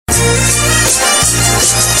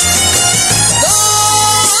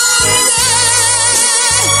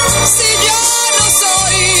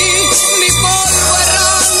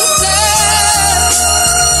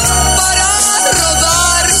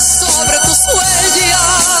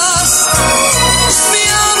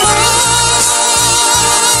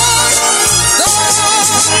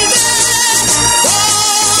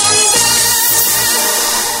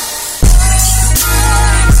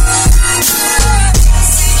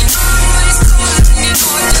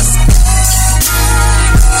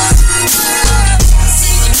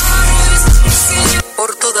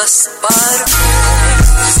todas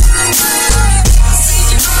partes.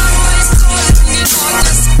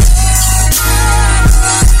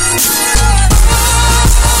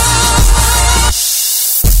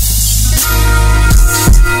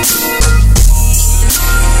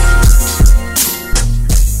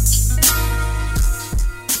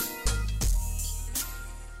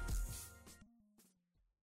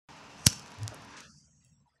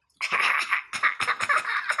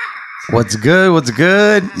 What's good? What's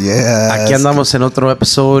good? Yeah. Aquí andamos en otro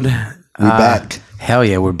episode. We're back. Hell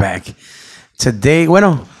yeah, we're back. Today,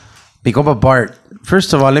 bueno, mi compa Bart.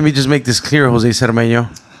 First of all, let me just make this clear, Jose Cermeño.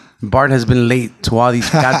 Bart has been late to all these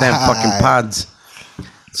goddamn fucking pods.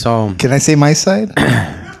 So, Can I say my side?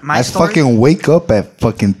 I fucking wake up at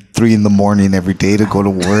fucking 3 a.m. every day to go to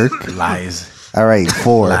work. lies. All right,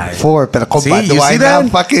 4. Lies. 4. Pero compa, See, do you I see not that?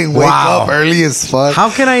 fucking wake Wow. up early as fuck? How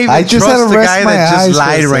can I even I just trust had to the rest guy my that just eyes for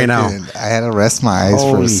lied a right now? second. I had to rest my eyes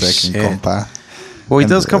for Holy a second, shit. compa. Well, he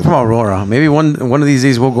does come from Aurora. Maybe one of these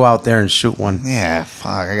days we'll go out there and shoot one. Yeah,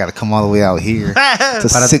 fuck. I got to come all the way out here to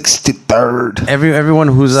 63rd. Everyone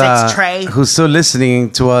who's Sex tray. who's still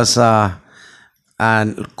listening to us on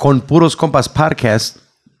Con Puros Compas podcast.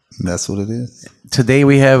 That's what it is. Today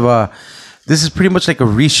we have this is pretty much like a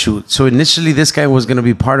reshoot. So initially this guy was going to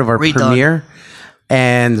be part of our Redone. premiere,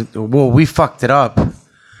 and well, we fucked it up.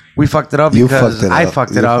 We fucked it up You because fucked it I up.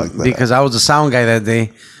 fucked You it up fucked it because I was the sound guy that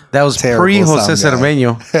day. That was Terrible pre Jose sound guy.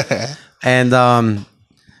 Cermeño, and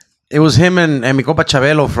it was him and mi compa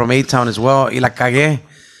Chabelo from A-Town as well. Y la cagué.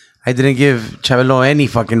 I didn't give Chabelo any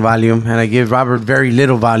fucking volume, and I gave Robert very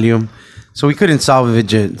little volume, so we couldn't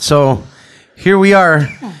salvage it. So here we are,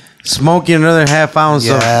 smoking another half ounce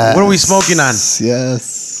of. What are we smoking on?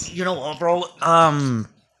 Yes. You know what, bro? I Hold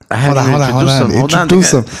haven't even on. introduced him. Hold on.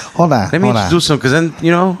 Introduce him. Hold on. Let me introduce him, because then,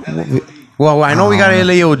 you know, well, I know we got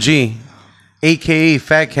LAOG, a.k.a.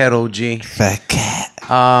 Fat Cat OG. Fat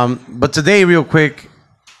cat. But today, real quick,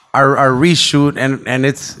 our reshoot, and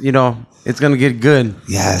it's, you know, it's going to get good.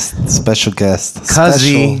 Yes, special guest.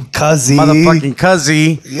 Cuzzy. Cuzzy. Motherfucking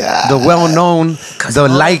Cuzzy. Yeah. The well-known, the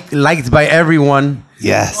liked by everyone.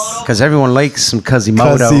 Yes. Because everyone likes some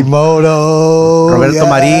Cuzzymoto. Cuzzymoto. Roberto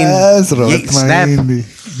Marin. Yes, Roberto Yeah, Snap. Marin.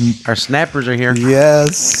 Our snappers are here.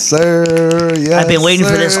 Yes, sir. Yes, I've been waiting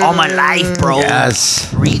for this all my life, bro.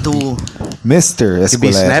 Yes. Redo. Mr. be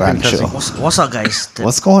Esquivel snapping, Rancho. Cuzzy. What's up, guys?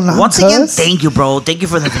 What's going on, Once again, cuz? thank you, bro. Thank you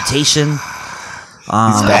for the invitation.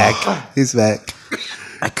 He's back. He's back.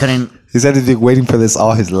 I couldn't. He said he's been waiting for this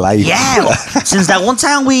all his life. Yeah. Since that one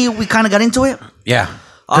time we kind of got into it. Yeah.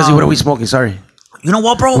 Cuzzy, what are we smoking? Sorry. You know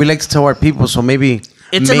what, bro? We like to tell our people, so maybe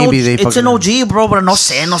It's an OG, bro, but no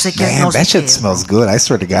sé qué. Man, no that sé shit qué, smells good. I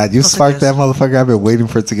swear to God. You sé sparked qué that motherfucker. I've been waiting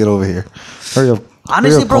for it to get over here. Hurry up.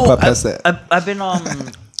 Honestly, Hurry up, bro, compa, pass that.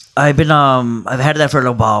 I've had that for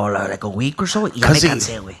about like a week or so. Ya me Cuzzy,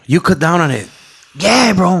 cansé, güey. you cut down on it.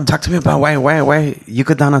 Yeah, bro. Talk to me about why you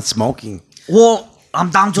cut down on smoking. Well, I'm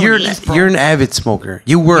down to an eighth, bro. You're an avid smoker.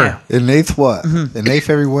 You were. Yeah. In eighth what? Mm-hmm. In eighth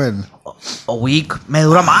every win. A week. Me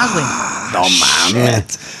dura más, güey. No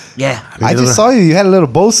mames. Yeah. I just saw you. You had a little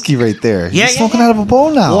Boski right there. Yeah, You're yeah, smoking yeah. out of a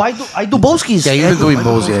bowl now. Well, I do boskies. Yeah, you've been doing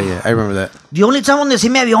bowls. Yeah. I remember that. The only time donde sí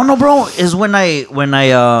me aviono, bro, is when we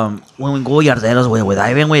go yarderas, güey. With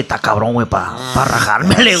Ivan, güey, está cabrón, güey, pa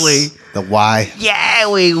rajármele, güey. The why? Yeah,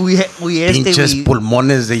 güey. We Pinches güey.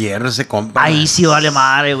 pulmones de hierro se compran. Ahí sí vale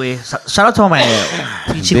madre, güey. Shout out to my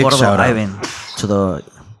pinche Big gordo shout out. Ivan. To the...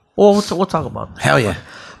 Well, we'll talk about it. Hell yeah.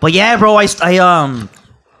 But yeah, bro, I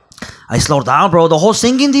slowed down, bro. The whole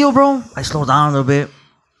singing deal, bro. I slowed down a little bit.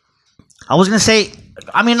 I was gonna say,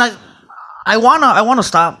 I mean, I wanna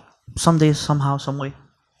stop someday, somehow, some way.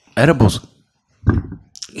 Edibles.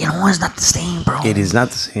 You know, it's not the same, bro. It is not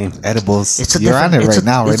the same. Edibles. It's a You're on it different- it's right a-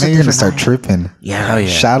 now. Right it's a now you're going to start different tripping. Yeah, Hell yeah.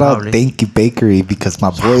 Shout out probably. Thank You Bakery because my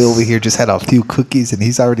boy over here just had a few cookies and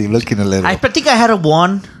he's already looking a little. I think I had a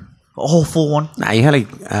whole full one, Nah, you had like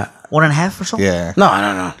 1.5 or so. Yeah. no.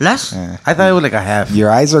 Less. I thought it was like a half. Your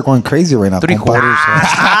eyes are going crazy right now. 3 compa. quarters.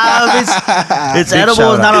 It's Big edible.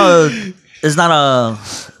 shout It's not a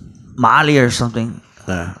Mali or something.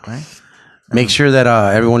 Yeah. Right? Make sure that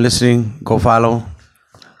everyone listening go follow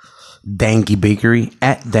Danky Bakery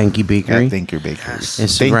at Danky Bakery. I think your bakery.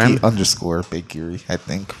 Instagram. Danky _bakery. I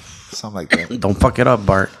think something like that. Don't fuck it up,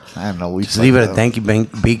 Bart. I don't know. We Just leave it at Danky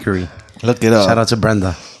Bakery. Look it up. Shout out to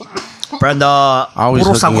Brenda. Brenda, Always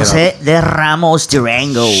puro San hooking it Jose de Ramos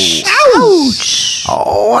Durango. Ouch!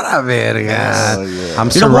 Oh, what a verga. Oh, yeah. I'm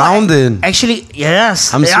You know what? surrounded. Actually,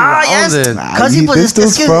 yes. I'm Yes. surrounded. Nah, Casi, pues, this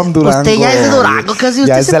dude's es que from Durango. usted ya es de Durango. Casi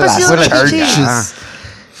Ya usted es de siempre ha las sido churches.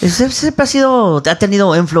 pinche. Siempre ha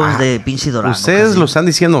tenido influence de pinche Durango. Ustedes casi. lo están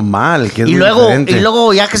diciendo mal. Que es Y muy luego,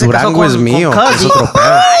 diferente. ya que se Durango casó es con mío. Cuzzy. Es otro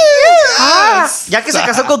pedo. Ya que se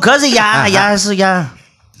casó con Cuzzy, ya eso ya.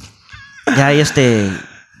 Ya es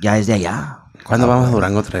de allá. ¿Cuándo vamos a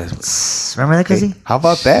Durango 3? Remember that, Cuzzy? How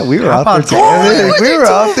about that? We were How out there about together. We were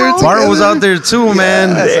out there together. Bart was out there too,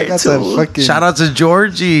 man. Yes, I got that fucking... Shout out to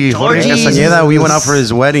Georgie. Jorge Georgie. Castañeda. We went out for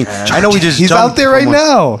his wedding. I know we just He's jumped out there right from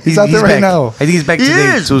now. He's out there back. right now. I think he's back He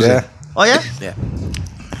today, is. Tuesday. Yeah. Oh, yeah? Yeah.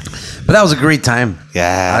 But that was a great time.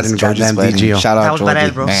 Yeah, I didn't Georgie's goddamn wedding. DGO. Shout That out was Georgie.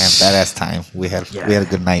 badass, bro. Man, badass time. We had a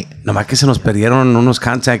good night. Nomás que se nos perdieron unos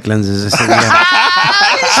contact lenses ese día.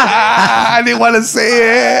 I didn't want to say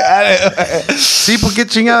it. Sí, porque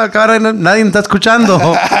chingada, cara, nadie está escuchando.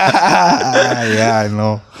 Yeah, I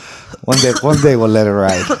know. One day we'll let it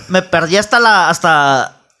ride. Me perdí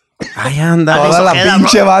hasta Ahí anda. Toda la Ojeda,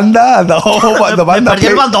 pinche banda. No, cuando me banda perdí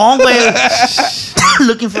el play- bandón, güey.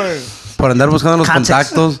 Looking for... Por andar buscando los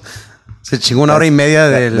Context. contactos. Se chingó una hora y media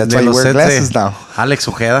de that's why de you los wear sets glasses de now. Alex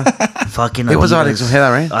Ojeda. Fucking It was Adidas. Alex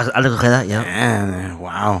Ojeda, right? Alex Ojeda, yeah. Man,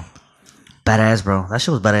 wow. Badass, bro. That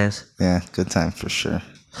shit was badass. Yeah, good time for sure.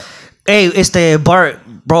 Hey, Bart,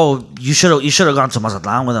 bro, you should have gone to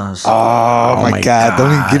Mazatlan with us. Oh, my my God. Don't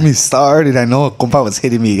even God. get me started. I know compa was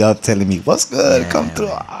hitting me up, telling me, what's good? Come through.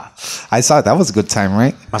 I saw it. That was a good time,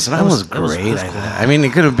 right? Mazatlan was great. I mean,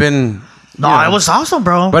 it could have been. No, you know, it was awesome,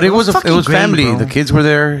 bro. But it was fucking great, family. bro. The kids were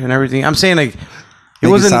there and everything. I'm saying like. It Make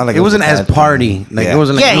it wasn't. sound like It it was wasn't a as bad thing. party. Like Yeah. it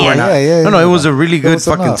wasn't. Like, Yeah, no, yeah, we're not. yeah, No, it yeah. was a really good was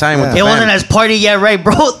fucking enough, time with yeah. the It wasn't family. as party yet, right,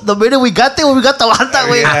 bro? The minute we got there, we got the banda,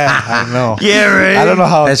 güey. Yeah, I know. Yeah, right. I don't know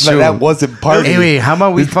how That's that true. wasn't party. Anyway, how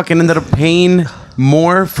about we fucking ended up paying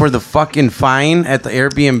more for the fucking fine at the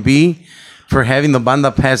Airbnb for having the banda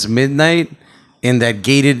past midnight in that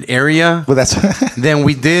gated area Well, that's than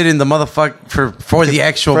we did in the motherfucker for the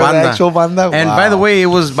actual For the banda. actual banda? And Wow. by the way, it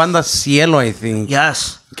was Banda Cielo, I think.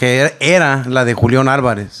 Yes. Que era la de Julián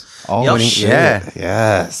Álvarez. oh Yo, shit. yeah.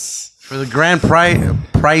 Yes. For the grand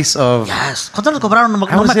price of Yes. ¿Cuánto nos cobraron? No,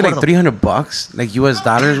 I no was me it like acuerdo. $300, like US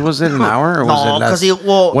dollars, was it an hour or was No, it less? 'cause it-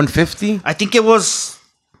 well- 150? I think it was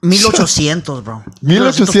 1,800, bro.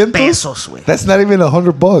 1,800 pesos, güey. That's not even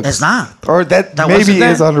 $100. It's not. Or that That maybe wasn't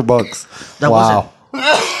is that. $100. That Wow.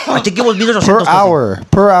 I think it was 1,800. Per hour.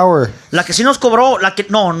 Per hour. La que sí nos cobró,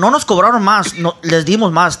 no nos cobraron más, no, les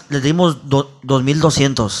dimos más, les dimos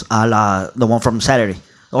 2,200 a the one from Saturday.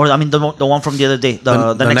 Or, I mean, the one from the other day,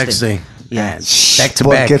 the next day. Yeah. Back to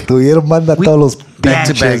back. Porque tuvieron banda todos los Back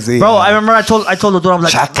to pinches, back. sí. Bro, I remember I told the dude, I'm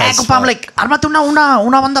like, Chatas, compa, I'm fuck. like, ármate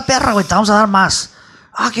una banda perra, güey, te vamos a dar más.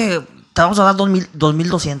 Que te vamos a dar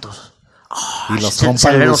 2,200. Y los Se compas le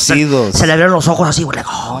abrieron lucidos. se le abrieron los ojos así, güey, like,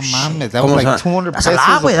 Oh, shit. mames. That ¿Cómo was like se- 200 That's a pesos.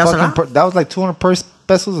 lot, güey, that's a lot. That was like 200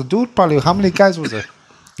 pesos a dude, probably. How many guys was there?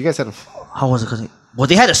 You guys had a... How was it? Well,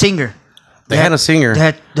 they had a singer. They had a singer. They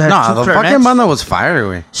had no, two the clarinets. fucking banda was fire,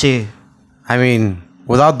 güey. Sí. I mean,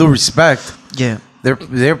 without due respect, Yeah.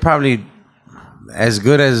 they're probably as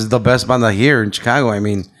good as the best banda here in Chicago. I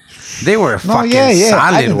mean, they were No, fucking yeah.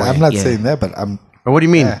 solid, I'm güey. not Yeah. saying that, but I'm... Or what do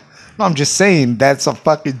you mean? Yeah. No, I'm just saying that's a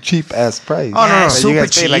fucking cheap ass price. Oh, no, no. You Super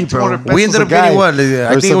guys paid like cheap, bro. 200 We pesos ended up a guy getting what? or I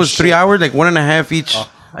think it some was 3 shit. hours, like 1.5 each.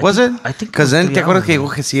 Was it? I think it Because was then 3 te acuerdas hours. que llegó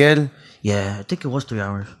Gesiel. Yeah, I think it was 3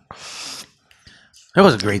 hours. It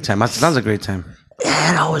was a great time. That was a great time.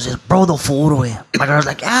 Yeah, that was it. Bro, the food, güey. My girl's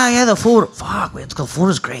like, yeah, the food. Fuck, güey. The food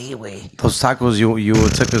is great, güey. Those tacos you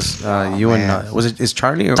took us, you and is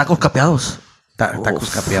Charlie or Tacos capeados. tacos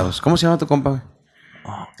capeados? ¿Cómo se llama tu compa? Güey?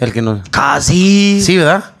 El que nos. Casi. Sí,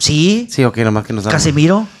 ¿verdad? Sí. Sí, ok, nomás que nos damos.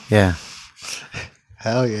 Casimiro. Yeah.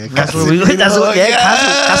 Hell yeah. That's what we- that's what- yeah,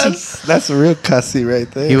 casi. That's a real cussy right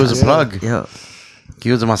there. He was a plug. Yeah.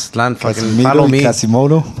 He was a Mazatlan. Fucking Casimiro follow y me.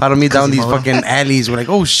 Casimodo. Follow me down these Quasimodo. fucking alleys. We're like,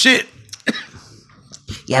 oh shit.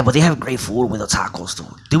 Yeah, but they have great food with the tacos, too.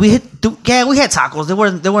 Yeah, we had tacos. They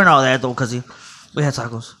weren't all that, though, because we had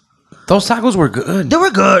tacos. Those tacos were good. They were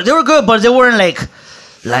good, but they weren't like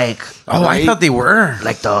Oh, I thought they were.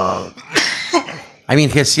 like the... I mean,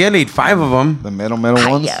 Gesiel ate 5 of them. The middle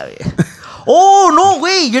ones. Yeah. Oh, no,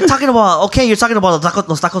 wait. You're talking about los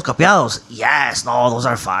tacos capeados. Yes, no, those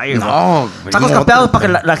are fire. bro. No. Tacos no, capeados, para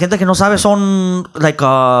que la gente que no sabe, son like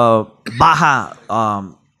baja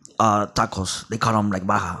tacos. They call them like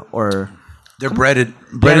baja or... They're breaded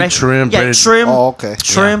Yeah, right? shrimp. Yeah, breaded. shrimp. Oh, okay.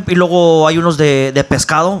 Shrimp. Y luego hay unos de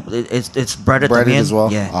pescado. It's breaded Breaded también. as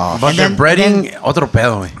well? Yeah. Oh. But they're breading otro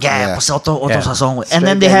pedo, güey. Yeah, Yeah. pues otro Yeah. sazón, güey. Straight And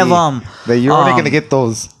then they de have ahí. That you're only gonna get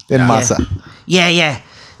those in masa. Yeah.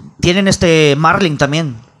 Tienen marlin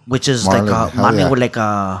también, which is Marlin, like hell marlin yeah. with like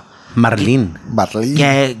a Marlin. Barley.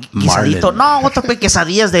 yeah, quesadito. Marlin. No, otro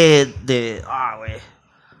quesadillas de güey.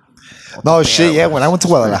 No shit, yeah. When I went to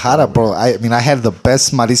Guadalajara, bro, I mean, I had the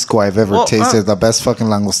best marisco I've ever tasted. The best fucking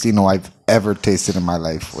langostino I've ever tasted in my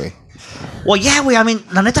life, way. Well, yeah, we. I mean,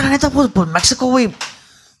 la neta, pues Mexico, we,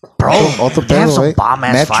 bro, they have some bomb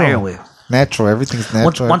ass fire, we. Natural, everything's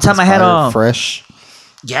natural. One time I had fresh.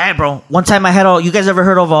 Yeah, bro. One time I had you guys ever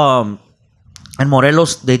heard of in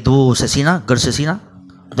Morelos they do cecina, good cecina.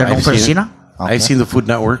 They're known for cecina. Okay. I've seen the Food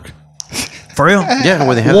Network. For real? Yeah,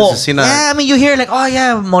 where they have the cecina. Yeah, I mean you hear like, oh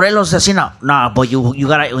yeah, Morelos cecina. Nah, but you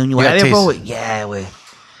gotta when you have it, bro. Yeah, güey.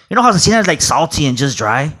 You know how cecina is like salty and just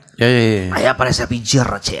dry. Yeah. Allá parece pinche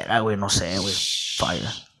rachera, güey. No sé, güey.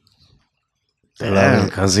 Fire. Damn,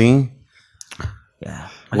 cousin. Yeah.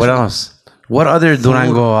 What else? What other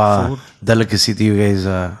Durango delicacy do you guys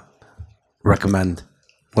recommend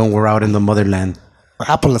when we're out in the motherland?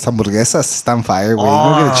 Pues las hamburguesas están fire, güey.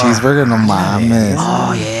 You get a cheeseburger, no mames.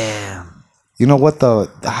 Oh, yeah. You know what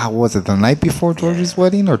was it the night before George's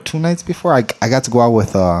wedding or 2 nights before? I got to go out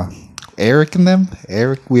with Eric and them.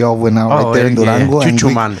 Eric, we all went out right there in Durango.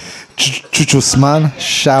 Chucho Man. Chucho's Man,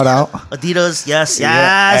 shout out. Adidas, yes.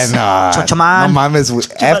 And Chucho Man. No mames,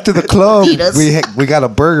 after the club, we got a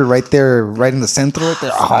burger right there, right in the center right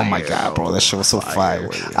there. Oh my god, bro, that shit was so fire.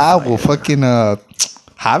 Well, fucking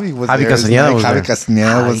Javi was there. Javi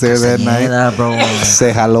Castañeda was there that night, bro.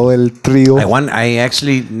 Se jaló el trio. I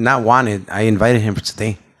actually not wanted. I invited him for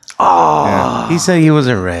today. Oh, yeah. He said he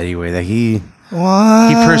wasn't ready with it. He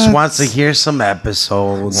first wants to hear some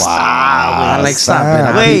episodes. Wow. I'm like, stop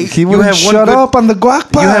it. Wait, he wouldn't shut up on the guac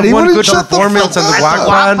pod. You have one good performance on the guac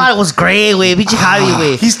pod. The guac pod was great, güey. Pinche Javi,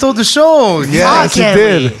 güey. He stole the show. Yes, he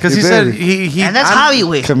did. Because he said he and that's Javi,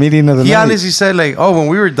 güey. Comedian of the night. He honestly said like, oh, when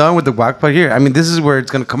we were done with the guac pod here, I mean, this is where it's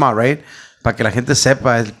going to come out, right? Para que la gente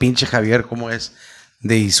sepa el pinche Javier cómo es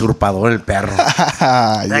de usurpador el perro.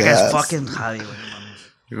 That guy's fucking Javi,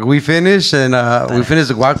 güey. We finished and we finished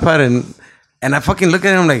the guac pod and I fucking look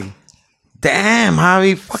at him like, damn,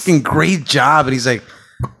 Javi, fucking great job. And he's like,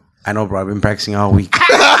 I know, bro, I've been practicing all week.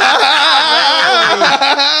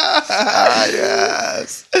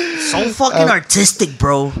 Yes. So fucking artistic,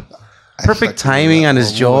 bro. Perfect timing on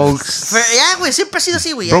his jokes. Yeah, güey, siempre ha sido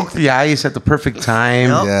así, güey. Broke the ice at the perfect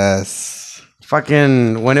time. Yep. Yes.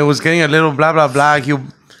 Fucking, when it was getting a little blah, blah, blah, you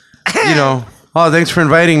know, oh, thanks for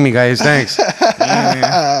inviting me, guys. Thanks.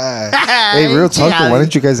 Hey, real talk, why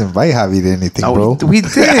didn't you guys invite Javi to anything, bro? We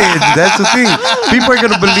did. That's the thing. People are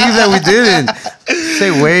going to believe that we didn't.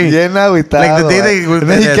 Say, wait. Yeah, no, we thought. Like the day and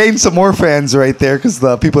then he gained some more fans right there because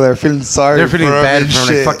the people that are feeling sorry. They're feeling bad for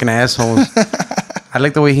shit. like fucking assholes. I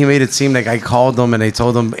like the way he made it seem like I called them and I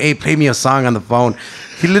told them, hey, play me a song on the phone.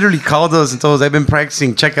 He literally called us and told us, I've been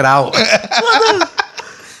practicing. Check it out.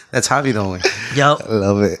 That's Javi, though. Yo. I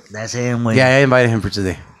love it. That's him, güey. Yeah, I invited him for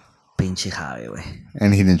today. Pinche Javi, güey.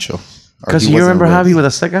 And he didn't show. Because you remember Javi with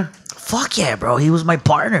Azteca? Fuck yeah, bro. He was my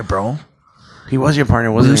partner, bro. He was your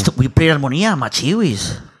partner, wasn't he? We played Armonía,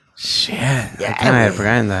 Machiwis. Shit. Yeah, I kind of had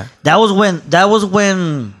forgotten that. That was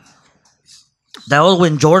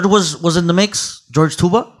when George was in the mix. George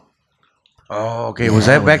Tuba. Oh, okay. Was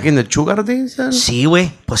that back in the Chugar days then? Sí,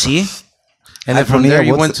 güey. Pues sí. And then from there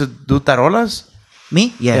you went to do tarolas?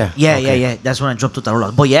 Me? Yeah. That's when I dropped to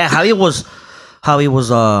tarolas. But yeah, Javi was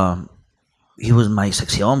he was my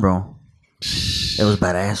sección, bro. It was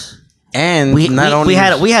badass. And we had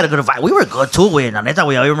a good vibe. We were good too, güey. La neta,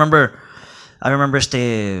 güey. I remember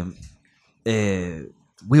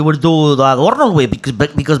we would do the adornos, güey,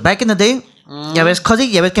 because back in the day, ya ves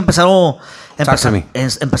que empezaron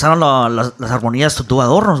las armonías to do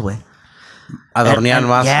adornos, güey. Adornear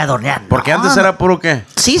más. Yeah, adornear. Porque antes era puro qué?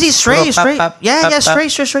 Sí, straight. Straight.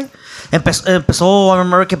 Empezó, I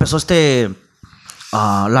remember que empezó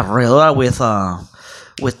La Arrolladora with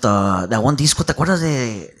that one disco, ¿te acuerdas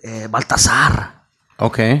de Baltasar?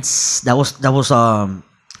 Okay. That was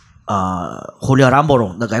Julio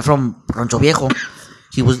Arámboro, the guy from Rancho Viejo.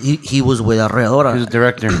 He was with Arrolladora. He was a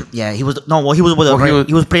director. Yeah, he was with he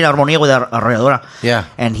was playing armonía with Arrolladora. Yeah.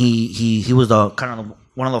 And he was the kind of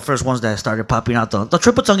one of the first ones that started popping out. The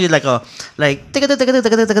triple tongue is like yeah.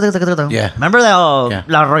 Remember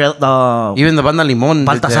that the even the Banda Limón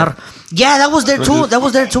Baltasar. Yeah, that was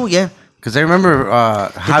there too. Yeah. Because I remember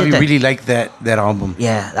Javi really liked that album.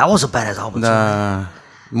 Yeah, that was a badass album. The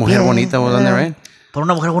Mujer Bonita was on there, right? Por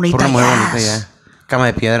una mujer bonita. Por una mujer bonita, yeah.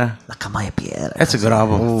 Cama de Piedra. La Cama de Piedra. That's a good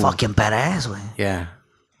album. Ooh. Fucking badass, güey. Yeah.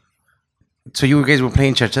 So you guys were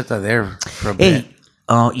playing Chacheta there for a bit.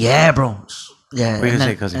 Yeah, bro. Yeah. What are you gonna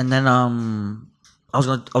say, cousin? And then I was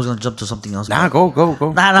gonna jump to something else. Nah, go.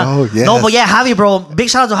 Nah. Oh, yes. No, but yeah, Javi, bro. Big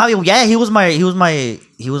shout out to Javi. Yeah, he was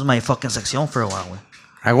my fucking section for a while, güey.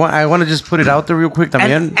 I want to just put it out there real quick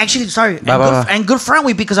también. And actually, sorry. And good friend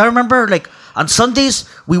way, because I remember like on Sundays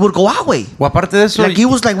we would go out way. Well, aparte de eso, like he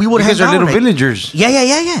was like we would hang out. You guys are little villagers.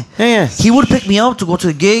 Yeah. He would pick me up to go to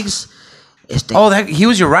the gigs. He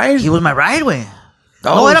was your ride? He was my ride way.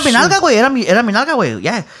 No, era mi nalga, güey. Era mi nalga, güey.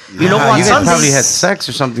 Yeah. You guys probably had sex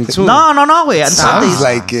or something too. No, güey. Sounds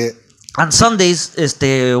like it. On Sundays,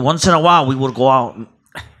 once in a while we would go out.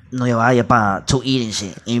 No llevaba ya to eat and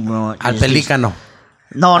shit. Al Pelícano.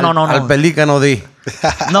 No. Al Pelícano de.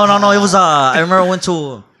 No. It was I remember I went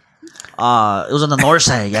to. It was on the north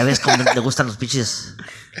side. Ya ves cómo le gustan los pinches.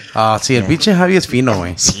 Sí, el pinche Javi es fino,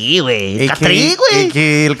 güey. Sí, güey. Catrín, güey.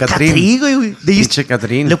 El Catrín, güey. Pinche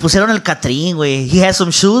Catrín. Le pusieron el Catrín, güey. He had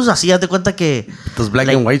some shoes, así, haz de cuenta que... Those black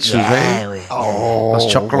and white shoes, güey. Oh, los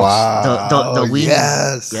choclos. Wow. The wing.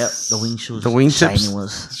 Yes. Yeah, the wing shoes. The wing tips.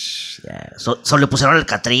 Yeah. So le pusieron el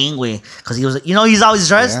Catrín, güey. Because he was, he's always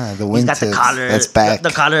dressed. Yeah, the wing He's got tips. the collar. That's back. The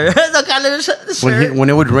collar shirt. When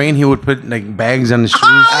it would rain, he would put like bags on his shoes.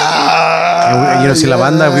 And, si la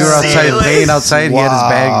banda, we were outside playing outside, he had his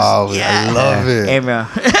bags. Yeah. I love it. Hey, bro.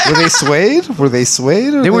 Were they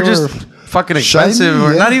suede? They were just fucking expensive. Shiny?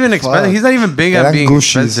 Or not even expensive. Fuck. He's not even big on being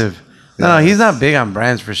expensive. No, he's not big on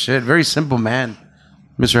brands for shit. Very simple man.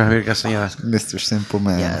 Mr. Javier Castañeda. Mr. Simple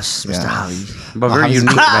Man. Yes, Mr. Javi. But very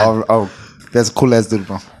unique, man. Oh, that's a cool ass dude,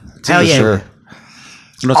 bro. Hell yeah. Sure.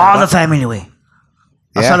 All the family, way.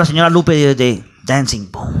 I saw la señora Lupe the other day dancing.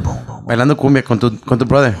 Boom, boom, boom. Bailando cumbia con tu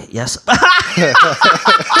brother. Yes.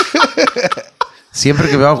 Siempre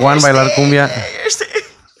que veo a Juan bailar cumbia,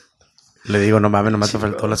 le digo, no mames, nomás te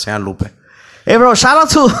faltó la señora Lupe. Hey, bro, shout out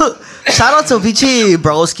to Bichi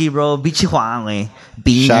Broski, bro. Bichi Juan, güey.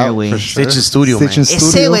 Beamer, güey. Stitch Studio, man.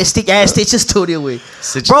 Ese, güey. Stitch Studio, güey.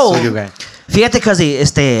 Bro, Studio, guy. Fíjate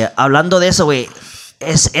que, hablando de eso, güey.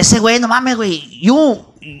 Ese güey, no mames, güey.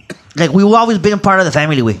 Like, we've always been a part of the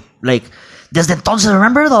family, güey. Like, desde entonces,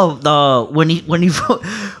 remember when he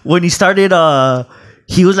started,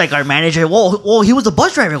 he was like our manager. Whoa, he was the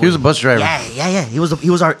bus driver. He was a bus driver. Yeah.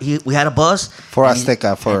 We had a bus. For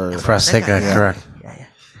Azteca, for Azteca, correct. Yeah.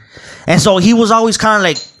 And so he was always kind of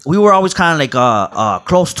like, we were always kind of like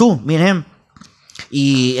close to, me and him.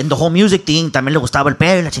 Y in the whole music thing, también le gustaba el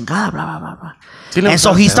pedo y la chingada, blah, blah, blah, blah. Sí, and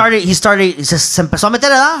so he started, se empezó a meter,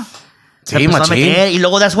 ¿verdad? Sí, machín. Y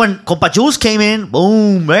luego that's when Compa Juice came in,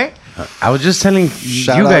 boom, right? I was just telling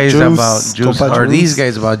you guys about Juice, or these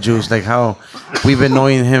guys about Juice, like how we've been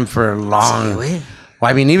knowing him for long. Well,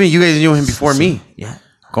 I mean, even you guys knew him before me. Yeah.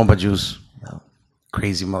 Compa Juice.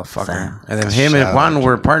 Crazy motherfucker. Fam. And then him and Juan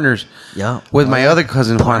were partners with my other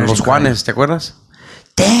cousin, Juan. Los Juanes, ¿te acuerdas?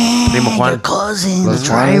 Damn, your cousin, the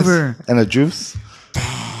driver. And a Juice.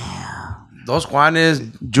 Damn. Dos Juanes,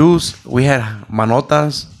 Juice. We had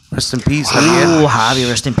Manotas. Rest in peace. Oh, Javi,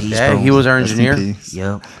 rest in peace, bro. He was our engineer.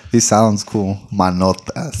 Yep. He sounds cool.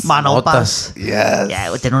 Manotas. Yes.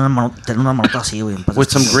 Yeah, tener una manota así, güey.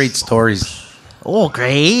 With some great stories. Oh,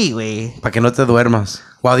 great, güey. Pa' que no te duermas.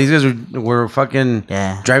 While these guys were fucking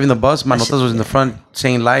driving the bus, Manotas was in the front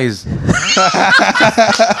saying lies.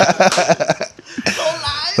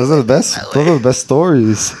 Those are the best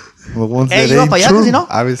stories. The ones that iba para allá, true. ¿no?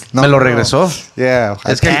 Me lo regresó. Yeah.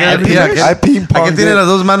 Es que I ping-ponged tiene las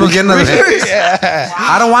dos manos llenas de...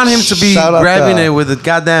 I don't want him to be grabbing it with the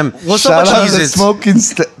goddamn... What's up with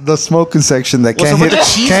the smoking section that can't hit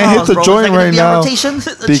the joint right now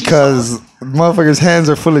because motherfuckers' hands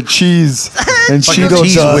are full of cheese and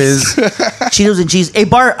Cheetos dust. Cheetos and cheese. Hey,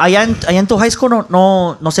 Bart, allá en tu high school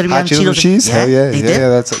no servían Cheetos and cheese? Yeah,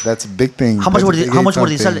 yeah, that's a big thing. How much were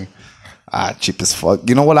they selling? Cheap as fuck.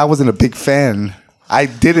 You know what? I wasn't a big fan. I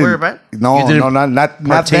didn't. No,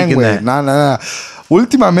 not then way. No.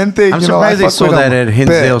 Últimamente, I'm surprised they sold that at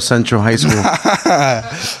Hinsdale Central High School.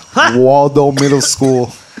 Waldo Middle School.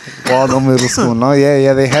 No,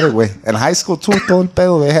 yeah, they had it way. In high school too, todo el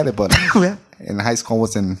pedo, they had it, but in high school I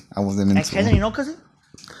wasn't into it. You know, cousin?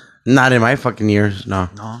 Not in my fucking years, no.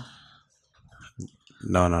 No.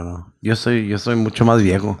 Yo soy mucho más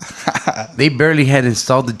viejo. They barely had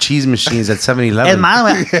installed the cheese machines at 7-Eleven.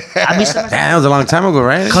 That was a long time ago,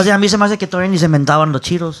 right? Cause a mí se me hace que todavía ni se inventaban los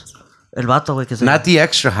Cheetos. El vato, güey, que se... Not the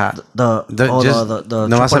extra hot. No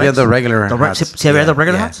más había the regular hats. Sí, había the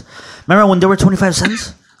regular hats? Remember when they were 25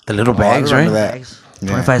 cents? The little bags, right? Bags.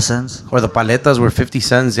 25 cents. Or the paletas were 50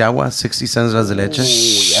 cents de agua, 60 cents las de leche.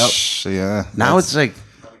 Yeah. Now it's like...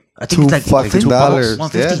 I think it's like $2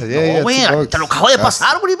 $1.50. Yeah. Güey, te lo acabo de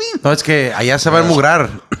pasar. What do you mean? No, es que allá se va a emugrar.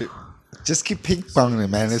 Just keep ping-ponging it,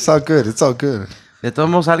 man. It's all good. De todos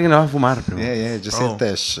modos, alguien le va a fumar. Primo. Yeah. Just hit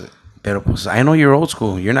that shit. Pero pues, I know you're old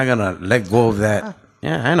school. You're not gonna let go of that.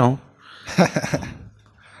 Yeah, I know.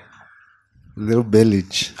 Little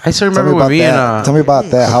village. I still remember when tell me about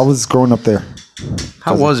that. How was growing up there?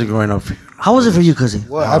 How was it growing up? How was it for you, cousin?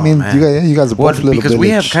 Well, I mean, you guys are both little because village. we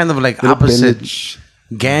have kind of like little opposite village.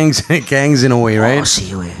 gangs in a way, right? Oh,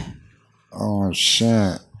 sí, güey. Oh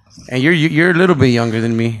shit. And you're a little bit younger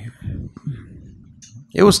than me.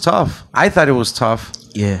 It was tough. I thought it was tough.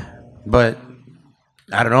 Yeah. But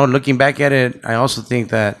I don't know. Looking back at it, I also think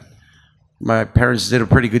that my parents did a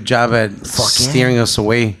pretty good job at steering us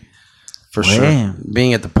away. For sure.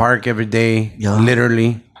 Being at the park every day,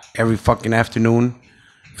 literally every fucking afternoon,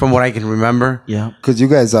 from what I can remember. Yeah. Because you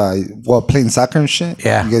guys, playing soccer and shit?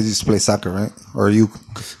 Yeah. You guys used to play soccer, right? Or you?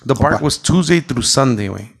 The park was Tuesday through Sunday,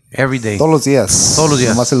 güey. Every day. Todos los días. Todos los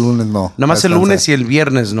días. Nomás el lunes no. Nomás el lunes y el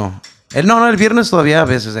viernes no. No, el viernes todavía a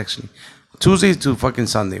veces, actually. Tuesday to fucking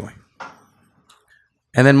Sunday, güey.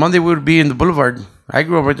 And then Monday we would be in the Boulevard. I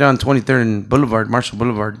grew up right there on 23rd and Boulevard, Marshall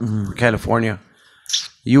Boulevard, California.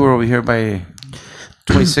 You were over here by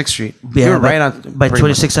 26th Street. Yeah, you were right on... By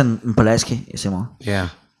 26th and Pulaski. Yeah.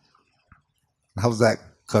 How's that,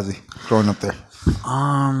 Cuzzy, growing up there?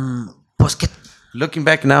 Pues que... Looking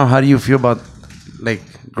back now, how do you feel about, like,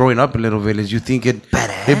 growing up in Little Village? You think did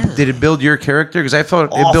it build your character? Because I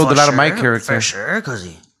thought it built a lot of my character. For sure,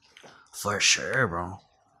 Cuzzy. For sure, bro.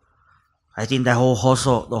 I think the whole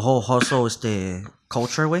hustle,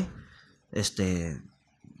 culture, way, it's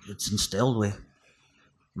instilled, way.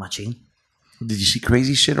 Machine. Did you see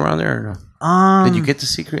crazy shit around there or no? Did you get to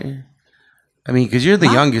see crazy? I mean, because you're the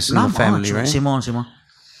youngest in the family, right? Simon.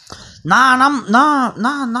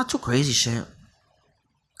 Not too crazy shit.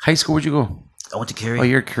 High school, where'd you go? I went to Cary. Oh,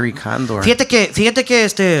 you're Cary Condor. Fíjate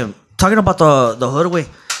que talking about the hood way,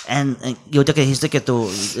 and yo te que dijiste que tú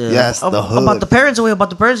yes, the hood. About the parents,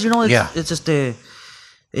 you know, it's just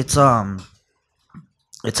it's all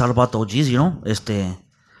about the OGs, you know,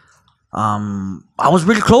 I was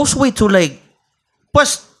really close way to like,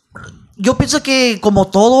 pues yo pienso que como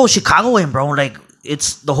todo Chicago, bro, like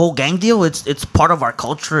it's the whole gang deal. It's part of our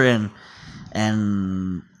culture,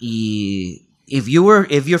 and if you're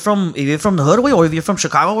from the hood way, or if you're from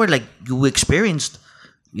Chicago way, like you experienced,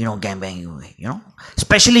 you know, gangbanging way, you know,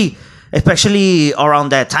 especially around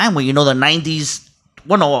that time when, you know, the 90s.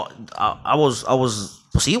 Well, no, I was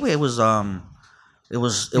pues sí, it was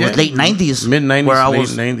late 90s, mid 90s, where late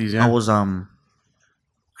 90s. Yeah, I was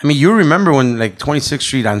I mean, you remember when like 26th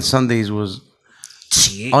Street on Sundays was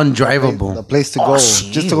undrivable. The place to go,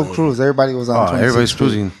 just to go cruise. Everybody was on. Everybody's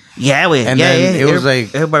cruising. Yeah, wait. And then it was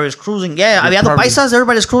like everybody was cruising. Yeah, había the paisas.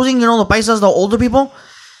 Everybody's cruising. You know, the paisas, the older people,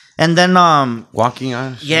 and then walking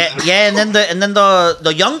on. Yeah, and then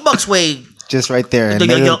the young bucks way. Just right there.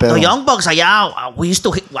 The young bucks. I used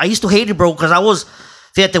to hate it, bro, because I was.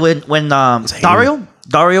 Fíjate, when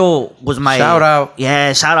Dario was my shout out.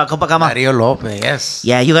 Yeah, shout out, compa Gama. Dario Lopez, yes.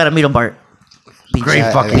 Yeah, you gotta meet him, Bart.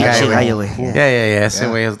 Great fucking guy. Yeah. Ese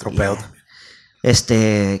güey es otro pedo.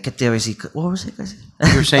 ¿Qué te iba a decir? What was it?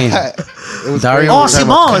 You were saying Dario. Oh,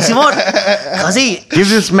 Simón. Así. Give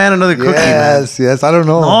this man another cookie, man. Yes. I don't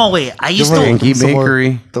know. No, güey. I used to. Yankee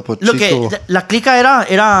Bakery. Look, la clica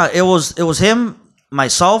era. It was him,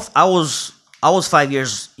 myself. I was 5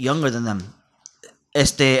 years younger than them.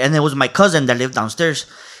 And it was my cousin that lived downstairs.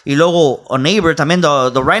 Y luego a neighbor también,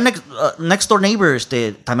 the right next door neighbor,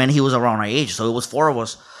 también he was around our age, so it was 4 of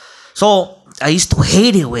us. So I used to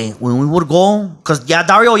hate it, güey, when we would go, because ya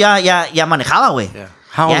Dario ya manejaba, güey. Yeah.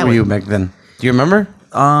 How old were you back then? Do you remember?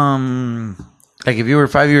 Like if you were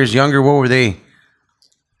 5 years younger, what were they?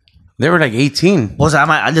 They were like 18. Pues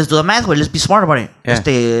let's do the math, güey. Let's be smart about it. Yeah.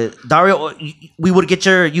 Dario, you would get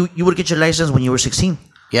your license when you were 16.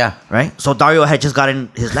 Yeah. Right? So Dario had just gotten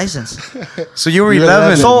his license. So you were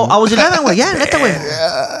 11. So I was 11, güey. Yeah, neta, güey.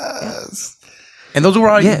 Yes. And those were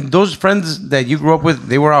all, those friends that you grew up with,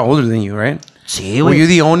 they were all older than you, right? Sí, güey. Were you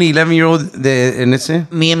the only 11-year-old en ese?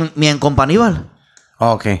 Mi en compa Aníbal.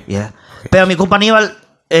 Oh, okay. Yeah. Pero mi compa Aníbal,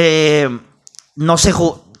 no se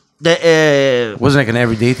wasn't like an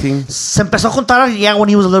everyday thing? Se empezó a juntar when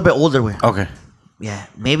he was a little bit older, güey. Okay. Yeah,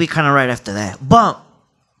 maybe kind of right after that. But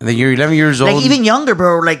and then you're 11 years old. Like even younger,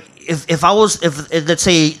 bro. Like if let's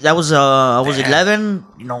say that was I was 11,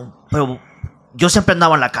 you know, pero yo siempre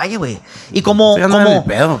andaba en la calle, güey. Y como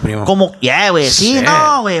yeah, güey. Sí,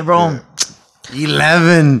 no, güey, bro.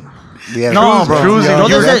 11. Yeah, no, bro. Cruising.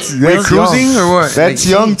 That's cruising or what? That's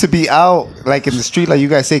like, young to be out, like in the street, like you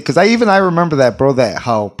guys say. Because I remember that, bro. That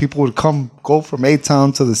how people would go from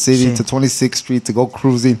A-Town to the city to 26th Street to go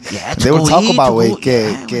cruising. Yeah, they would talk about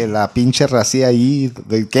que la pinche racía ahí,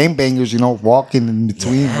 the gangbangers, you know, walking in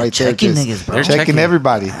between right there, checking niggas, bro. Checking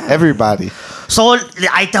everybody. So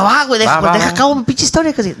ahí te va, güey. Deja acabo mi pinche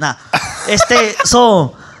historia, casi. Nah,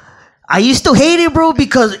 so. I used to hate it, bro,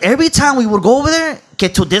 because every time we would go over there, que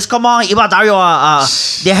tu disco mall, iba Dario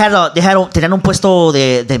tenían un puesto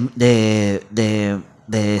de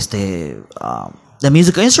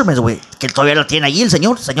musical instruments, güey, que todavía lo tiene allí el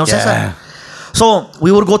señor César. So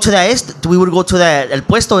we would go to that el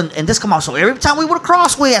puesto in disco mall. So every time we would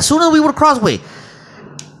cross, güey, as soon as we would cross, güey,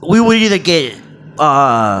 we would either get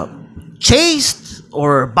chased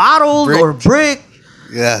or bottled or brick.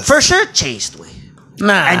 Yes. For sure, chased, güey.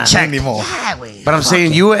 Nah, and checked. Anymore. Yeah, güey. But I'm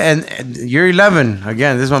saying you and you're 11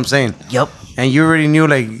 again. This is what I'm saying. Yep. And you already knew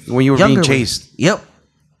like when you were being chased. Yep.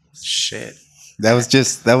 Shit. That was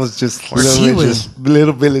just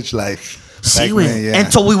little village life. Sí, güey. Yeah.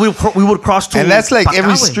 And so we would cross to. And that's like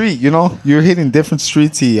every street, you know. You're hitting different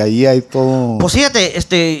streets. Y ahí hay todo. Pues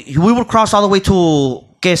fíjate, we would cross all the way to.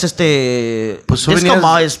 ¿Qué es Pues Disco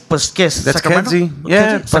Mall es, pues, ¿qué es? That's Sacramento? Kedzie.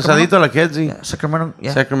 Yeah, pasadito a la Kedzie. Yeah, Sacramento.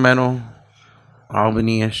 Yeah. Sacramento.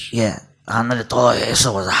 Albany-ish. Yeah. Ándale, todo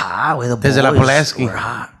eso was hot, güey. Desde la Pulaski.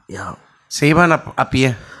 Yeah. Se iban a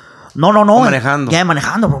pie. No. O manejando. Yeah,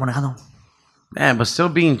 manejando. Man, but still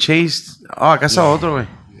being chased. Oh, acá está otro, güey.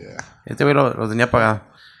 Este güey lo tenía pagado.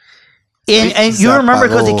 And you remember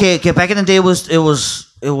because que back in the day it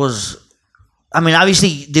was. I mean,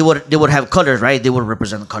 obviously they would have colors, right? They would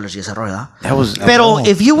represent the colors y ese rollo, ¿no? That was. Pero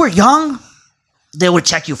if you were young, they would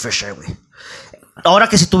check you for sure, güey. Ahora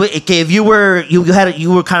que if you were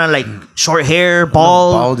kind of like short hair,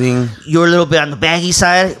 balding, you were a little bit on the baggy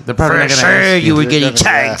side. They're probably not gonna ask you were getting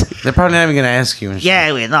checked. They're probably not even gonna ask you. Yeah,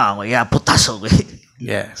 güey, no, güey, yeah, putazo, güey.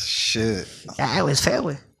 Yeah, shit. Yeah, it was fair,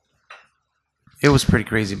 güey. It was pretty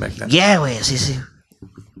crazy back then. Yeah, güey, sí.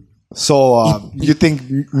 So, you think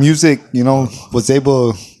music, you know, was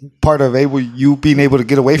you being able to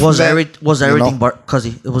get away from that? Was everything, cause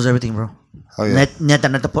it was everything, bro. Oh, yeah. Neta,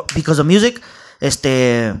 because of music,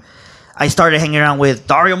 I started hanging around with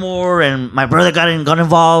Dario Moore, and my brother got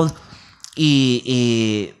involved.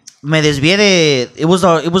 Y me desvié de. It was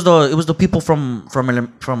the people from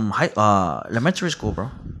elementary school, bro.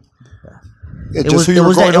 Yeah, it was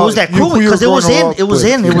that crew because it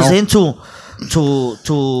was into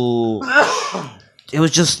it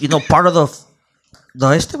was just, you know, part of the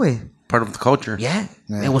way. Part of the culture. Yeah.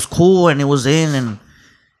 It was cool and it was in and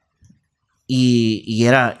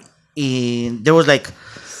there was like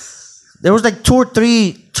two or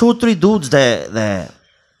three dudes that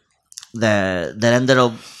ended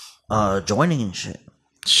up joining and shit.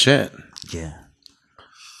 Shit. Yeah.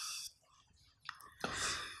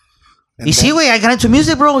 You see, I got into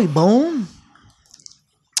music, bro. Boom.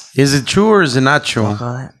 Is it true or is it not true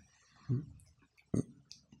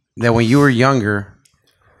that when you were younger,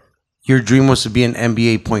 your dream was to be an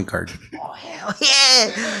NBA point guard? Oh, hell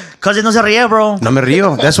yeah. Because no se ríe, bro. No me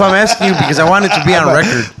río. That's why I'm asking you, because I wanted to be on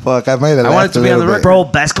record. Fuck, I made it. I wanted to be on the record. Bro,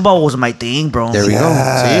 basketball was my thing, bro. There we go.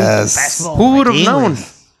 See? Basketball who would have known?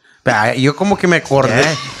 Yo como que me acordé.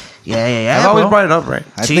 Yeah. I've always brought it up, right?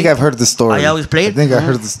 I think I've heard the story. I always played. I think I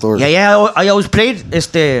heard the story. Yeah, I always played.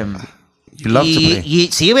 You love to play.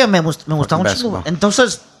 Sí, me gustaba mucho.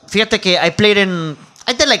 Entonces, fíjate que I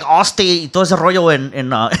did like All-State y todo ese rollo in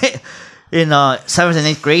 7th and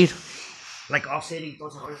 8th grade. Like All-State y todo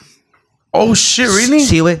ese rollo. Oh, shit, really?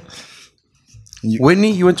 Sí, güey.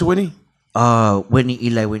 Whitney? You went to Whitney?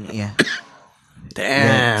 Eli Whitney, yeah.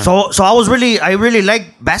 Damn. Yeah. So I really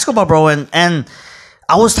like basketball, bro. And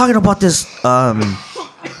I was talking about this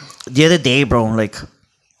the other day, bro. Like,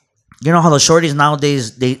 you know how the shorties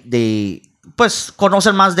nowadays, they pues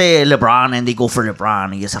conocen más de LeBron and they go for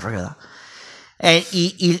LeBron y esa rollo. And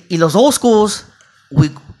y los old schools,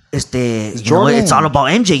 it's all about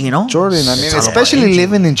MJ, you know? Jordan, I mean, especially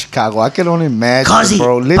living in Chicago. I can only imagine,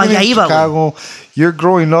 bro. Living in Chicago, you're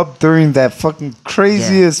growing up during that fucking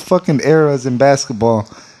craziest fucking eras in basketball.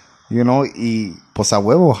 You know, y pues a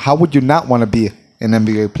huevo, how would you not want to be an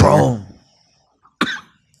NBA player? Bro.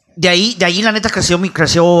 De ahí la neta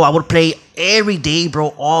creció. I would play every day,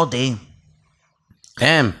 bro, all day.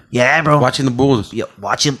 Damn. Yeah, bro. Watching the Bulls. Yeah,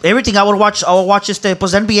 watching everything. I would watch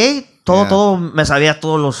pues NBA. Todo me sabía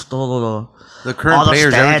the current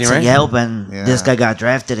players, everything, right? Yelp, and this guy got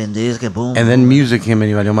drafted and this guy boom. And then music came and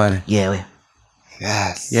you valió madre. Yeah, güey.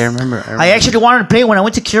 Yes. Yeah, I remember. I actually wanted to play when I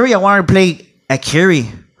went to Curie. I wanted to play at Curie.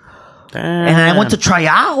 Damn. And I went to try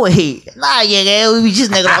out, güey. Llegué, we just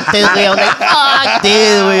negrotes, güey. I was like, fuck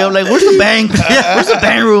this, güey. I'm like, where's the bank? Where's the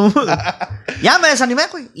bank room? Ya me desanimé,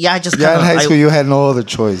 güey. Yeah, I just in high school, you had no other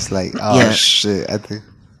choice. Like, shit. I think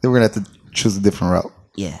they were going to have to choose a different route.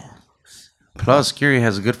 Yeah. Plus, Curie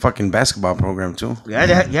has a good fucking basketball program, too.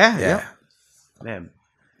 Yeah.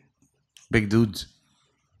 Big dudes.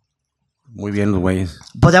 Muy bien, güeyes.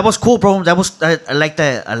 But that was cool, bro. That was I like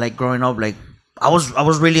that. I like growing up. Like I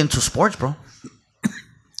was really into sports, bro.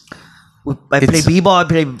 I played b-ball. I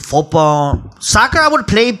played football. Soccer I would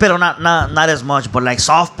play, but not as much. But like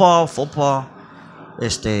softball, football,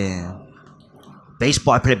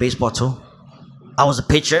 baseball. I played baseball too. I was a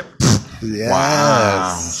pitcher. Yes.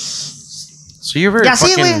 Wow. So you're very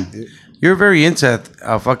you're very into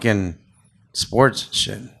fucking sports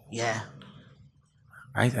shit. Yeah.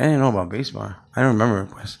 I didn't know about baseball. I don't remember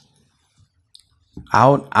it was.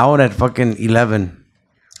 Out at fucking 11.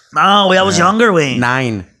 No, I was younger, way.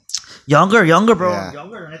 9. Younger, bro. Yeah.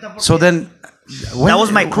 Younger. So then, that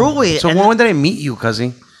was my crew, way. So when did I meet you,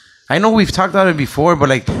 cousin? I know we've talked about it before, but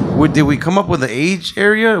like, did we come up with the age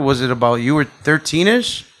area? Was it about you were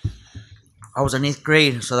 13ish? I was in 8th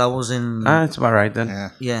grade, so that was in. That's about right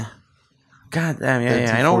then. Yeah. God damn, yeah, 13,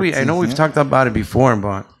 yeah. I know we've talked about it before,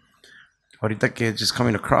 but ahorita que it's just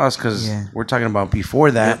coming across because we're talking about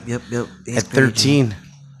before that. Yep. At 13,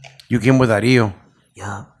 you came with Dario.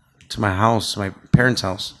 Yeah. To my house, my parents'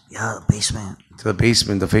 house. Yeah, the basement. To the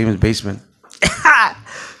basement, the famous basement.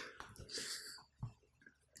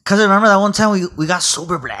 Cause I remember that one time we got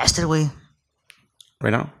super blasted, way. Right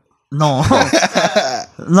now? No.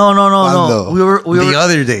 No. We were the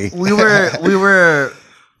other day. We were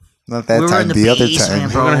not that time. The other time.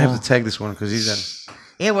 We're gonna have to tag this one because he's at.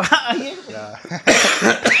 Yeah, we're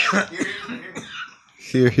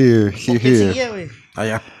Here. Oh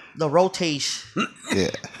yeah. The rotation. Yeah.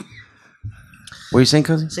 What are you saying,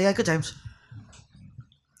 cousin? Say good times.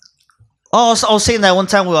 Oh, I was saying that one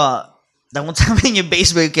time in your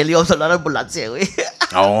basement que le íbamos a hablar ambulancia, güey.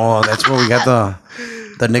 Oh, that's where we got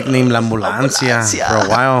the nickname La Ambulancia for a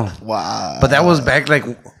while. Wow. But that was back like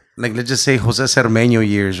let's just say Jose Cermeño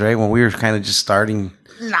years, right? When we were kind of just starting.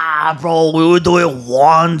 Nah, bro, we would do it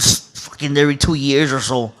once, fucking every 2 years or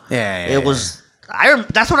so. Yeah. It was.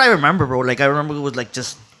 That's what I remember, bro. Like I remember it was like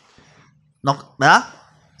just. No, huh?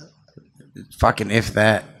 Fucking if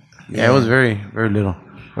that. Yeah, it was very, very little.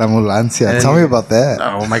 La Ambulancia. Tell me about that.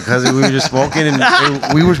 Oh, my cousin, we were just smoking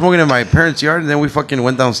and we were smoking in my parents' yard and then we fucking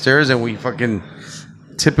went downstairs and we fucking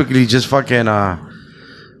typically just fucking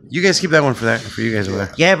you guys keep that one for you guys over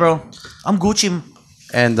there. Yeah, bro. I'm Gucci.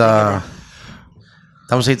 And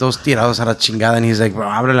estamos ahí todos tirados a la chingada and he's like, bro,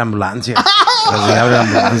 abre la ambulancia. Abre la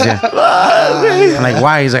ambulancia. I'm like,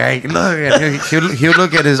 why? He's like, look. And he'll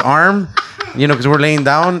look at his arm, you know, because we're laying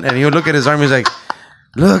down and he'll look at his arm. He's like,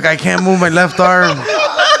 look, I can't move my left arm.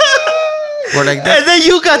 We're like that. And then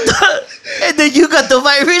you got the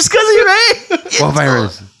virus, cousin, right? What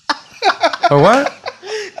virus? Or what?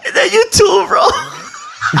 And then you too, bro.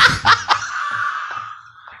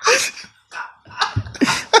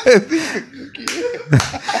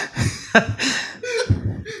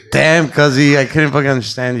 Damn, cuzzy, I couldn't fucking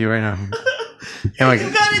understand you right now.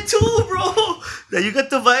 You got it too, bro. Now you got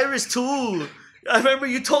the virus too. I remember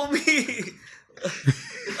you told me.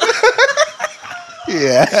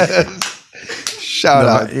 Yeah. Shout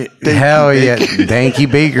out. Hell yeah. Danky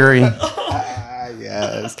Bakery.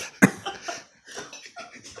 Yes.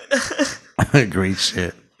 Great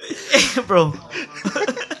shit. Bro.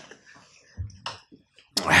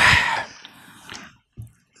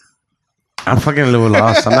 I'm fucking a little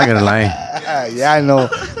lost. I'm not gonna lie. Yeah, I know.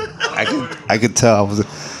 I could tell. I was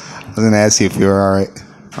gonna ask you if you were all right.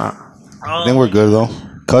 I think we're good though.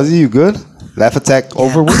 Cuzzy, you good? Laugh attack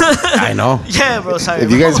over with? I know. Yeah, bro. Sorry.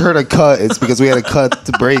 If you guys heard a cut, it's because we had a cut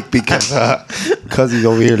to break because Cuzzy's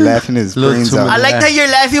over here laughing his brains out. I like that you're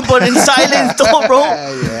laughing, but in silence, though, bro.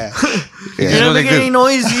 Yeah. You don't make any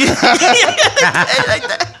noise. Like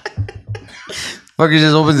that. Fucker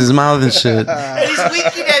just opens his mouth and shit. And he's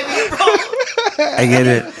winking at me, bro. I get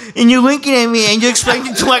it. And you're winking at me, and you're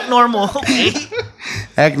expecting to act normal. Okay.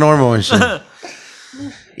 Act normal and shit.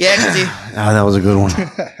 Yeah, Cuzzy. That was a good one.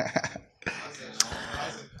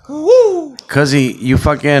 Woo. Cuzzy, you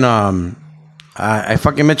fucking I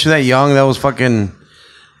fucking met you that young. That was fucking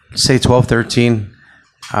say 12, 13.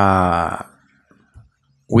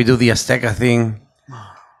 We do the Azteca thing.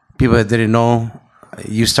 People that didn't know,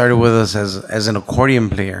 you started with us as an accordion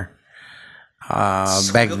player.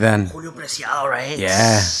 Back then. Julio Preciado, right?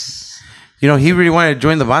 Yeah. You know, he really wanted to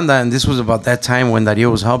join the banda, and this was about that time when Dario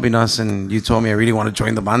was helping us, and you told me I really want to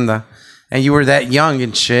join the banda. And you were that young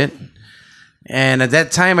and shit. And at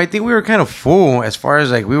that time, I think we were kind of full as far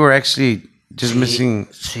as like we were actually just missing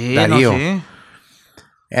Dario. And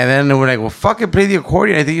then we're like, well, fuck it, play the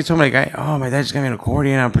accordion. I think you told me, like, oh, my dad just got me an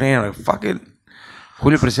accordion. I'm playing. I'm like, fuck it.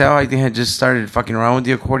 Julio Preciado, I think, had just started fucking around with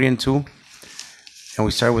the accordion too. And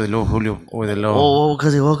we started with a little Julio, with a little.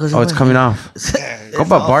 Cuzzy, it's coming off.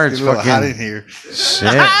 Compa Bart's fucking hot in fucking. here.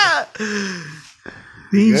 Shit.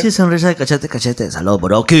 Pinche sonrisa de cachete. Salud,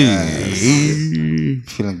 bro.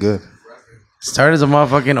 Feeling good. Started as a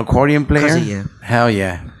motherfucking accordion player. Crazy, yeah. Hell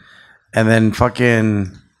yeah. And then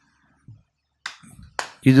fucking...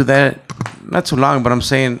 You do that... Not too long, but I'm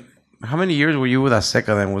saying... How many years were you with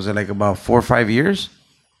Azteca then? Was it like about 4 or 5 years?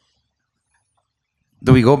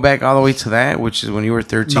 Do we go back all the way to that, which is when you were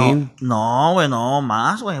 13? No,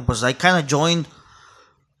 más, güey. Pues I kind of joined...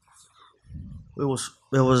 It was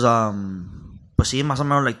pues sí, más o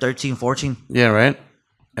menos like 13, 14. Yeah, right?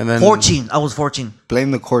 And then 14. I was 14. Playing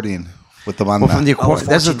the accordion with the banda. Well, from the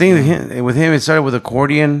that's the thing with him. It started with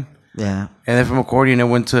accordion. Yeah. And then from accordion, it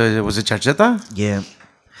went to... Was it Charcheta? Yeah.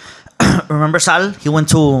 Remember Sal? He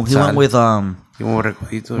went with He went with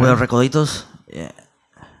Recoditos. With Recoditos. Yeah.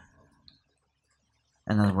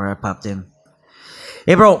 And that's where I popped in.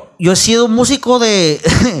 Hey, bro, yo he sido músico de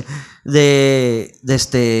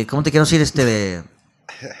este, ¿cómo te quiero decir? De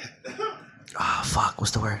fuck,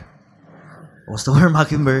 what's the word?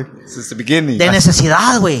 Mockingbird? Since the beginning. De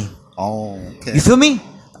necesidad, güey. Oh, okay. You feel me?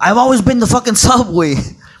 I've always been the fucking subway.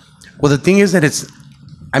 Well, the thing is that it's...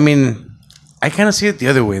 I mean, I kind of see it the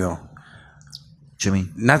other way, though. What you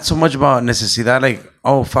mean? Not so much about necesidad, like,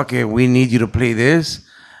 oh, fuck it, we need you to play this.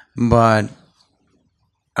 But...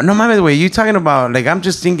 No matter the way, you talking about... Like, I'm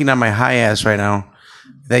just thinking on my high ass right now.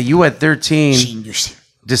 That you at 13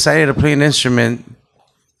 decided to play an instrument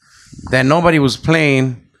that nobody was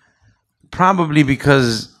playing, probably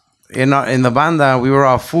because in the banda we were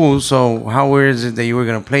all fools. So how weird is it that you were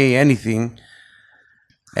gonna play anything,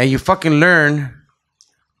 and you fucking learn,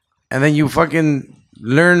 and then you fucking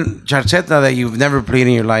learn charcheta that you've never played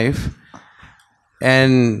in your life,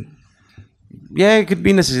 and yeah, it could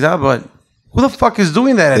be necesidad, but who the fuck is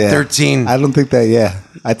doing that at 13? I don't think that. Yeah,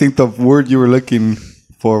 I think the word you were looking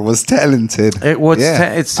for was talented.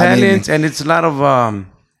 It's talent, and it's a lot of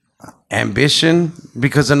ambition.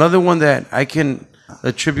 Because another one that I can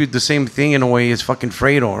attribute the same thing in a way is fucking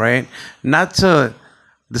Fredo, right? Not to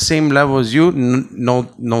the same level as you,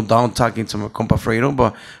 no doubt, talking to my compa Fredo,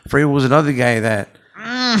 but Fredo was another guy that,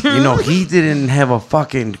 he didn't have a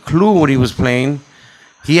fucking clue what he was playing.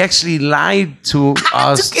 He actually lied to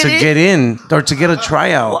us to get in or to get a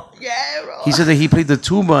tryout. Yeah, bro. He said that he played the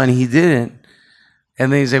tuba and he didn't.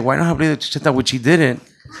 And then he's like, why not play the chacheta, which he didn't?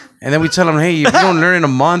 And then we tell him, hey, if you don't learn in a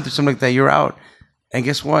month or something like that, you're out. And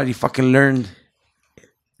guess what? He fucking learned.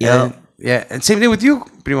 Yeah. And same thing with you,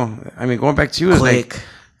 primo. I mean, going back to you, is like,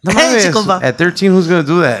 no Hey, mames, at 13, who's going to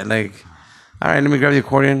do that? Like, all right, let me grab the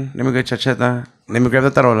accordion. Let me get chacheta. Let me grab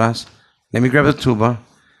the tarolas. Let me grab the tuba.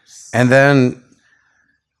 And then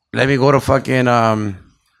let me go to fucking,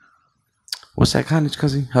 what's that college,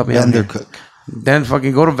 cousin? Help me out. Vandercook. Then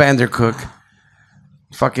fucking go to Vandercook.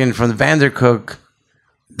 Fucking from the Vandercook.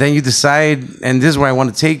 Then you decide, and this is where I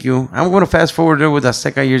want to take you. I'm going to fast forward there with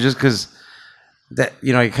Azteca year just because that,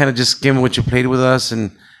 you kind of just gave me what you played with us.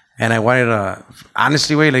 And I wanted to,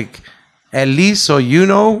 honestly, like, at least so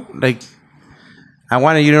like, I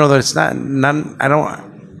wanted you to know that it's not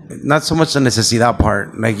so much the necesidad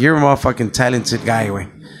part. Like, you're a motherfucking talented guy, way.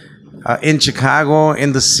 In Chicago,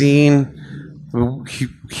 in the scene,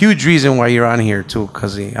 huge reason why you're on here too,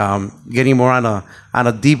 cause getting more on a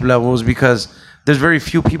deep level is because there's very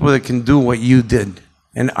few people that can do what you did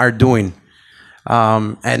and are doing,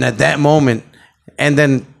 and at that moment, and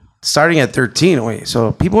then starting at 13,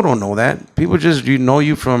 so people don't know that. People just know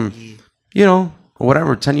you from,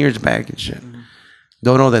 whatever 10 years back and shit.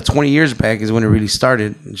 Don't know that 20 years back is when it really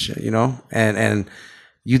started and shit, and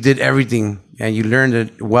you did everything and you learned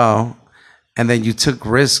it well, and then you took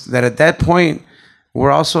risks that at that point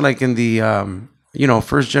we're also like in the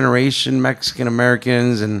first generation Mexican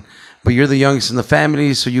Americans, but you're the youngest in the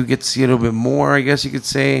family, so you get to see a little bit more, I guess you could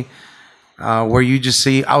say, where you just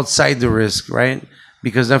see outside the risk, right?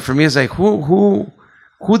 Because then for me it's like who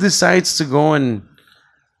decides to go and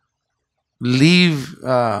leave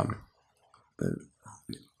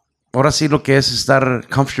ahora sí lo que es estar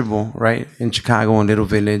comfortable, right? In Chicago, in Little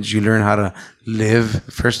Village, you learn how to live,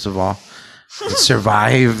 first of all.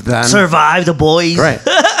 Survive, then. Survive the boys. Right.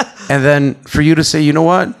 And then for you to say, you know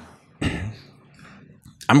what?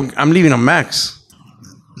 I'm leaving a Max.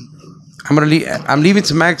 I'm leaving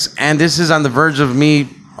to Max, and this is on the verge of me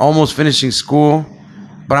almost finishing school,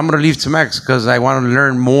 but I'm going to leave to Max because I want to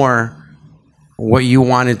learn more what you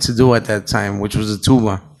wanted to do at that time, which was the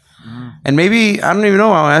tuba. And maybe, I don't even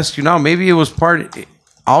know, I'll ask you now, maybe it was part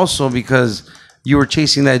also because you were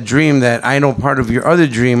chasing that dream that I know part of your other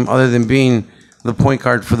dream, other than being the point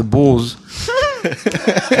guard for the Bulls,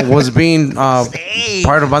 was being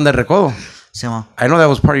part of Banda Recodo. I know that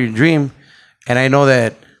was part of your dream. And I know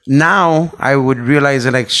that now I would realize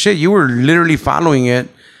that, like, shit, you were literally following it,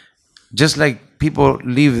 just like people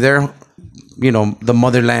leave their, the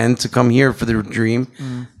motherland to come here for their dream.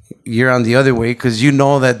 You're on the other way because you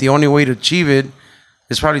know that the only way to achieve it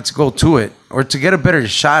is probably to go to it or to get a better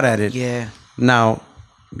shot at it. Yeah. Now,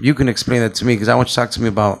 you can explain that to me because I want you to talk to me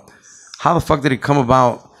about how the fuck did it come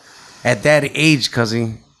about at that age,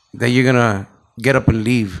 cousin, that you're gonna get up and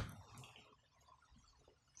leave.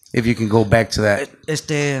 If you can go back to that.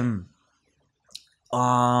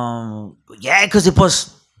 Yeah, because it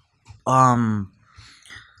was,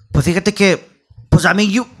 pues fíjate que, pues I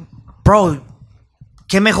mean, bro,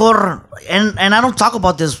 que mejor, and I don't talk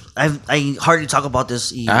about this, I hardly talk about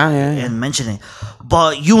this and mention it,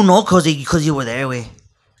 but because you were there, güey.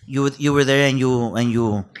 You were there and you,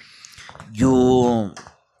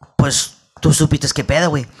 pues, tú supiste que pedo,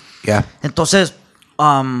 güey. Yeah. Entonces,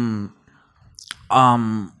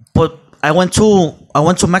 but I went to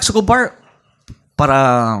Mexico Bar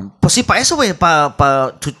para, pues sí, para eso, güey,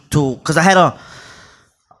 because I had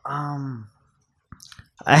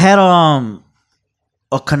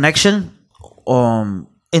a connection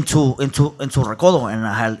into Recodo, and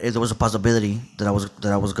there was a possibility that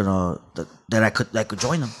I could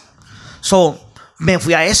join them. So me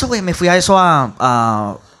fui a eso, güey. Me fui a eso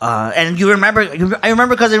and you remember, I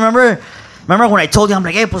remember because I remember when I told you, I'm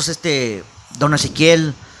like, hey, pues Don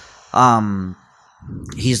Ezequiel,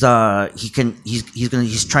 he's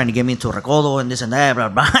trying to get me into Recodo and this and that, blah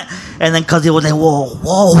blah. And then cause he was like,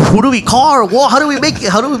 whoa, who do we call? Whoa, how do we make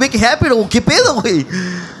it happen? ¿Qué pedo, güey?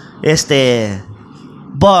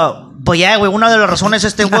 But yeah, güey, una de las razones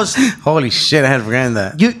was holy shit, I had forgotten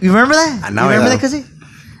that. You remember that? I know. You remember that, cause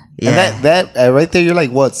yeah. And that right there, you're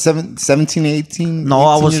like what, 17, 18? No,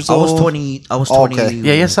 I was 20. I was 20. Okay.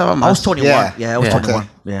 Yeah, yes, I was 21. Yeah, I was 21. Okay.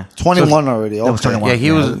 Yeah, 21 already. Okay. I was 21. Yeah,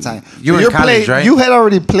 he was. You were in college, right? You had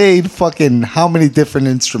already played fucking how many different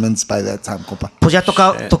instruments by that time, compa? Pues ya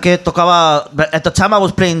tocaba. At the time, I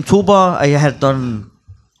was playing tuba. I had done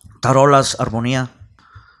tarolas, armonía.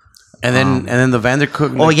 And then the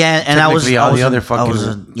Vandercook. Oh yeah, and I was all the other fucking.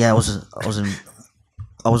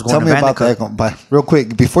 I was going Tell to me Vandercook. about that, real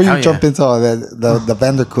quick, before you jump into all that, the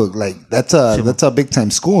Vandercook, like that's a big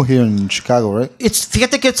time school here in Chicago, right?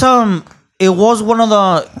 Fíjate que it was one of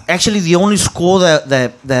the only school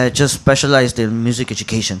that just specialized in music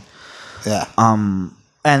education. Yeah.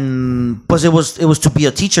 And plus it was to be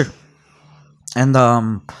a teacher, and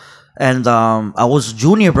I was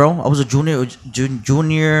junior, bro. I was a junior.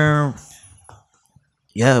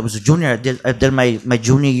 Yeah, I was a junior. I did my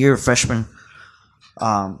junior year freshman.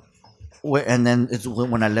 And then it's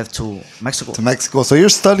when I left to Mexico. So you're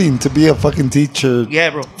studying to be a fucking teacher. Yeah,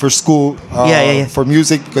 bro. For school. Yeah. For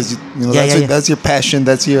music, because that's your passion.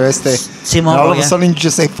 That's your Simón, and all of a sudden you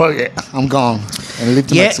just say, "Fuck it, I'm gone," and leave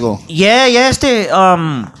to Mexico.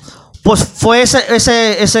 Pues fue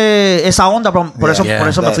esa onda, bro. Por eso me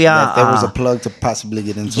fui a. There was a plug to possibly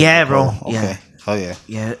get into. Yeah, bro. Okay. Yeah. Oh yeah.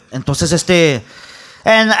 Yeah. Entonces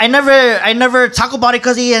and I never talk about it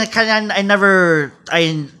because I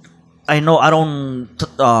know I don't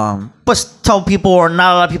pues tell people, or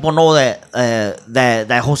not a lot of people know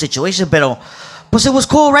that whole situation, but it was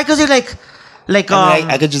cool, right? Because you're like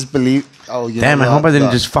I could just believe. Oh, damn! I hope I didn't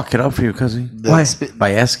just fuck it up for you, cousin. Why?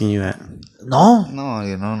 By asking you that. No, la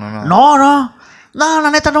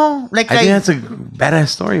neta, no. Like, I think that's a badass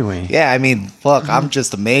story, way. Yeah, I mean, fuck, I'm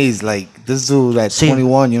just amazed. Like, this dude at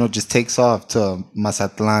 21, just takes off to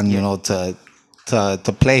Mazatlan,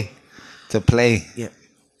 to play. Yeah.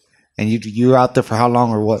 And you're out there for how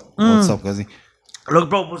long or what? What's up, cousin? Look,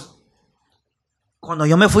 bro, pues, cuando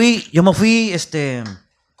yo me fui,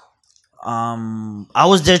 I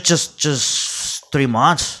was there just 3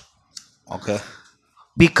 months. Okay.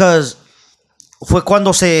 Because fue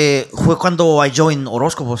cuando I joined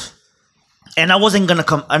Horóscopos, and I wasn't gonna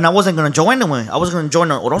join them. I was gonna join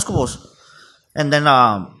Horóscopos, and then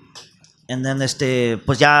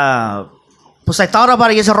pues ya, pues I thought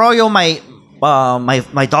about it. Ese rollo, my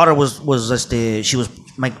daughter was she was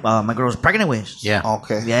my girl was pregnant with. Yeah.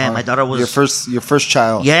 Okay. Yeah, my daughter was your first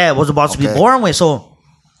child. Yeah, was about to be born with. So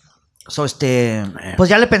pues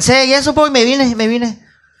ya le pensé y eso, bro, y me vine.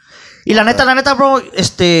 Y la neta, bro,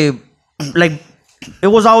 like, it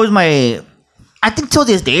was always I think till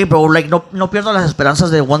this day, bro, like, no pierdo las esperanzas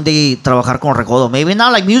de one day trabajar con Recodo. Maybe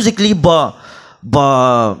not like musically, but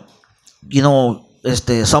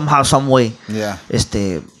somehow, some way, yeah,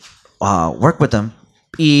 work with them.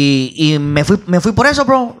 Y me fui por eso,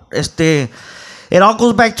 bro. It all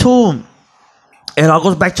goes back to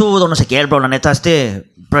Don Ezequiel, bro. La neta,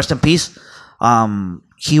 rest in peace.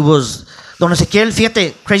 He was Don Ezequiel.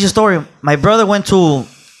 Fíjate, crazy story. My brother went to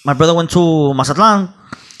my brother went to Mazatlán,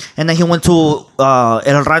 and then he went to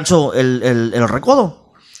el rancho, el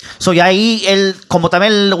Recodo. So ya ahí él, como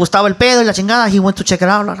también le gustaba el pedo y la chingada, he went to check it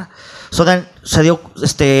out. So then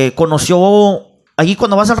conoció, allí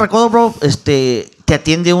cuando vas al Recodo, bro, te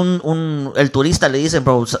atiende el turista, le dicen,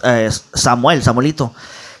 bro, Samuelito.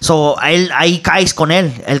 So ahí caes con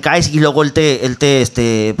él caes y luego él te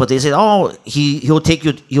pues te dice, oh, he'll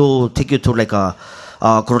take you to like a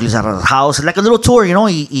Cruz Lizarra's house, like a little tour, you know,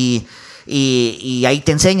 y ahí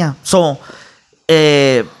te enseña. So,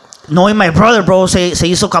 knowing my brother, bro, se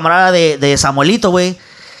hizo camarada de Samuelito, güey,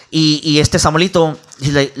 y este Samuelito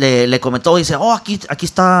le comentó, dice, oh,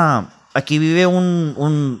 aquí vive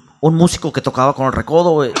un músico que tocaba con el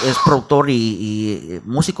Recodo, es productor y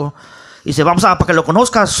músico. Y dice, vamos para que lo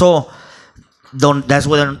conozcas. So, that's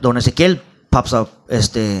where Don Ezequiel pops up.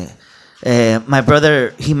 My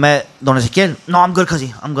brother, he met Don Ezequiel. No, I'm good,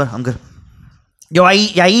 casi. I'm good. Yo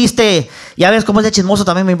ahí, ya ves cómo es de chismoso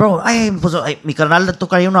también, mi bro. Pues, mi carnal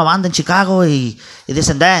toca ahí una banda en Chicago y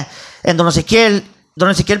this and that. En Don Ezequiel,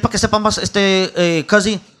 para que sepan más,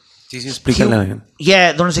 casi. Sí, explícale.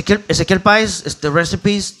 Yeah, Don Ezequiel Páez, rest in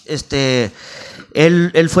peace,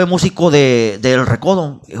 él fue músico del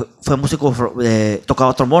Recodo, fue músico,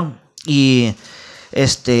 tocaba trombón y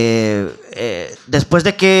después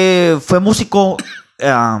de que fue músico,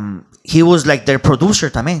 he was like their producer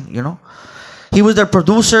también, you know. He was their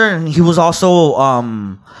producer and he was also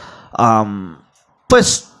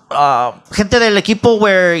gente del equipo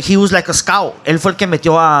where he was like a scout. Él fue el que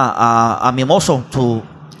metió a Mimoso,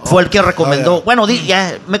 fue el que recomendó. Bueno,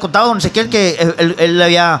 ya me contaba Don Ezequiel que él le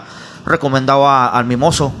había recomendado al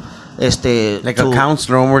Mimoso, like a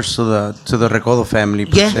counselor almost to the Recodo family.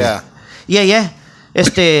 Yeah.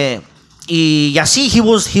 Y así he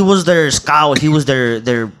was their scout, he was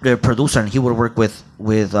their producer, and he would work with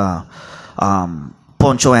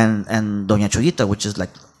Poncho and Doña Choyita, which is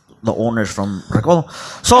like the owners from Recodo.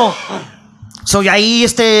 So y ahí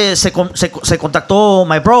se contactó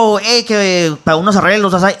my bro, que para unos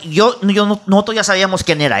arreglos, o sea, nosotros ya sabíamos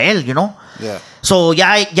quién era él, you know. Yeah. So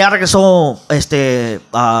ya regresó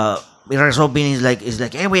y regresó Vinny, is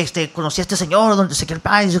like, hey, güey, conocí a este señor donde se quiere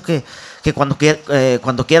que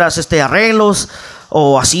cuando quieras arreglos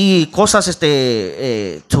o así cosas to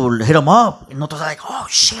hit him up. Y nosotros like, oh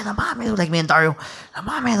shit, la mames, like me and Dario, la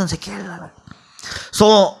mames, donde se quiere.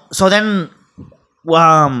 So then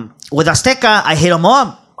with Azteca, I hit him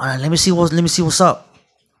up. Let me see what's up.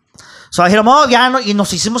 So I hit him up, y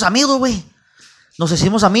nos hicimos amigos, güey. Nos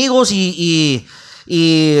hicimos amigos y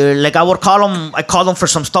like I called him for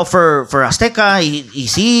some stuff for Azteca y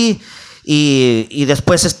sí, y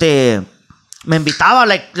después me invitaba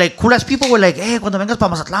like cool as people, güey, like, cuando vengas para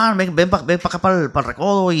Mazatlán, ven para acá para el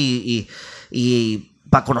Recodo y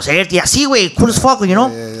para conocerte y así, güey, cool as fuck, you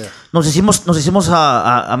know. Yeah. Nos hicimos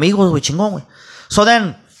amigos, güey, chingón, güey. So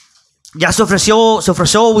then ya se ofreció,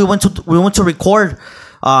 we went to record.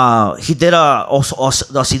 He did a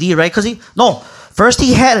CD, right? First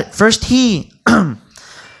he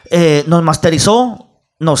nos masterizó,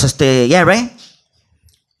 yeah, right?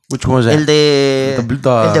 Which one was that? El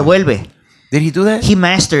de Vuelve. Did he do that? He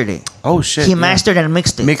mastered it. Oh shit. He mastered and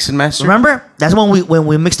mixed it. Mixed and mastered. Remember? That's when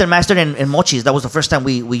we mixed and mastered in Mochis. That was the first time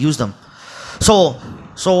we used them. So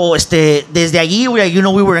desde allí,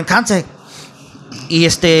 we were in contact. Y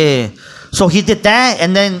so he did that,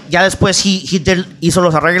 and then ya después hizo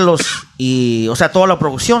los arreglos y, o sea, toda la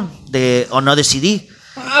producción de Another CD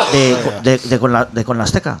de con la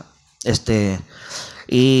Azteca.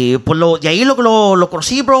 Y pues de ahí lo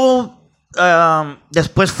conocí, bro.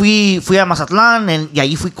 Después fui a Mazatlán y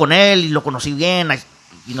ahí fui con él y lo conocí bien,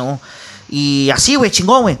 you know. Y así, güey,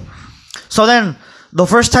 chingón, güey. So then the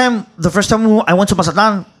first time I went to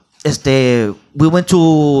Mazatlán, we went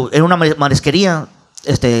to en una marisquería,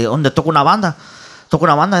 donde toco una banda,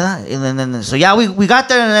 ¿verdad? And then, so yeah, we got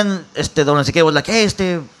there, and then Don Ezequiel was like, hey,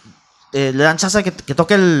 le dan chance que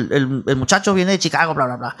toque el muchacho, viene de Chicago, bla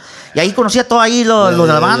bla bla. Y ahí conocí a todo ahí lo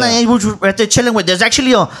de la banda, y we were chilling with. There's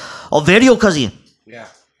actually a video, casi. Yeah.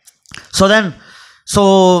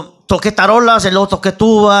 So toqué tarolas, y luego toqué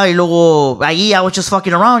tuba, y luego ahí I was just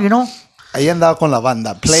fucking around, you know. Ahí andaba con la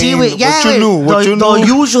banda. Sí, güey. Yeah, what you knew.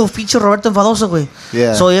 The usual feature Roberto Enfadoso, güey.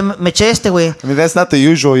 Yeah. So me eché güey. I mean, that's not the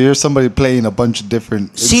usual. You're somebody playing a bunch of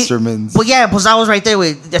different instruments. Pues yeah, pues I was right there,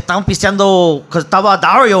 güey. Estaban pisteando, estaba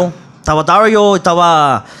Dario,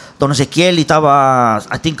 estaba Don Ezequiel, y estaba,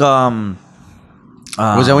 I think, was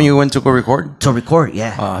that when you went to go record? To record,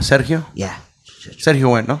 yeah. Sergio? Yeah. Sergio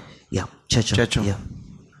went, no? Yeah, Checho. Yeah.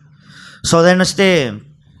 So then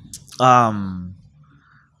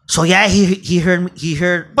so yeah, he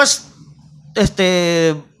heard, pues,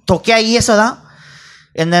 toqué ahí esa edad.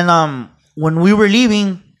 And then when we were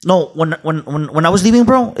leaving, when I was leaving,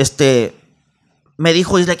 bro, me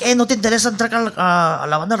dijo, he's like, ¿no te interesa entrar a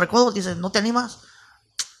la banda de recodo? Dice, ¿no te animas?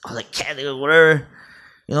 I was like, yeah, dude, whatever.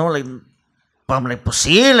 You know, like, but I'm like, pues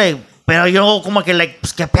sí, like, pero yo como que, like,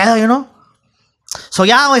 pues qué pedo, you know? So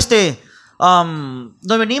ya,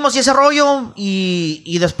 nos venimos y ese rollo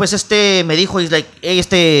y después me dijo, he's like,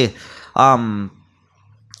 hey,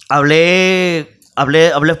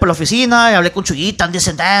 hablé por la oficina y hablé con Chuyita, and this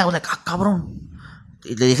and that. I was like, cabrón.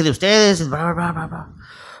 Y le dije de ustedes, y bla, bla, bla, bla.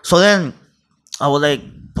 So then, I was like,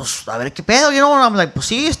 pues, a ver qué pedo, you know? I'm like, pues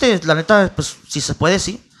sí, la neta, pues, si se puede,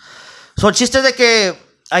 sí. So el chiste es de que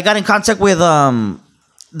I got in contact with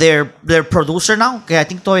their producer now, que I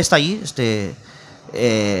think todavía está ahí,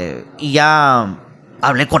 y ya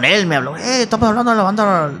hablé con él, me habló, estamos hablando de la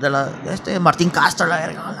banda de Martín Castro, la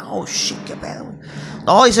verga. Oh, shit, qué pedo.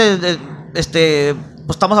 No, dice, pues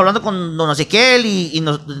estamos hablando con don Ezequiel y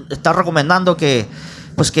nos está recomendando que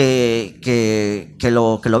pues que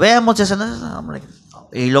lo veamos.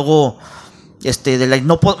 Y luego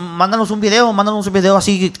mándanos un video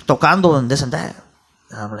así tocando en this and that.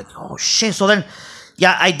 And I'm like, oh shit. So then,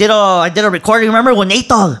 yeah, I did a recording. Remember when Nate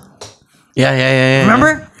Dogg? Yeah.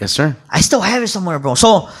 Remember? Yes, sir. I still have it somewhere, bro.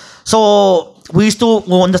 So we used to,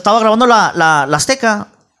 cuando estaba grabando la Azteca,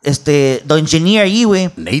 the engineer ahí,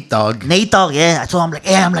 güey. Nate Dogg, yeah. I told him, like,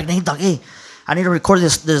 Nate Dogg, hey, I need to record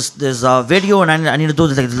this video and I need to do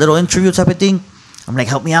this like little interview type of thing. I'm like,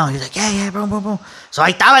 help me out. He's like, yeah, bro. So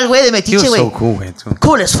ahí estaba el güey de Metiche, güey. He was so cool, güey, too.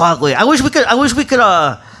 Cool as fuck, güey. I wish we could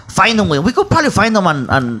find him, güey. We could probably find him on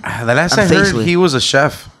the last I heard, he was a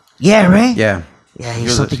chef. Yeah, right? Yeah. Yeah,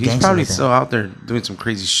 he's probably still out there doing some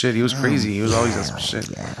crazy shit. He was crazy. He was always on some shit.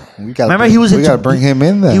 Yeah. We gotta bring him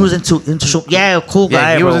in there. He was into cool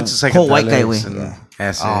guy. Yeah, he bro. was into psychedelics. Cool white guy, and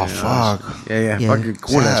acid. Oh fuck. Yeah. Fucking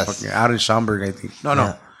cool ass. Fucking out in Schaumburg, I think. No.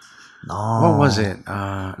 No. What was it?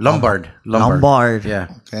 Lombard. Yeah.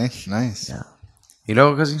 Okay. Nice. Yeah. You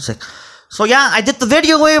know, cause he's like. So yeah, I did the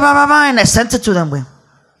video, güey, and I sent it to them, güey.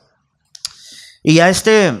 Y ya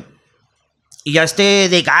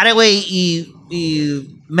they got it, güey, y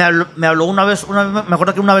me habló una vez, me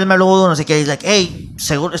acuerdo que una vez me habló, no sé qué, like, hey,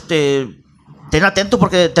 seguro, ten atento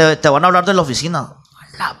porque te van a hablar de la oficina.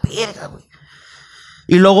 A la verga, güey.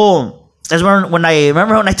 Y luego, that's when I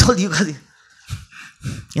told you,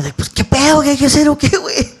 y like, pues, ¿qué pedo? ¿Qué hay que hacer o qué,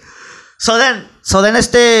 güey? So then,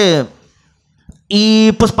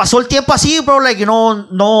 y pues pasó el tiempo así, bro, like, you know,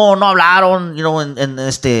 no hablaron, you know,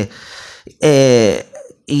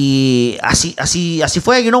 y así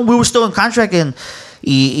fue, you know, we were still in contract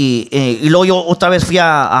y luego yo otra vez fui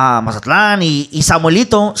a Mazatlán y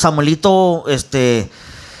Samuelito,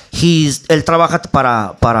 él trabaja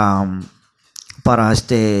para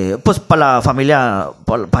pues para la familia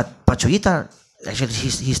Pachoyita. Actually,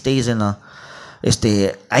 he stays in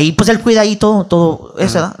ahí pues él cuida ahí todo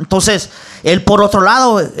eso, ¿verdad? Entonces él por otro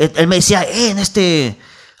lado él me decía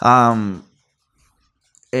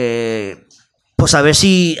pues a ver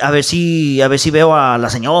si veo a la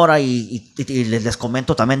señora y les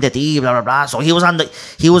comento también de ti, bla bla bla. So he was on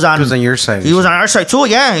your side. He was on our side too,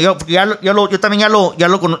 yeah. Yo también ya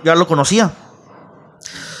lo conocía.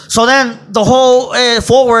 So then the whole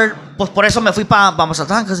forward, pues por eso me fui para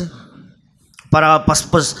Mazatlán, casi. Para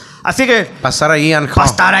pues I figured pasar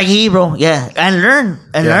allí, bro. Yeah, and learn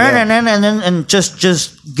and just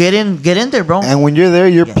get in there, bro. And when you're there,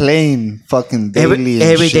 you're playing fucking daily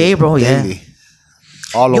every day, bro. Daily. Yeah.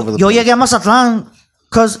 All over the place. Yo llegué a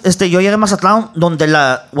Mazatlán donde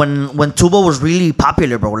when tubo was really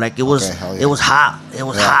popular, bro. Like it was hot. It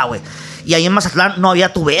was hot, güey. Y ahí en Mazatlán no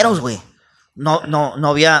había tuberos, güey. No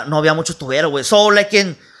había muchos tuberos, güey. So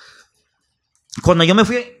like cuando yo me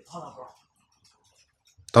fui.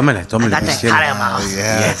 Tómele.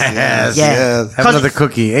 Yes. Have another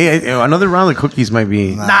cookie. Hey, another round of cookies might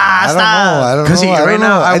be. Nah, I don't know. Because right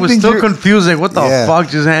now, I was still confused. Like, what the fuck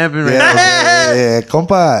just happened right now? Yeah,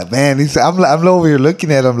 compa, man. I'm over here looking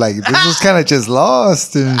at him like, this was kind of just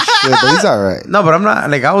lost and shit, but he's all right. No, but I'm not.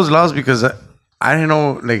 Like, I was lost because I didn't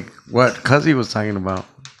know, like, what Cuzzy was talking about.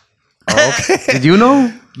 Oh, okay. Did you know?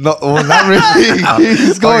 No, well, not really.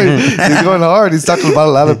 He's going hard. He's talking about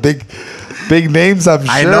a lot of big names, I'm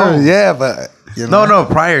sure. I know. Yeah, but you know. No,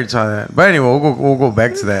 prior to that. But anyway, we'll go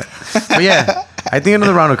back to that. But yeah, I think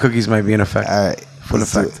another round of cookies might be in effect. All right. Full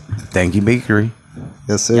effect. Thank you, Bakery.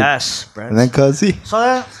 Yes, sir. Yes, bro. And then Cuzzy. So,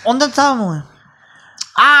 ¿dónde estábamos?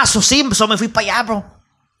 So me fui para allá, bro.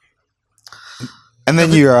 And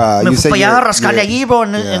then you fui para allá a rascarle allí, bro,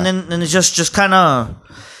 and then it's just kind of.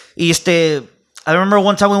 Y I remember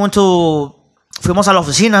one time fuimos a la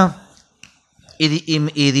oficina.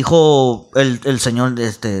 Y dijo el señor,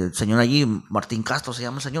 señor allí, Martín Castro se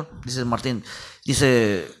llama el señor. Dice Martín,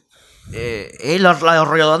 la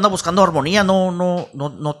arrolladora anda buscando armonía, no,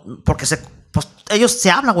 porque pues, ellos se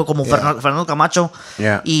hablan, güey, como Fernando Camacho.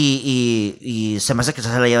 Yeah. Y se me hace que se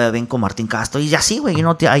la lleva bien con Martín Castro. Y así, güey,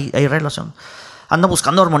 hay relación. Anda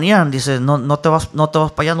buscando armonía. Dice, no te vas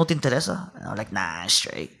para allá, no te interesa. And I'm like, nah,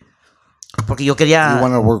 straight. Porque yo quería... You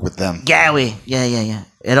want to work with them. Yeah, güey. Yeah.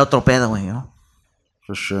 Era otro pedo, güey, you know?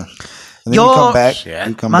 For sure. And then you come back.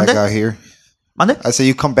 You come back out here. ¿Mande? I say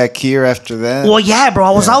you come back here after that. Well, yeah, bro.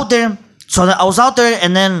 I was out there. So I was out there,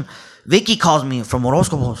 and then Vicky calls me from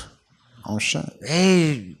Horóscopos. Oh, shit.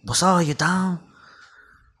 Hey, what's up? You down?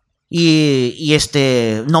 Y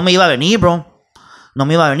no me iba a venir, bro. No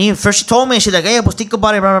me iba a venir. First she told me, she's like, hey, pues think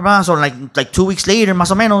about it, blah, blah, blah. So like 2 weeks later, más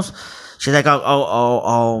o menos, she's like, a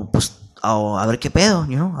ver qué pedo,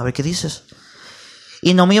 you know, a ver qué dices.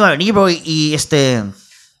 Y no me iba a venir, bro. Y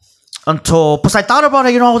until, pues I thought about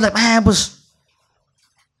it, you know, I was like, man, pues,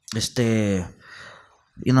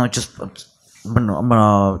 you know, just, I'm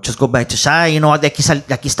gonna just go back to Shy, you know, de aquí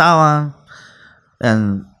estaba.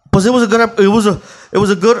 And, pues it was a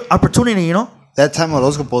good opportunity, you know. That time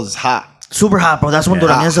Horóscopos is hot. Super hot, bro. That's when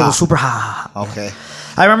Duranguense was super hot. Okay.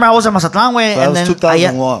 I remember I was in Mazatlán, güey. So and then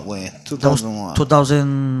 2001, güey. 2001.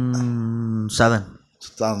 2007.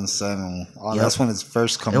 2007. Oh, yep. That's when it's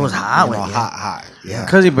first coming. It was hot, you know, hot. Yeah.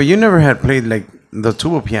 Cuzzy, but you never had played like the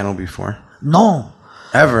tuba piano before. No.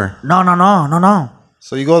 Ever. No.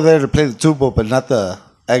 So you go there to play the tuba, but not the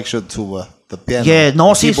actual tuba, the piano. Yeah,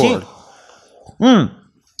 no, sí.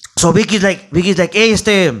 So Vicky's like, hey,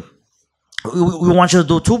 we want you to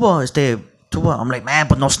do tuba, tuba. I'm like, man,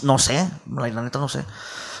 but no sé. I'm like, la neta no sé.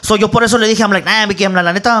 So yo por eso le dije, I'm like, nah, Vicky,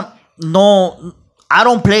 la neta, no, I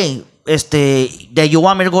don't play. That you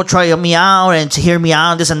want me to go try me out and to hear me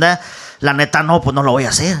out, this and that. La neta, no, pues no lo voy a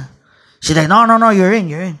hacer. She's like, no, you're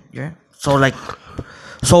in. So like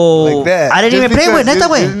that. I didn't even play with neta,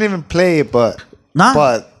 güey. You didn't even play, but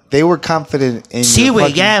they were confident in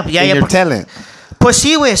your talent. Pues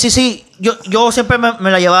sí, güey, sí. Yo siempre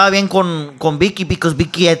me la llevaba bien con Vicky, because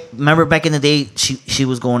Vicky, I remember back in the day, she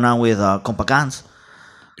was going on with Compa Gans.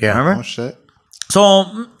 Yeah. Remember? Oh, shit. So,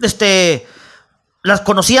 las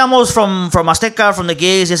conocíamos from Azteca, from the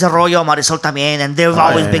gigs, ese rollo, Marisol también, and they've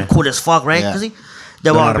always been cool as fuck, right? Yeah.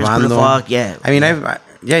 They've always been cool as fuck, yeah. I mean,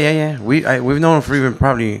 yeah. We've known him for even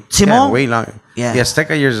probably way long. Yeah. The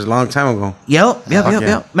Azteca years is a long time ago. Yep.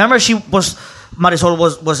 Remember, Marisol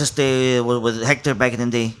was with Hector back in the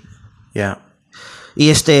day. Yeah.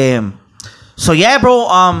 Y so yeah, bro.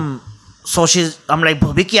 So I'm like,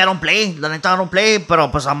 Vicky, I don't play. La neta, I don't play, pero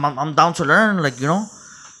pues I'm down to learn, like, you know.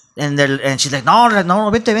 And she's like, no,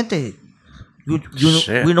 vente.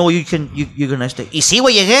 We know you're gonna stay. Y sí,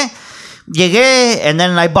 güey, llegué, and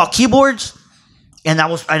then I bought keyboards, and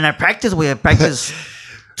I practiced. I practiced.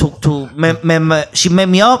 She met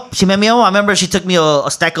me up. I remember she took me a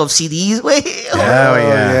stack of CDs.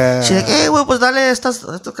 Yeah. She's like, hey, pues dale estas.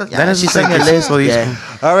 She sang a list.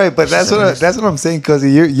 All right, but that's what I'm saying, because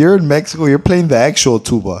you're in Mexico. You're playing the actual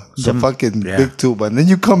tuba, the fucking big tuba, and then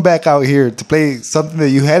you come back out here to play something that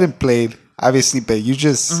you hadn't played, obviously, but you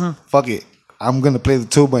just fuck it. I'm gonna play the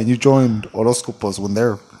tuba, and you joined Horóscopos when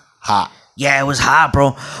they're hot. Yeah, it was hot,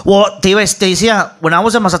 bro. Well, te decía, when I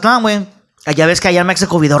was in Mazatlán, güey. Ya ves que allá en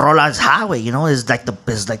Mexico video rola is hot, güey, you know, it's like the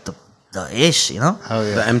ish, you know. Oh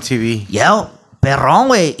yeah. The MTV. Yeah, perrón,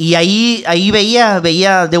 güey. Y ahí veía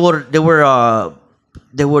they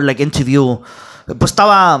were like interview. Pues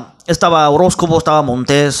estaba Horóscopo, estaba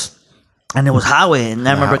Montes, and it was hot, güey. And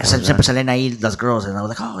I remember que siempre salían ahí las girls, and I was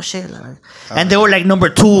like, oh shit. And they were like number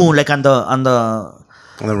 2, like on the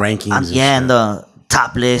rankings. And the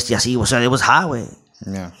top list, y así. So it was hot, güey.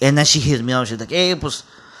 Yeah. And then she hits me up. She's like, hey, pues,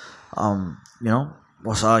 you know,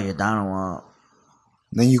 what's up? You're down or what?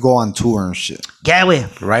 Then you go on tour and shit. Yeah, güey.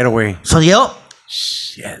 Right away. So, yo.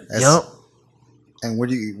 Shit. Yo. And where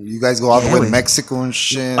do you guys go all the way to Mexico and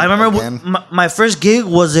shit? I remember my first gig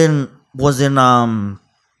was in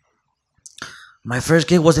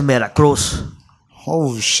Veracruz.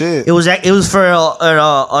 Oh shit! It was for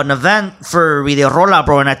an event for Video Rola,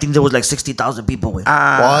 bro, and I think there was like 60,000 people. What?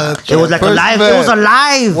 It was like alive. Event. It was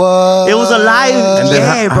alive. What? It was alive. And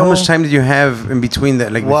then bro. How much time did you have in between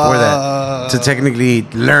that, like before that, to technically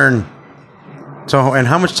learn? So, and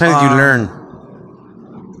how much time did you learn?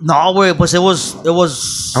 No, güey, pues it was.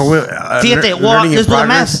 Fíjate,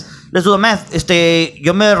 let's do the math.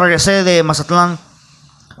 Yo me regresé de Mazatlán,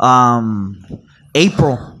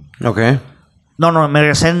 April. Okay. No, me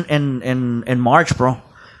regresé en March, bro.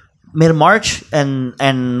 mid-March,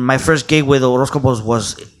 and my first gig with Horóscopos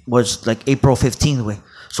was like April 15th, way.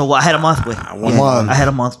 So I had a month, way. I had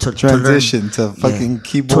a month to transition to fucking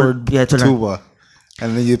keyboard tuba.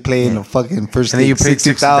 And then you play in the fucking first gig,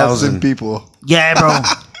 60,000 people. Yeah, bro.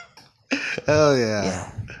 Hell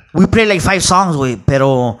yeah. We played like 5 songs, way,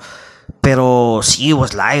 pero sí, it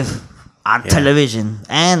was live on television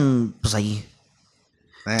and pues ahí.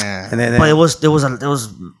 Man. But it was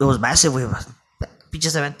massive, way.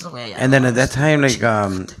 Pinches eventos, way. And then at that time, like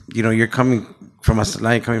you're coming from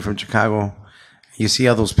Mazatlán, coming from Chicago, you see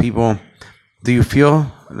all those people. Do you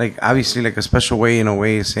feel like obviously like a special way in a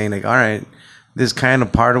way, saying like, all right, this is kind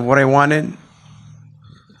of part of what I wanted?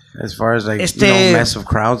 As far as like massive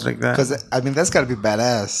crowds like that, because I mean that's gotta be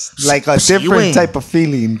badass. Like a different type of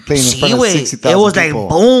feeling playing in front of 60,000 It was people. like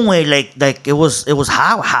boom, way, like it was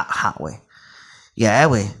hot, way. Yeah,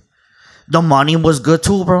 way. The money was good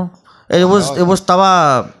too, bro. It was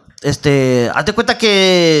estaba hazte cuenta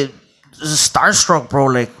que starstruck, bro.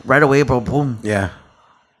 Like right away, bro. Boom. Yeah.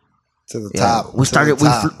 To the top. We started.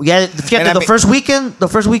 The first week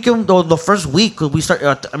we started.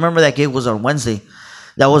 I remember that gig was on Wednesday.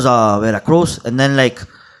 That was Veracruz, and then like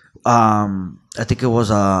I think it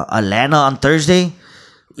was Atlanta on Thursday.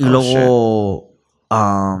 Y luego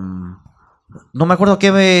no me acuerdo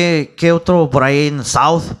qué otro por ahí in the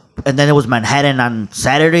South, and then it was Manhattan on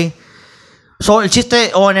Saturday. So el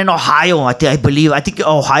chiste, and in Ohio, I think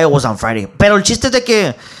Ohio was on Friday. Pero el chiste de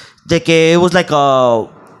que it was like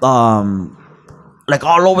like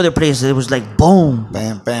all over the place. It was like boom,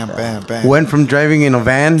 bam, bam, bam, bam. Went from driving in a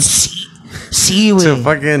van. Sí, güey. To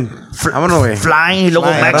fucking flying, y luego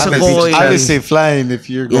Mexico. Obviously flying if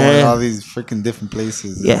you're going all these freaking different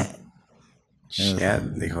places. Yeah,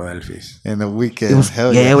 dijo Elfis. In a weekend,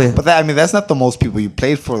 hell yeah. But that's not the most people you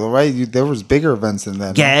played for, though, right? There was bigger events than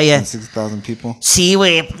that. Yeah. 60,000 people. Sí,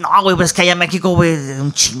 güey. No, güey, pero es que allá en México, güey,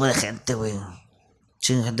 un chingo de gente, güey.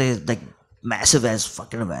 Chingo de gente, like massive ass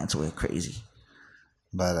fucking events, güey. Crazy.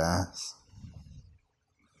 Badass.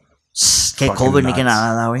 Que COVID ni que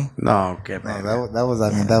nada, güey. No, que no,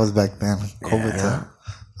 that was back then. COVID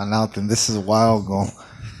announced, and this is a while ago.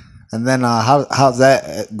 And then how's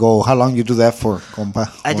that go? How long you do that for, compa?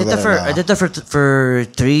 I did that for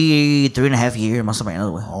 3.5 years, más o menos,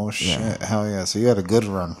 güey. Oh shit, hell yeah! So you had a good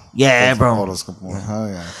run. Yeah, bro. Hell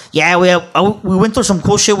yeah. Yeah, we went through some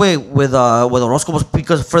cool shit with Horóscopos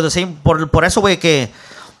because for the same por eso, güey, que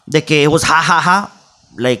it was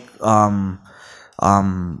like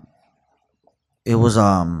it was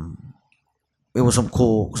some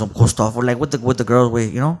cool stuff, like with the girls, way,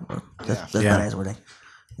 you know. That's badass, like,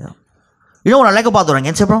 you know what I like about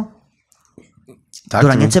Duranguense, bro?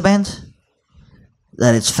 Duranguense bands,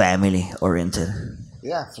 that it's family oriented.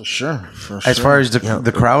 Yeah, for sure. As far as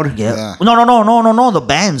the crowd, No. The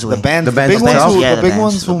bands, the big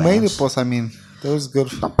ones who made it, pues, I mean, that was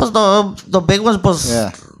good. No, pues the big ones, pues,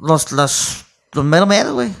 los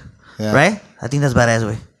metal, way, right? I think that's badass,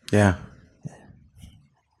 way. Yeah.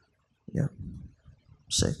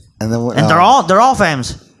 Sick. And then they're all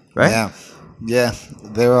fams, right? Yeah.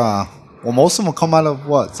 They're well, most of them come out of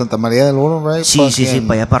what? Santa Maria del Oro, right? Sí,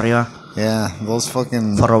 para allá para arriba. Yeah, those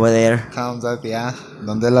fucking for over there. Towns out there.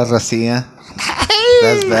 Donde la Racía.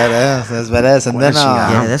 That's badass. And then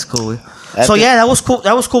that's cool. So that was cool.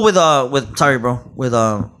 That was cool with sorry, bro, with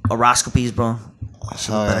Horóscopos, bro.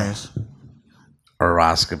 Badass.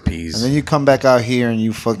 Horóscopos. And then you come back out here and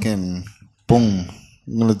you fucking boom.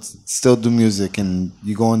 You're gonna still do music, and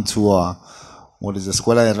you go into what is it,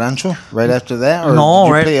 Escuela de Rancho? Right after that, or no?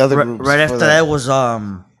 Did you play other groups right after that was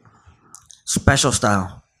Special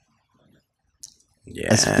Style. Yeah.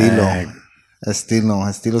 Estilo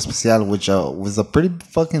Especial, which was a pretty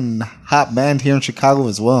fucking hot band here in Chicago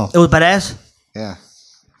as well. It was badass. Yeah,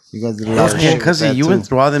 you guys did a lot of shit. Because you went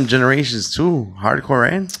through all them generations too, hardcore,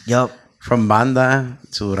 right? Yep. From banda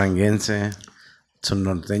to Duranguense to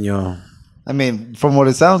Norteño. I mean, from what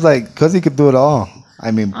it sounds like, because he could do it all. I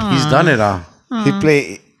mean, he's done it all.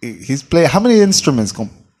 He's played. How many instruments,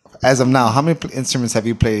 as of now, how many instruments have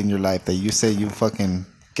you played in your life that you say you fucking,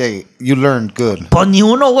 you learned good? Pues ni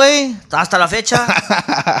uno, güey. Hasta la fecha.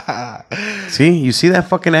 See? You see that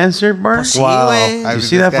fucking answer, Bert? Pues sí, wow. You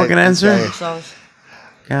see that fucking answer?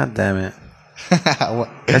 God damn it.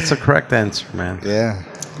 That's the correct answer, man. Yeah.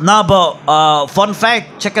 Nah, but fun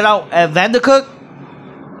fact, check it out. At Vandercook,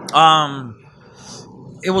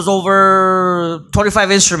 it was over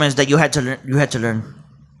 25 instruments that you had to learn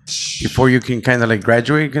before you can kind of like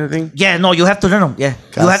graduate, kind of thing. Yeah, no, you have to learn them. Yeah,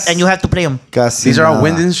 you have to play them. These are all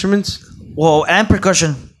wind instruments. Well, and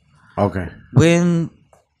percussion. Okay. Wind,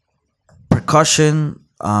 percussion,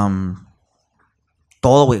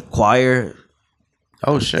 todo, güey. Choir.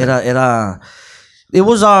 Oh, shit. It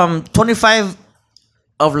was 25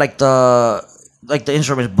 of like the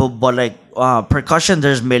instruments, but like percussion,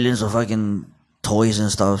 there's millions of fucking toys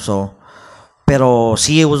and stuff. So, pero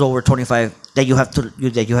sí, it was over 25 that you have to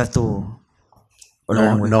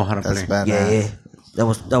know how to play. Bad, yeah.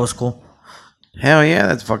 That was cool. Hell yeah,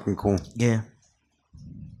 that's fucking cool. Yeah.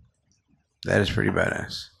 That is pretty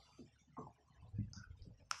badass.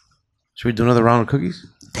 Should we do another round of cookies?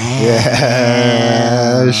 Damn.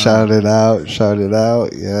 Yeah. Shout it out.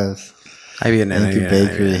 Yes. Ahí viene. Yankee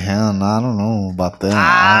Bakery. Hell no, I don't know about that.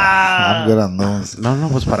 I'm good on those. No,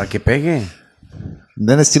 pues para que pegue.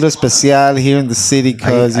 Then Estilo Especial here in the city,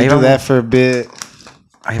 cause you do that for a bit.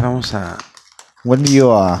 Ahí vamos a. When do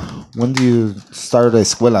you start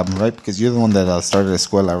escuela, right? Because you're the one that started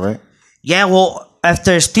escuela, right? Yeah, well,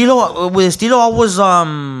 after with Estilo, I was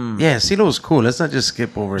Yeah, Estilo was cool. Let's not just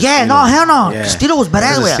skip over. Yeah, Estilo. no, hell no. Yeah. Estilo was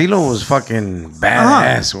badass, güey. Estilo was fucking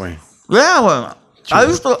badass, güey. Yeah, güey. I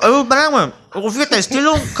was badass, güey. Well, fíjate,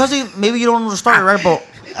 Estilo, cousin, maybe you don't know the story, right, but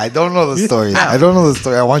I don't know the story. I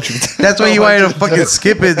want you to. That's why you wanted to fucking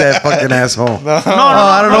skip it, that fucking asshole. No,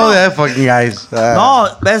 I don't know that fucking guys.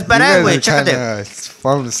 No, that's badass, güey. Check it out.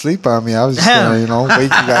 Falling asleep on me. I was just gonna, wake you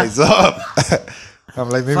guys up. I'm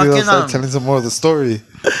like, maybe they'll start telling some more of the story.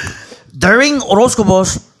 During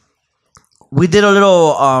Orozcobos, we did a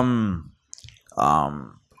little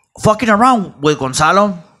fucking around with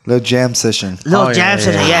Gonzalo. Little jam session. Jam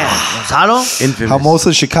session, yeah. Gonzalo. Infamous. How most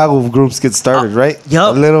of Chicago groups get started, right?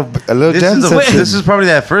 Yup. A little jam session. This is probably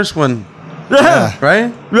that first one, Yeah.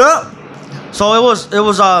 right? Yeah. So it was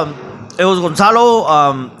Gonzalo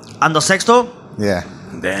and the sexto. Yeah.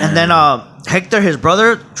 Damn. And then Hector, his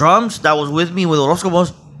brother, drums, that was with me with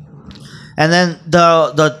Orozcobos. And then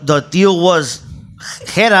the deal was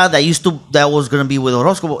Jera that was gonna be with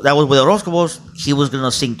Orozcobos, that was with Orozcobos, he was gonna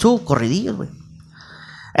sing too, corridillos, güey.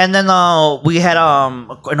 And then we had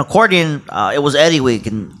an accordion, it was Eddie Wick,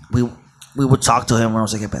 and we would talk to him and I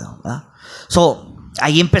was like, ¿qué pedo? ¿verdad? So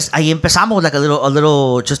ahí empezamos like a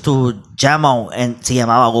little just to jam out, and se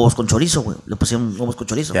llamaba Huevos con Chorizo, güey. Le pusieron Huevos con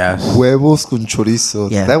Chorizo. Yeah. Huevos con Chorizo.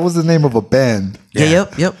 Yeah. That was the name of a band. Yeah.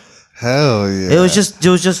 Yep. Hell yeah. It was just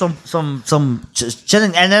some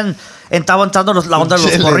chilling, and then estaban entrando la onda de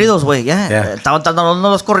los corridos, güey. Yeah. Estaban entrando la onda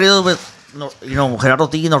de los corridos, güey. Gerardo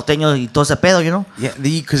Tigui, Norteño y todo ese pedo, you know? Yeah,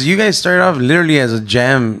 because you guys started off literally as a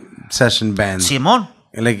jam session band. Simón.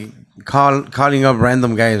 Like calling up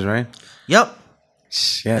random guys, right? Yep.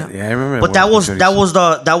 Yeah, I remember. But that was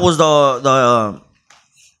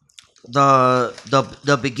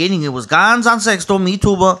the beginning. It was Gans on sexto, me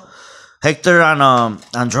tuba, Hector on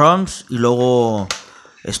drums, y luego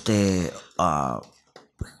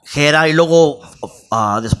Jera, y luego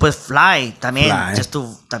después Fly también,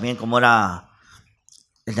 también como era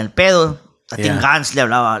en el pedo. I think Gans le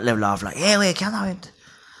hablaba a Fly. Güey, ¿qué onda, güey?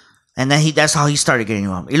 And then that's how he started getting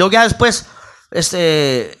him. Y luego ya después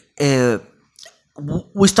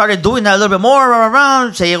we started doing that a little bit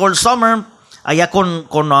more. Se llegó el summer allá con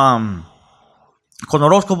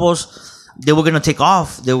Orozcobos. They were gonna take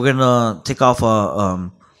off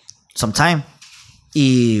some time.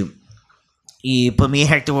 Y pues me y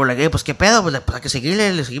Hector were like, hey, pues qué pedo, pues hay que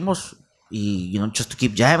seguirle, le seguimos. Y, just to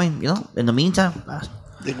keep jamming, in the meantime.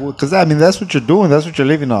 Because, I mean, that's what you're doing. That's what you're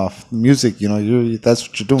living off. Music, that's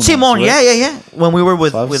what you're doing. Simón, right? Yeah. When we were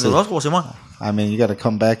with Orozcobos, Simón. I mean, you got to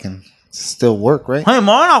come back and still work, right? Hey,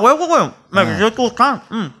 man, güey. Yo todo time.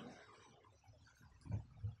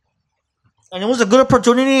 And it was a good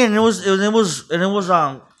opportunity, and it was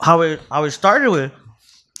how it started with.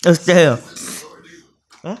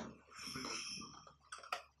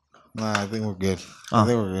 Nah, I think we're good.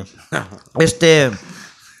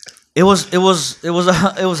 It was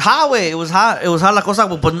hot, güey. It was hot la cosa,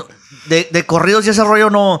 pues de corridos y ese rollo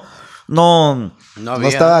no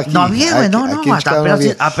estaba aquí. No había, güey, no.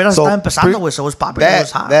 Apenas estaba empezando, güey. So it was popular. It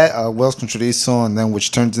was hot. That Huevos con Chorizo, and then which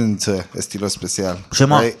turns into Estilo Especial.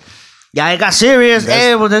 Right? Yeah, it got serious.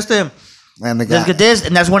 Let's get this,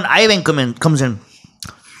 and that's when Ivan comes in.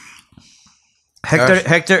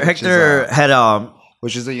 Hector had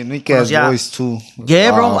which is a unique ass voice too.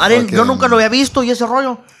 Yeah, bro. Yo nunca lo había visto y ese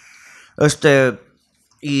rollo.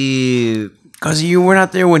 Cause you were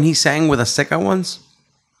not there when he sang with Azteca once.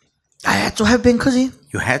 I had to have been, cousin.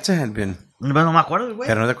 You had to have been. No me acuerdo, güey.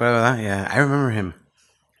 Pero no te acuerdas, ¿verdad? Yeah, I remember him.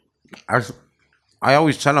 I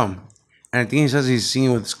always tell him, and I think he says he's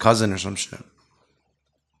singing with his cousin or some shit.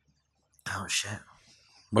 Oh shit.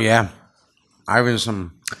 But yeah, Ivan's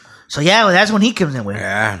some. So yeah, well, that's when he comes in, güey.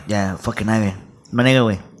 Yeah, fucking Ivan. My nigga,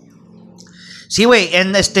 güey. Sí, güey,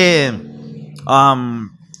 and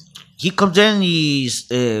he comes in,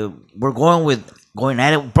 we're going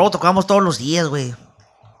at it. Bro, tocábamos todos los días, güey.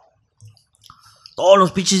 Todos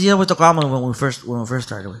los pinches días, güey, tocábamos when we first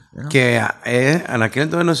started, güey. You know? Que en aquel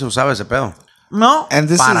entonces no se usaba ese pedo. No. And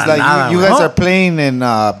this Para is like, nada, you guys are playing in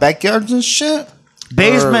backyards and shit?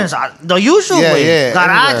 Basements, the usual, güey.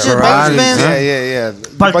 Garages, basements. Yeah.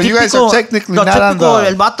 But you guys are technically not on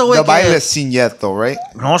the baile scene yet, though, right?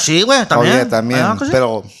 No, sí, güey, también. Oh, yeah, también.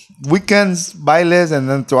 Pero weekends, bailes, and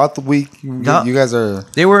then throughout the week, you guys are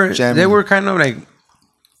They were jamming. kind of like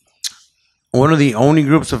one of the only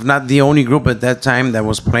groups, if not the only group at that time, that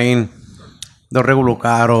was playing the Regulo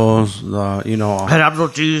Caros, Gerardo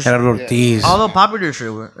Ortiz. All the popular shit,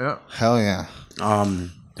 güey. Yeah. Hell yeah.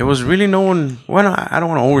 There was really no one. Well, I don't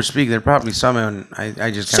want to overspeak. There probably some, and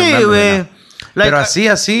I just can't Sí, remember. güey. Like, pero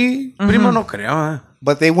así, primo no creo.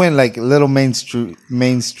 But they went like little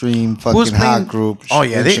mainstream fucking hot group. Oh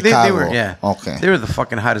yeah, they were Okay. They were the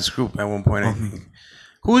fucking hottest group at one point. I think.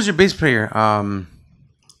 Who was your bass player?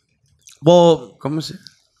 Well, ¿Cómo se?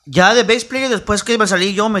 Ya de bass player, después que me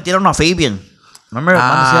salí yo, metieron a Fabian. Remember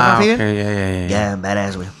cuando se llama Fabian? Okay, Yeah,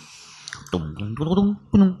 badass, güey.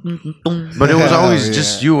 But it was always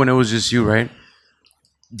just you, and it was just you, right?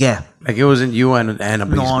 Yeah. Like it wasn't you and a bass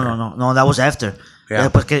player. No, that was after. Yeah.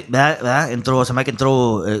 Después que, ¿verdad? Se me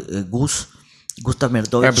entró Gustav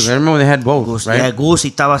Mirtovich. Yeah, because I remember they had both, right? Yeah, Gus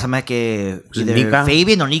y estaba, se me que Nika?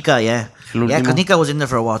 Fabian or Nika, yeah. Yeah, because Nika was in there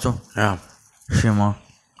for a while, too. Yeah. Sure, man.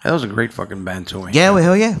 That was a great fucking band, too. Yeah, güey,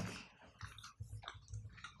 hell yeah.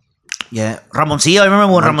 Yeah. Ramoncillo, I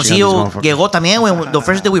remember when Ramoncillo llegó también, güey. The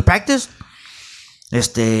first day we practiced.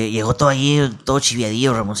 Llegó todo ahí, todo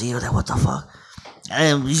chiviadillo, Ramoncillo. Like, what the fuck?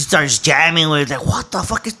 And he starts jamming, güey. Like, what the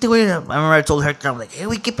fuck este güey? I remember I told her, I'm like, hey,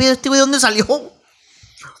 güey, ¿qué pedo este güey? ¿Dónde salió?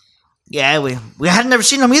 Yeah, güey. We had never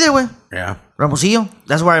seen him either, güey. Yeah. Ramoncillo.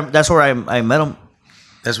 That's where I met him.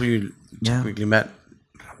 That's where you quickly met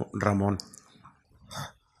Ramon.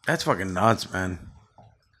 That's fucking nuts, man.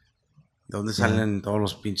 ¿De dónde salen todos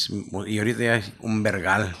los pinches? Y ahorita ya hay un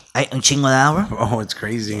vergal. Hay un chingo de agua. Oh, it's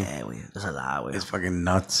crazy. Yeah, güey. That's a lot, güey. It's fucking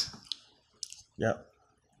nuts. Yep.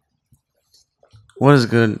 What is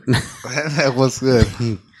good? That was good.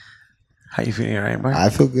 How you feeling, right, bro? I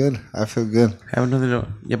feel good. Have another.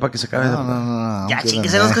 Ya para que se acabe. No. Ya,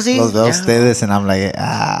 chingueselos que sí. Los veo ustedes and I'm like,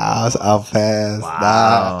 I'll pass.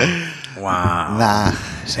 Wow. Nah.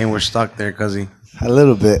 Saying we're stuck there, cuzzy. A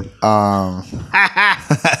little bit.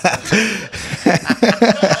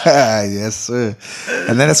 Yes, sir.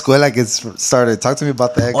 And then escuela gets started. Talk to me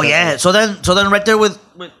about that. Oh yeah. So then right there with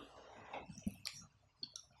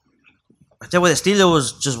Estilo, it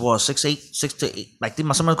was just what 6 to 8. Like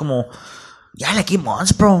más o menos como like 8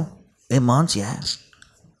 months, bro. 8 months, yeah.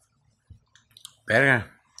 Verga.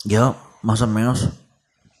 Yeah, más o menos.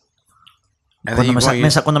 Cuando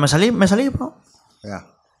me salí, bro. Yeah.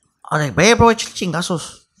 I was like, hey, bro,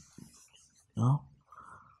 chingazos. No.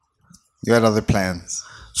 You had other plans.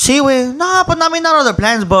 Sí, güey. No, but not other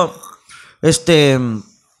plans, but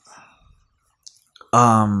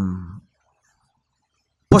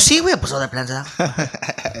pues sí, güey, pues other plans, ¿verdad?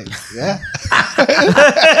 Yeah.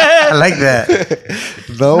 I like that.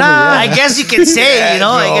 No, nah, I guess you can say,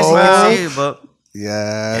 no. I guess you can say, but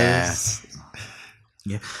yes.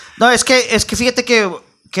 Yeah. No, es que fíjate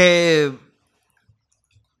que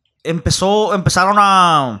empezaron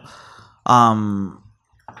a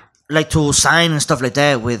like to sign and stuff like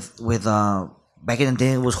that with back in the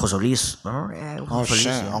day it was Jose Luis. Remember? Yeah, Jose Luis,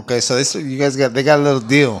 shit. Yeah. Okay, so they got a little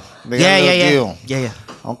deal. Yeah.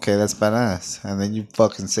 Okay, that's badass. And then you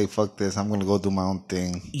fucking say, fuck this, I'm gonna go do my own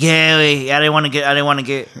thing. Yeah, I didn't want to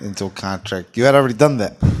get into a contract. You had already done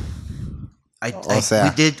that. We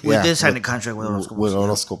did sign a contract with Orozcopos. With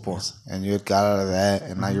Orozcopos. And you had got out of that,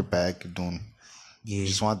 and now you're back. You're doing. Yeah. You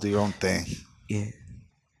just want to do your own thing. Yeah.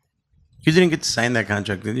 You didn't get to sign that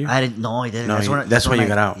contract, did you? I didn't. No, I didn't. No, that's when you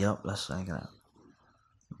got out. Yep, that's when I got out.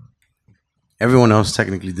 Everyone else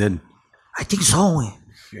technically did. I think so.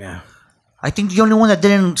 Yeah. I think the only one that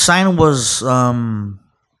didn't sign was who?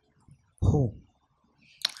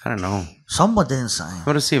 I don't know. Someone didn't sign. I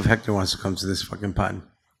want to see if Hector wants to come to this fucking pod.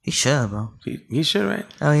 He should, bro. He should, right?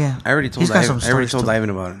 Oh yeah. I already told Ivan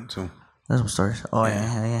about it too. There's some stories. Oh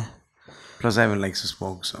yeah. Plus, Ivan likes to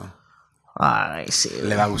smoke, so. I see.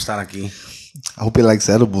 Le va a gustar aquí. I hope he likes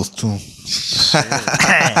edibles too.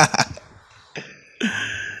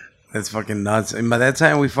 That's fucking nuts. And by that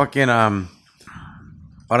time, we fucking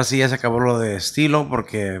ahora sí ya se acabó lo de Estilo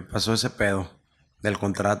porque pasó ese pedo del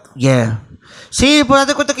contrato. Yeah. Sí, pues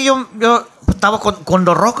date cuenta que yo estaba con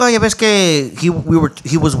Don Roca, ya ves que he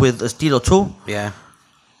was with Estilo too. Yeah.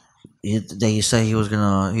 He said he was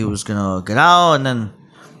gonna get out, and then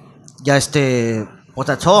ya what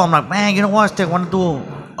I told him, I'm like, man, you know what, I want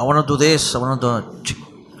to do this, I want to do,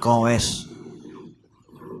 ¿cómo ves?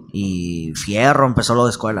 Y fierro, empezó lo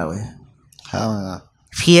de escuela, güey.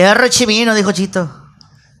 Fierro chimino, dijo Chito.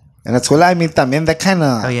 And that's what I mean, también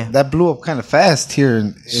that blew up kind of fast here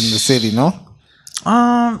in the city, no?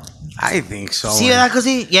 I think so. Sí, ¿verdad que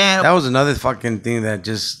sí? Yeah. That was another fucking thing that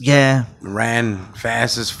just ran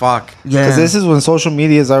fast as fuck. Yeah. Because this is when social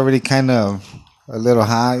media is already kind of a little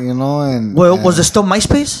high, you know? And was it still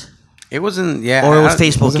MySpace? It wasn't, yeah. Or it was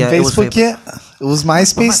Facebook, yeah. It was Facebook yet? It was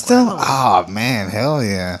MySpace still? Oh, man, hell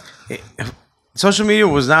yeah. Social media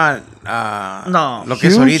was not lo que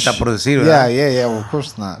es ahorita, por decirlo. Yeah, of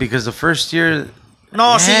course not. Because the first year...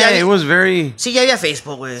 No, it was very... Sí, ya había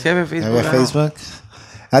Facebook, güey. Sí, había Facebook.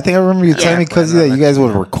 I think I remember you telling me, Cuzzy, that you guys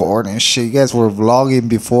would record and shit. You guys were vlogging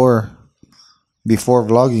before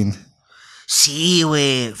vlogging. Sí,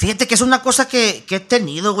 güey. Fíjate que es una cosa que he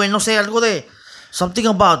tenido, güey. No sé, algo de... Something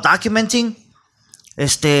about documenting. I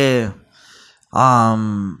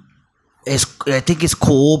think it's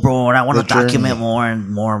cool, bro. And I want to document more and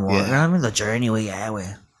more and more. Yeah. I mean, the journey, güey. Yeah,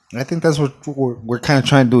 güey. I think that's what we're kind of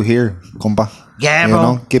trying to do here, compa. Yeah, you bro.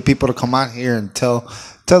 Know, get people to come out here and tell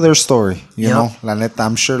their story. You know, la neta,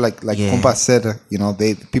 I'm sure, like compa said, you know,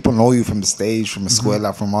 people know you from the stage, from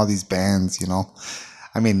Escuela, from all these bands. You know,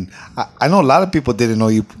 I mean, I know a lot of people didn't know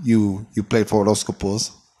you played for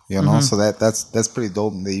Horóscopos. You know, so that's pretty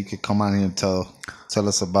dope that you could come out here and tell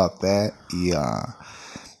us about that.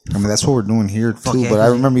 I mean, that's what we're doing here too. But I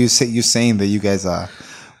remember you saying that you guys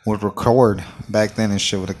would record back then and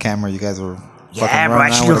shit with a camera. You guys were bro.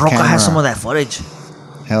 Actually, Roca has some of that footage.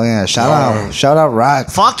 Hell yeah! Shout out, Rock.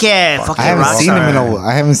 Fuck yeah! I haven't seen him in a bit.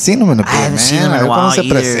 I haven't seen him in a while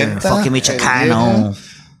either. Fucking Michoacano.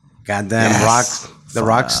 Goddamn rock, the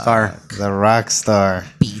rock star. The rock star.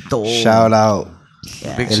 Pito. Shout out.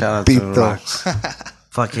 Yeah. Big shout out to the Rocks.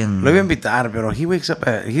 Fucking. Lo iba a invitar, pero he wakes up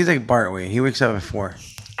he's like Bart, way. He wakes up at 4.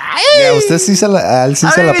 Yeah, usted sí se la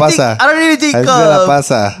pasa. I don't even think se la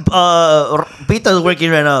pasa. Pito is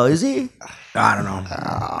working right now, is he? I don't know.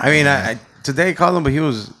 I mean, I today I called him, but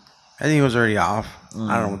I think he was already off. I don't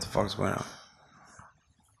know what the fuck's going on.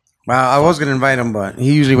 Well, I was gonna invite him, but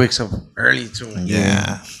he usually wakes up early too.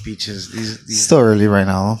 Yeah. Beaches. These still early right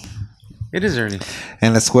now. It is early.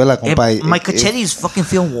 En la escuela, compa. My cachetes fucking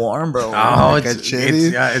feel warm, bro. Oh,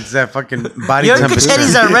 it's that fucking body Your temperature. Your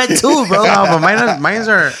cachetes are red too, bro. No, but mines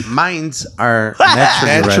are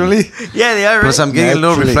naturally red. Yeah, they are. Plus, I'm getting a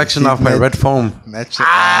little reflection off my red foam.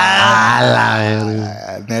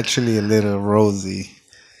 Naturally a little rosy.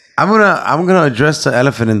 I'm gonna address the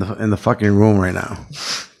elephant in the fucking room right now.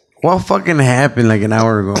 What fucking happened like an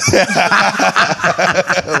hour ago?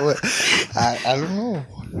 I don't know.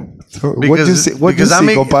 What you say,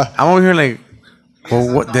 compa? I'm over here like,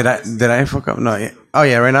 well, what did I fuck up? No, yeah. Oh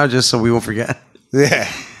yeah, right now just so we won't forget. Yeah.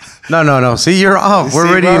 No. See, you're off. We're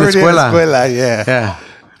already in escuela. Yeah.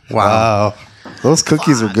 Wow. Those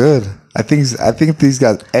cookies are good. I think these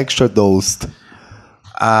got extra dosed.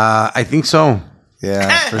 I think so.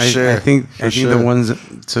 Yeah, for sure. I think the ones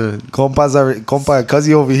to compa,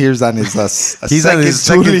 Cuzzy over here is on his he's on his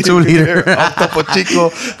second 2 liter. Topo Chico.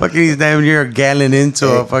 Fucking he's damn near a gallon into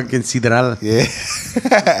a fucking sidral. Yeah.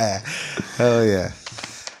 Hell yeah.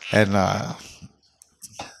 And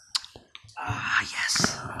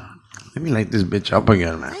yes. Let me light this bitch up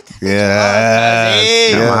again, man.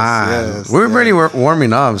 Yes. We're already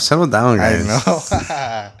warming up. Settle down, guys. I know.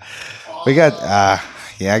 We got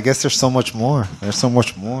I guess there's so much more. There's so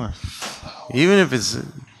much more. Even if it's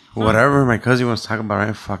whatever my cousin wants to talk about,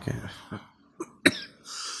 right? Fuck it.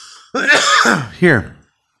 Here.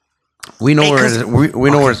 We know where it is.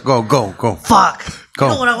 We know where it's go. Fuck. Go.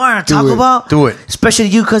 You know what I want to talk about? Do it. Especially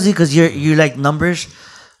you, cousin, because you like numbers.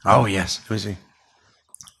 Oh yes. Let me see.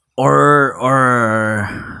 Or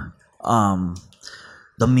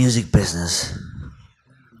the music business.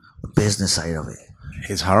 The business side of it.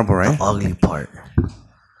 It's horrible, right? The ugly part.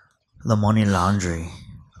 The money laundering.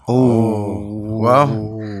 Oh, well,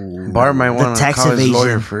 Bart might want to call his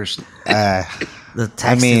lawyer first. The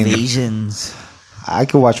tax evasions. I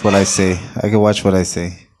could watch what I say.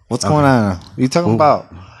 What's going on? You talking about?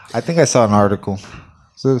 I think I saw an article.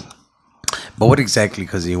 But what exactly,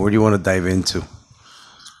 cousin? Where do you want to dive into?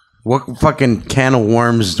 What fucking can of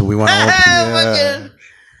worms do we want to open?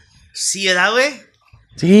 ¿Sí, that way?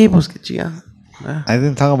 Sí, pues qué chingada. I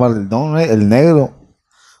didn't talk about el don, right? El negro.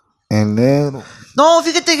 No,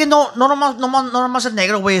 fíjate que no nomás el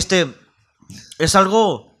negro, güey. Es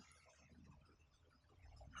algo.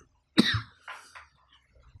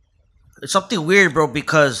 It's something weird, bro,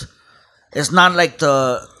 because it's not like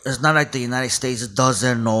the United States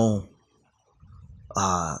doesn't know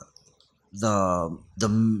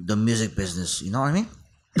the music business. You know what I mean?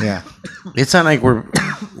 Yeah. It's not like we're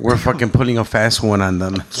fucking putting a fast one on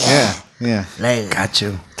them. Yeah. Like, Got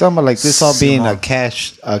you. Talking about like this all being a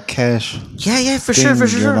cash. Yeah, for thing, sure.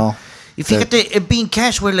 You know, If you get it being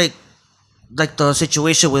cash, we're like the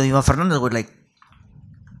situation with Iván Fernández, we're like,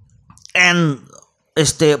 and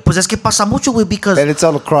pues es que pasa mucho, güey, because and it's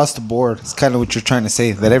all across the board. It's kind of what you're trying to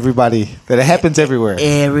say, that it happens everywhere.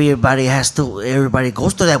 Everybody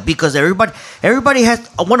goes to that because everybody has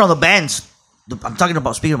one of the bands. I'm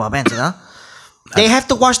speaking about bands, huh? They have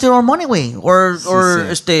to wash their own money, güey, or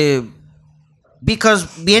because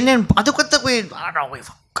vienen, hazte cuenta, güey, I don't know, güey,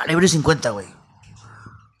 calibre 50, güey.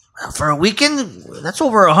 For a weekend, that's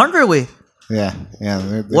over 100, güey. Yeah.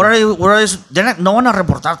 What are they? No van a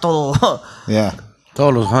reportar todo. Yeah.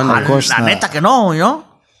 Todos los 100. Of course La not. neta que no, you know?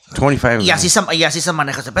 25. Y así se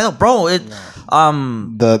maneja ese pedo, bro.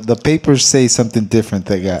 The papers say something different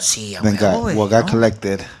that got Sí, than got güey, what got ¿no?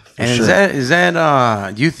 collected. And is that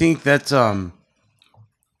do you think that's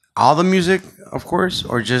all the music, of course,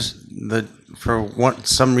 or just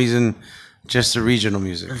some reason just the regional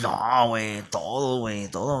music? No, güey,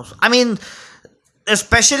 todos. I mean,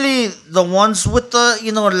 especially the ones with the,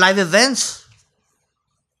 live events.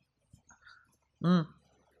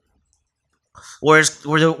 Where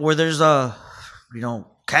there's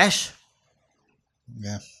cash.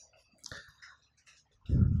 Yeah.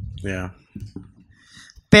 Yeah.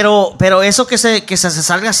 Pero eso que se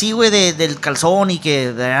salga así, güey, del calzón y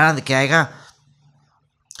que haya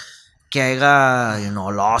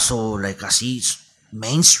lazo, like así,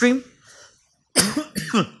 mainstream.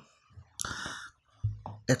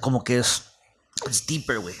 Es como que it's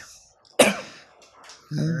deeper, güey.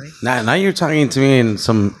 Now you're talking to me in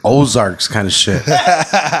some Ozarks kind of shit.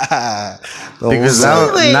 Because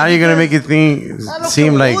now you're gonna make it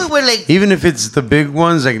seem like even if it's the big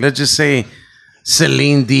ones, like let's just say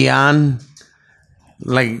Celine Dion,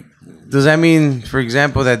 like does that mean, for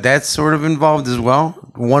example, that that's sort of involved as well,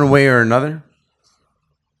 one way or another?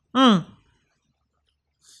 I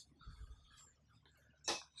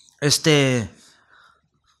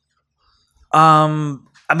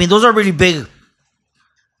mean, those are really big.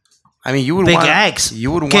 I mean, you would big want acts.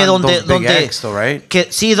 You would want those big acts, though, right?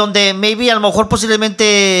 Sí, donde maybe a lo mejor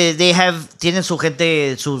posiblemente tienen su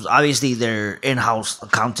gente, obviously their in-house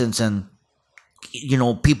accountants and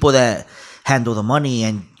people that handle the money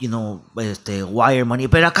and wire money.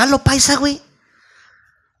 Pero acá lo paisa, güey.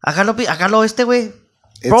 Acá lo güey.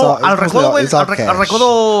 Bro, al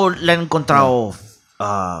recodo le han encontrado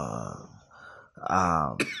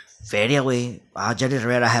feria, güey. Jerry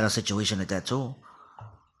Rivera had a situation like that too.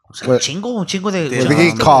 O sea, un chingo de... They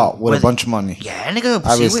get caught with a bunch of money. Yeah, nigga,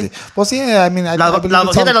 pues obviously. Sí, well, yeah, I mean, las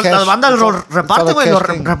bandas lo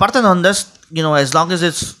reparten on this, as long as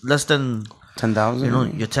it's less than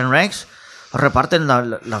 10,000. Your 10 ranks, reparten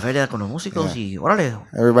la feria con los músicos y órale.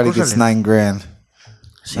 Everybody gets $9,000.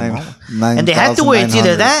 Sí, and they had to wait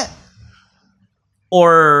either that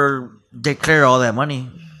or they clear all that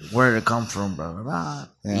money, where it come from, blah, blah, blah,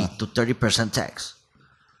 to 30% tax.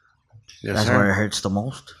 Yes, That's sir. where it hurts the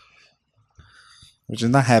most. Which is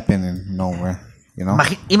not happening nowhere,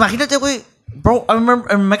 Imagínate, güey. Bro, I remember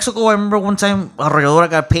in Mexico, one time Arrolladora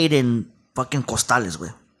got paid in fucking costales,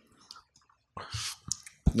 güey.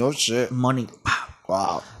 No shit. Money.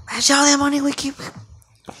 Wow. Imagine all that money we keep.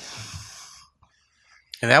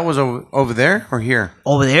 And that was over there or here?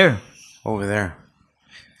 Over there. Over there.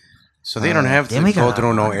 So they don't have to go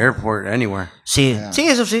through no airport anywhere. Sí,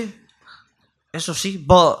 eso sí.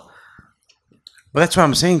 But that's what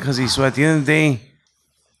I'm saying, because so at the end of the day,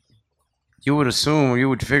 you would assume or you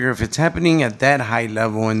would figure if it's happening at that high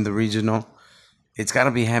level in the regional, it's got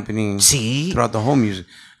to be happening throughout the whole music.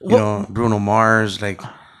 Bruno Mars, like,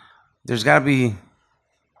 there's got to be...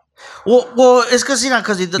 Well, it's because,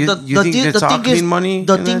 because the thing is... money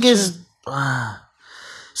the thing is...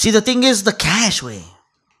 the thing is the cash, way.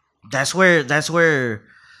 That's where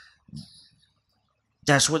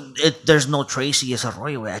there's no Tracy as a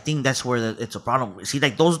Arroyo, way. I think that's where it's a problem. See,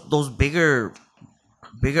 like those bigger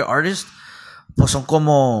artists, pues son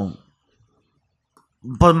como,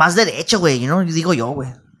 pues más derecho, güey, digo yo, güey.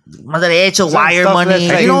 Más derecho, wire money,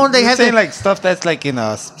 like, they have saying like stuff that's like in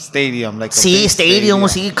a stadium, like stadium,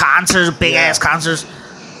 concerts, big ass concerts.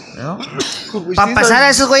 Para pasar a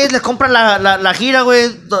esos güeyes les compran la gira,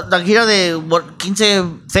 güey, la gira de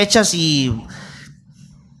 15 fechas y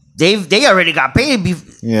they already got paid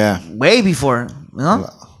way before,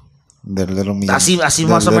 Their little million, así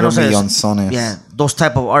más o menos es. Yeah, those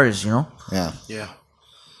type of artists, Yeah.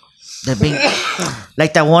 They're being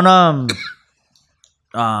like that one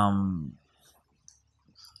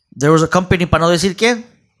there was a company, para no decir quién,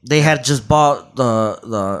 they had just bought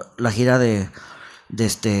la gira de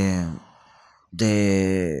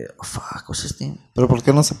fuck, what's his name? Pero ¿por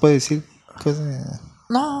qué no se puede decir?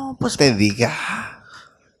 No, pues te diga.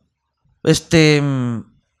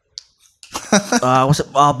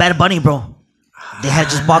 Bad Bunny, bro. They had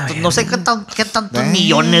just bought, no sé qué tantos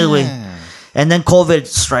millones, güey. And then COVID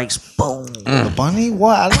strikes, boom. Bad Bunny?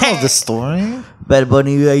 What? I don't know the story. Bad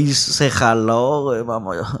Bunny ahí se jaló, güey.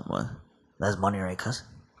 Vamos. That's money, right, cuz?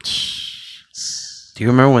 Do you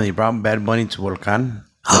remember when they brought Bad Bunny to Volcan?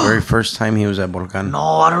 The very first time he was at Volcan.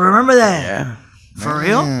 No, I don't remember that. Yeah. For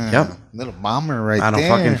real? Yep. Little bomber right on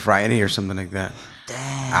there. On a fucking Friday or something like that.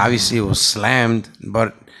 Damn. Obviously, it was slammed,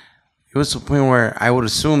 but it was to the point where I would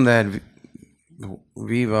assume that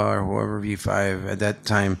Viva or whoever, V5 at that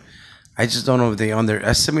time, I just don't know if they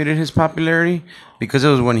underestimated his popularity because it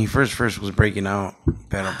was when he first was breaking out.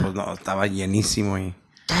 Pero pues no, estaba llenísimo.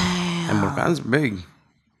 Damn. And Volcan's big.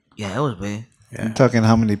 Yeah, it was big. Yeah. I'm talking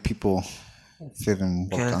how many people fit in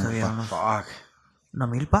Volcan. Fuck. ¿Una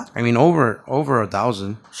milpa? I mean, over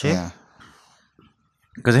 1,000. Shit. Yeah.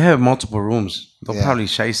 Because they have multiple rooms. They'll probably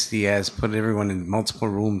shiesty ass put everyone in multiple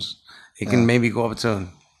rooms. It can maybe go up to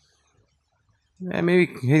maybe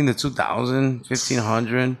hitting the 2,000,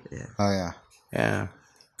 1,500. Yeah. Oh, yeah. Yeah,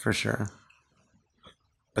 for sure.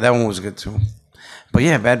 But that one was good too. But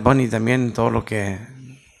yeah, Bad Bunny también, todo lo que...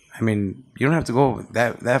 I mean, you don't have to go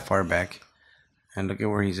that far back. And look at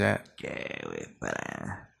where he's at. Yeah, güey,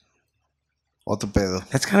 para... Otro pedo.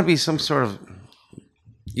 That's gotta be some sort of...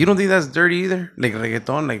 You don't think that's dirty either? Like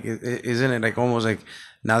reggaeton? Like, isn't it like almost like...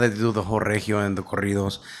 Now that they do the whole regio and the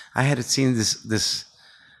corridos. I had seen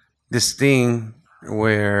this thing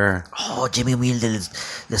where... Oh, Jimmy Wilder.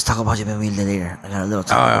 Let's talk about Jimmy Wilder later. I got a little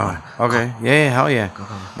time. Oh, okay. Yeah, hell yeah.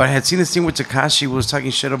 But I had seen this thing with Tekashi was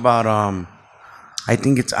talking shit about... I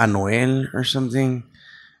think it's Anuel or something.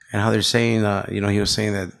 And how they're saying... he was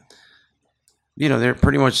saying that... they're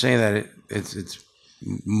pretty much saying that it's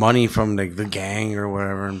money from like the gang or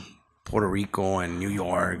whatever in Puerto Rico and New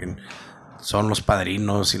York and son los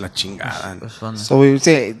padrinos y la chingada. So we would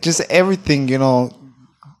say just everything,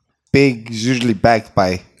 big is usually backed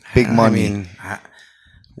by big money. I mean,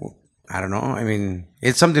 I don't know. I mean,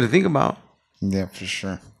 it's something to think about. Yeah, for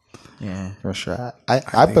sure. Yeah, for sure.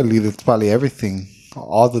 I believe it's probably everything,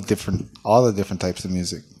 all the different types of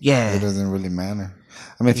music. Yeah, it doesn't really matter.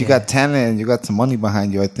 I mean, if you got talent and you got some money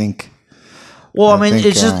behind you, I think. Well, I mean,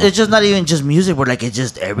 it's just not even just music, but like it's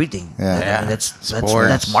just everything. Yeah,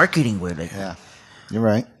 that's marketing. With like, yeah, you're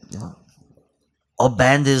right. A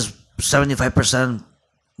band is 75%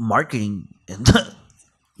 marketing, and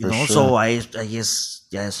sure. So I guess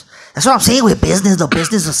yes, that's what I'm saying with business. The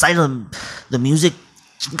business side of the music,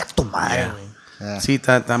 yeah. Sí,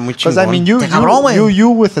 está muy chingón. Because I mean, you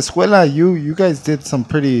with Escuela, you guys did some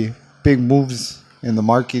pretty big moves in the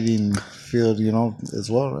marketing field, as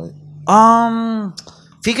well, right?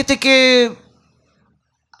 Fíjate que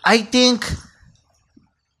I think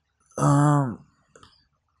the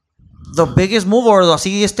biggest move or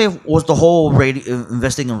así was the whole radio,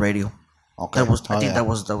 investing in radio. Okay. I think that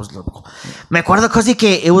was local. Me acuerdo casi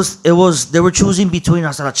que it was they were choosing between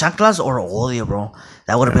Hasta las Chanclas or Odio, bro.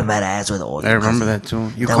 That would have been badass with Odio. I remember that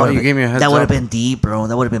too. You gave me a heads That up. would have been deep, bro.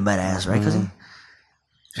 That would have been badass, right, cause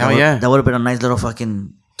hell yeah. That would have been a nice little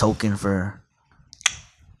fucking token for.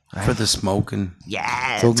 Right. For the smoking.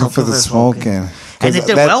 Yeah. Token for the smoking. And it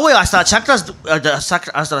did well, güey. Hasta las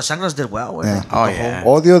Chanclas did well, güey. Yeah. Oh, yeah.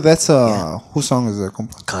 Odio, that's whose song is that?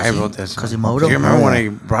 I wrote that song. Quasimodo. Do you remember when I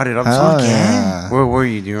brought it up? Yeah. Where were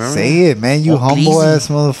you? Do you remember? Say it, man. You humble ass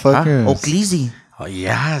motherfuckers. Oclese. Oh,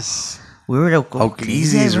 yes. We were at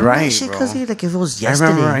Oclese is right, shit, bro. Like if it was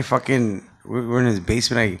yesterday. I remember we were in his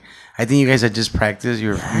basement. I think you guys had just practiced.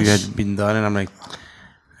 You had been done, and I'm like,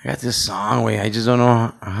 I got this song, wait, I just don't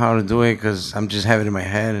know how to do it because I'm just having it in my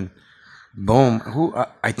head, and boom.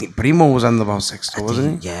 I think Primo was on the Bajo Sexto,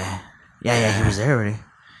 wasn't he? Yeah, he was there already.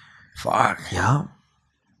 Fuck. Yeah.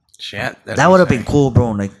 Shit. That would have been cool,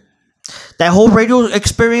 bro. Like, that whole radio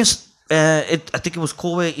experience, I think it was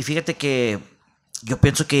cool, güey. Y fíjate que yo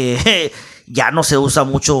pienso que ya no se usa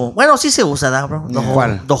mucho. Bueno, sí se usa, ¿da, bro?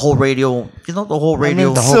 The whole radio. The whole radio. I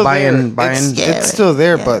mean, the whole buying. It's still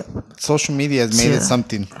there, but social media has made it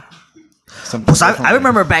something. Pues I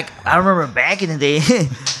remember back in the day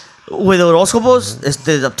with Horóscopos,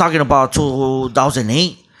 I'm talking about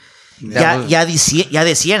 2008. Ya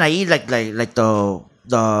decían ahí like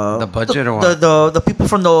the budget or what? The people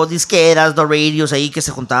from the disqueras, the radios ahí que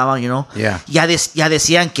se juntaban, Yeah. Ya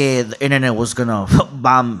decían que the internet was gonna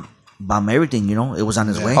bomb everything, it was on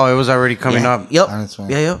its way. Oh, it was already coming up. Yep. On its way.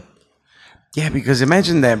 Yeah. Yeah, because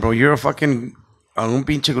imagine that, bro. You're a fucking un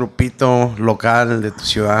pinche grupito local de tu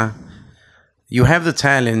ciudad. You have the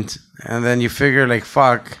talent, and then you figure like,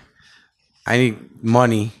 fuck, I need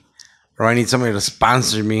money, or I need somebody to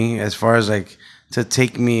sponsor me, as far as like to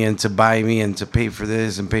take me and to buy me and to pay for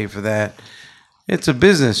this and pay for that. It's a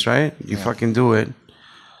business, right? You fucking do it.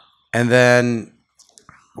 And then,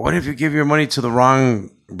 what if you give your money to the wrong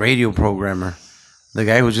radio programmer? The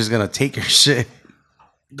guy who's just gonna take your shit.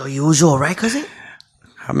 The usual, right, cousin?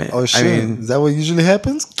 Oh shit! Is that what usually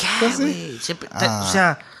happens? O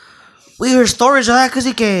sea, we hear stories of that,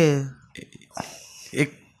 cousin.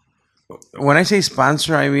 When I say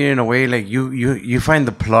sponsor, I mean in a way like you find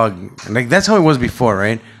the plug. Like that's how it was before,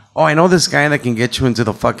 right? Oh, I know this guy that can get you into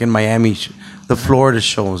the fucking Miami, the Florida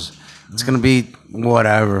shows. It's gonna be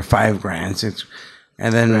whatever, $5,000, $6,000,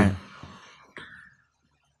 and then. Right.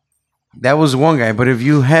 That was one guy, but if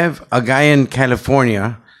you have a guy in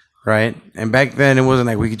California, right? And back then it wasn't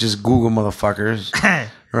like we could just Google motherfuckers,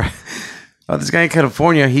 right? Oh, this guy in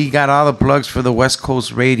California, he got all the plugs for the West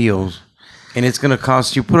Coast radios, and it's gonna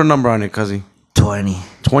cost you. Put a number on it, cuzzy.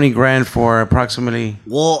 $20,000 for approximately.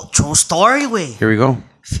 Well, true story, way. Here we go.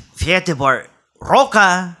 Fíjate, but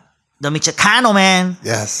Roca, the Michoacano man.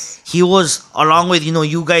 Yes. He was along with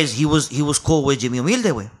you guys. He was cool with Jimmy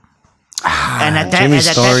Humilde, way. And at that time,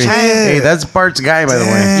 hey, that's Bart's guy, by the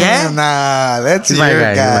way. Yeah, nah, that's your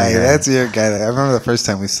guy. That's your guy. I remember the first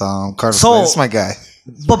time we saw him. Carlos, that's my guy.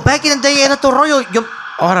 But back in the day, era tu rollo.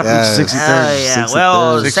 Ahora, 63rd. Yeah,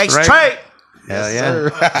 well, 6th straight. Hell yeah.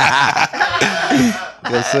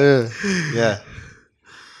 Yes, sir. Yeah.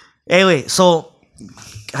 Anyway, so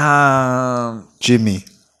Jimmy,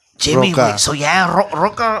 Roca. So yeah,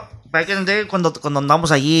 Roca. Back in the day, cuando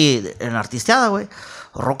andamos allí en la artisteada, güey.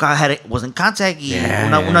 Roca was in contact y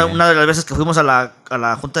una de las veces que fuimos a la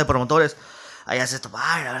junta de promotores, allá se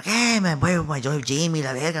tomaba, a ver, ¿qué? Man, voy yo Jimmy,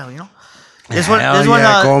 la verga, you know? This one,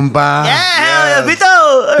 compa. Yeah,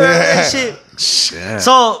 Vito. Shit.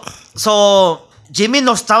 So, Jimmy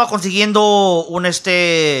nos estaba consiguiendo una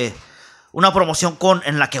promoción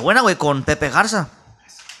en La Que Buena, güey, con Pepe Garza.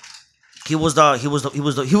 He was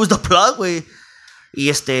the plug, güey.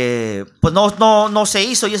 Y pues no se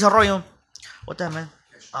hizo y ese rollo. What the man?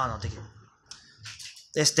 Oh, no, thank you.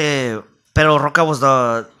 Pero Roca was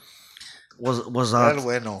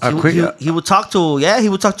bueno. He would talk to Jimmy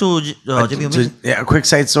Humilde. Yeah, a quick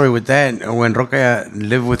side story with that. When Roca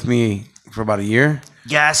lived with me for about a year.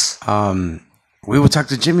 Yes. We would talk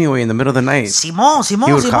to Jimmy in the middle of the night. Simón. He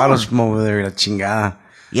would call us from over there, la chingada.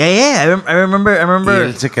 Yeah. I remember.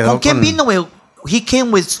 ¿Con quién vino, güey? He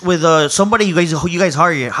came with somebody you guys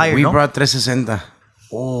hired. We ¿no? brought 360.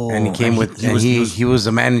 Oh, and he came with he was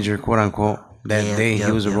the manager, quote unquote, that day.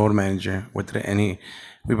 He was a road manager we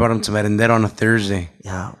brought him to Merendero on a Thursday.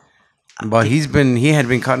 Yeah, but he had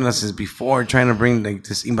been cutting us since before, trying to bring like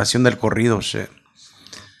this Invasión del Corrido shit.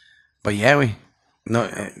 But yeah,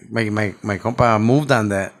 my compa moved on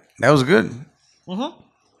that. That was good. Uh-huh.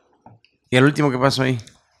 ¿Y el último qué pasó ahí?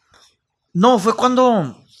 No, fue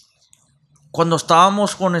cuando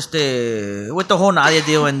estábamos con with the whole Nadia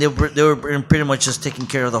deal, and they were pretty much just taking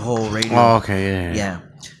care of the whole radio. Oh, okay, yeah.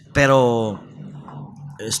 Pero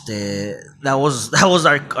that was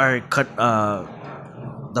our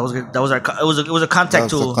cut. It was a contact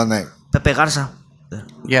to Pepe Garza.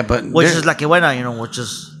 Yeah, but which is La Que Buena, which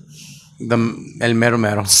is el mero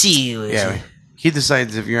mero. Sí, yeah. Sí. He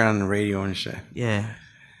decides if you're on the radio and shit. Yeah.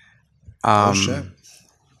 Shit.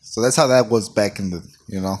 So that's how that was back in the,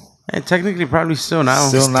 And technically, probably still now.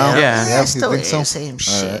 Still now? Yeah, still think so? Same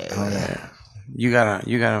shit. Right. Oh, yeah. You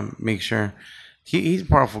gotta make sure. He's a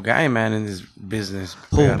powerful guy, man, in this business.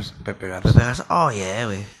 Pepe Garza. Oh, yeah,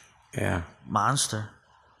 wey. Yeah. Monster.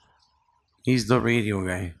 He's the radio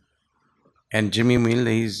guy. And Jimmy Humilde,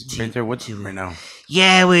 he's right there with him right now.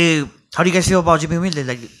 Yeah, wey. How do you guys feel about Jimmy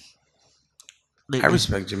Humilde? I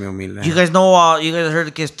respect Jimmy Humilde. You guys know, you guys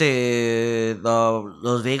heard que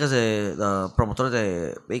los Vegas, the promotores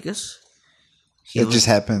de Vegas? It just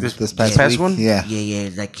happened this past week. One? Yeah. Yeah.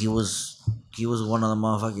 Like he was one of the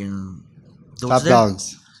motherfucking top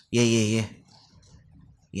dogs. Yeah,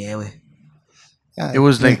 wey. Yeah, it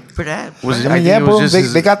was like for that. Bro.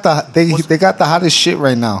 They got the hottest shit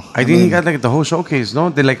right now. I think he got like the whole showcase. No,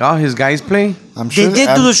 they like all his guys play. I'm sure they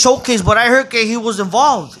did do the showcase, but I heard he was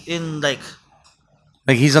involved in like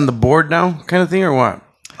he's on the board now, kind of thing, or what?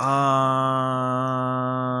 I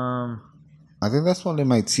think that's what it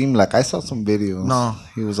might seem like. I saw some videos. No,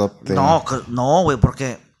 he was up there. No, güey,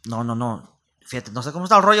 porque no. Fíjate, no sé cómo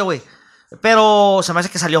está el rollo, güey. Pero se me hace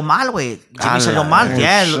que salió mal, güey. Jimmy salió mal,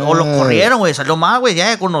 o lo corrieron, güey. Salió mal, güey,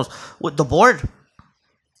 with the board.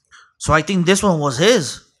 So I think this one was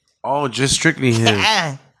his. Oh, just strictly his.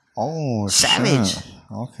 Yeah. Oh, Savage. Shit.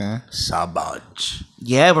 Okay. Savage.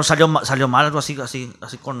 Yeah, pero salió mal algo así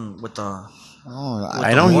con with the. Oh,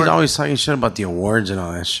 I know he's always talking shit about the awards and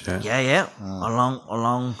all that shit. Yeah.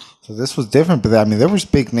 Along. So this was different, but I mean, there was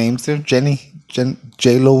big names there.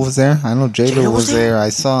 J-Lo was there. I know J-Lo was there. I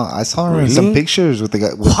saw her in some pictures with the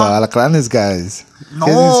Alacranes guys. No,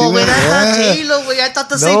 güey, that's not J-Lo, güey. I thought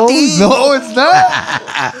the same thing. No, it's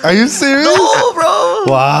not. Are you serious? No, bro.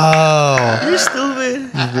 Wow. You're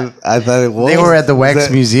stupid. I thought it was. They were at the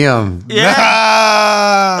Wax Museum. Yeah.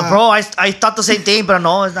 Nah. Bro, I thought the same thing, but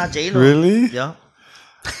no, it's not J-Lo. Really? Yeah.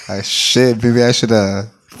 Shit, maybe I should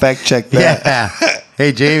fact check that. Yeah.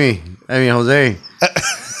 Hey, Jose.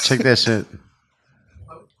 Check that shit.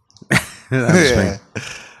 Yeah.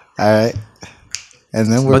 All right. And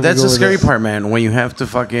then but that's the scary part, man. When you have to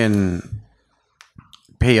fucking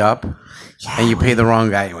pay up and you pay the wrong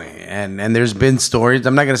guy. And there's been stories.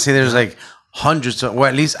 I'm not going to say there's like hundreds of, well,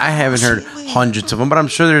 at least I haven't heard hundreds of them, but I'm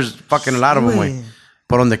sure there's fucking a lot of them, güey.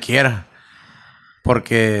 Por donde quiera.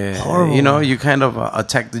 Porque, you know, you kind of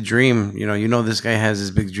attack the dream. You know this guy has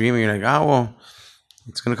this big dream and you're like, oh, well,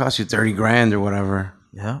 it's going to cost you 30 grand or whatever.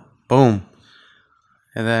 Yeah. Boom.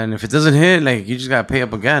 And then if it doesn't hit, like, you just got to pay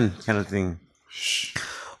up again kind of thing.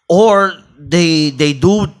 Or they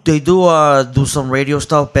do some radio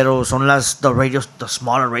stuff, pero son the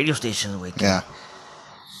smaller radio stations, güey. Yeah.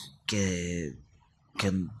 Que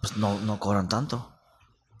pues no cobran tanto.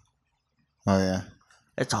 Oh, yeah.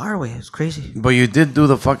 It's hard, way. It's crazy. But you did do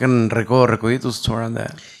the fucking Recoditos tour on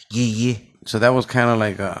that. Yeah. So that was kind of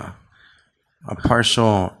like a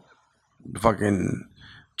partial fucking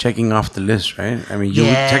checking off the list, right? I mean, you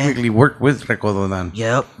technically worked with Recodo then.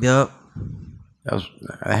 Yep. That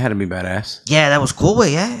had to be badass. Yeah, that was cool,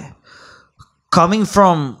 way. Yeah. Coming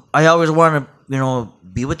from, I always wanted to,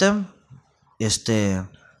 be with them. Y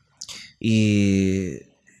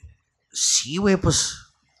sí, güey, pues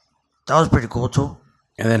that was pretty cool too.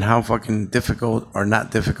 And then how fucking difficult or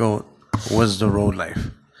not difficult was the road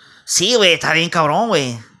life? Sí, güey, está bien cabrón,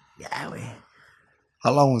 güey. Yeah, güey.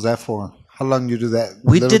 How long was that for? How long you do that?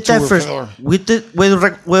 We did that first. We did with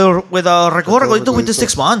Recodo, we did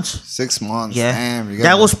 6 months. 6 months. Yeah. Damn,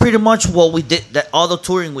 that was pretty much what we did. That all the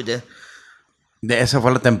touring we did. Esa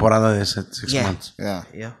fue la temporada de ese 6 months. Yeah.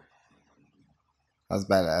 That's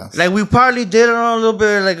badass. Like we probably did a little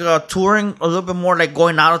bit like touring, a little bit more like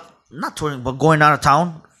going out, not touring, but going out of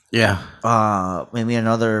town. Yeah. Maybe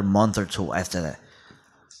another month or two after that.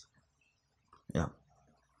 Yeah.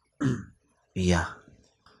 Yeah.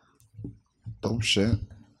 Dope shit.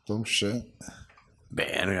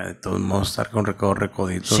 Verga, de todos modos estar con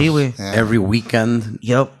Recoditos. Sí, güey. Yeah. Every weekend.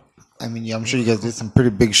 Yep. I mean, yeah, I'm sure you guys did some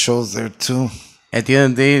pretty big shows there too. At the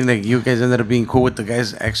end of the day, like, you guys ended up being cool with the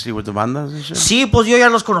guys actually with the bandas and shit? Sí, pues yo ya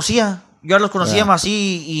los conocía. Más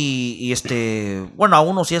y bueno, a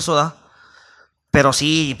unos y eso da. Pero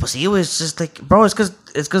sí, pues sí, güey, it's just like, bro, it's cause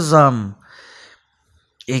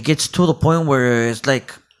it gets to the point where it's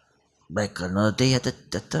like another day at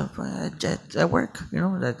work,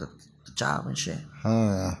 like the job and shit. Oh,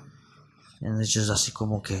 yeah. And it's just así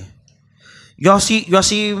como que yo así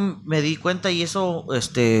me di cuenta y eso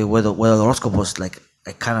with the horóscopos, like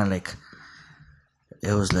I kind of like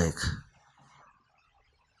it was like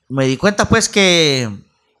me di cuenta pues que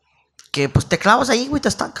pues te clavas ahí, güey, te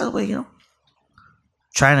estancas, güey,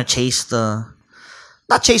 trying to chase that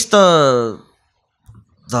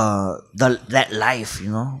life,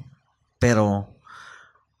 pero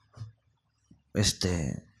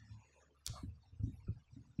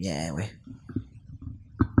yeah, güey.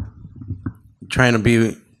 Trying to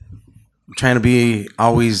be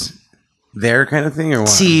always there kind of thing or what?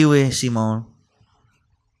 Sí, güey, Simón.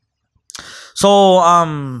 So,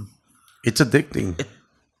 it's addicting.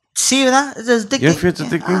 Sí, ¿verdad? It's addicting. You don't feel it's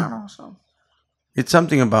addicting? I don't know. So. It's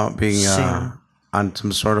something about being on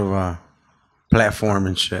some sort of a platform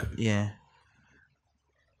and shit. Yeah.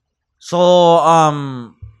 So,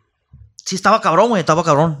 sí, estaba cabrón, güey. Estaba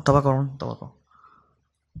cabrón.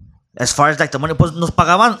 As far as like the money, pues nos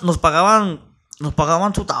pagaban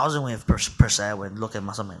 2,000, güey, per set, güey, lo que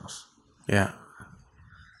más o menos. Yeah.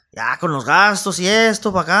 Ya con los gastos y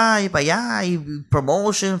esto, para acá y para allá, y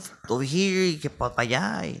promotion over here, y que para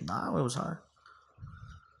allá, y no, it was hard.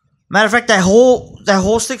 Matter of fact, that whole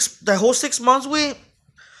 6 months, güey,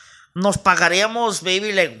 nos pagaríamos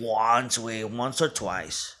maybe like once or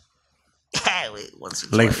twice. Yeah, wait, once or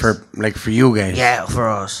twice. Like for you guys. Yeah, for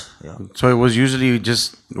us. Yeah. So it was usually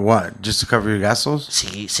just what? Just to cover your gastos?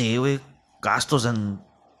 Sí, güey. Gastos and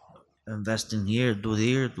invest in here, do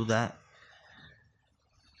that.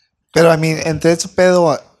 Pero, I mean, entre ese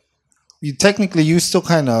pedo, you still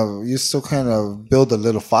kind of build a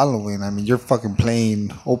little following. I mean, you're fucking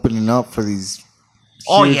playing, opening up for these.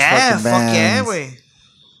 Huge fucking bands. Fuck yeah, güey.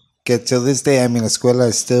 Get till this day. I mean, Escuela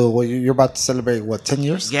is still. Well, you're about to celebrate what, 10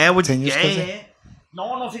 years? Yeah, 10 years. Yeah.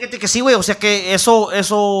 No, fíjate que sí, güey. O sea que eso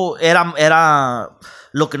era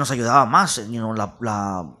lo que nos ayudaba más. You know,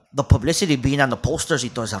 the publicity, being on the posters y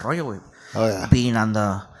todo ese rollo, güey. Oh yeah. Being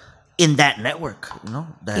in that network, you know,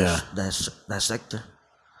 that sector.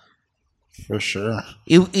 For sure.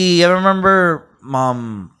 I remember,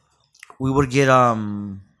 we would get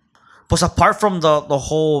pues apart from the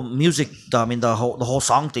whole music, the whole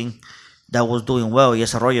song thing that was doing well,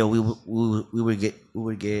 Yes Arroyo, we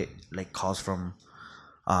would get like calls from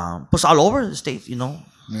pues all over the state, you know.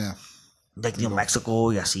 Yeah. Like New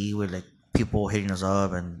Mexico, y así, with like people hitting us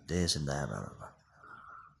up and this and that, blah, blah, blah.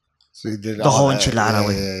 So you did the whole enchilada,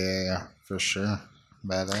 güey. Yeah, for sure.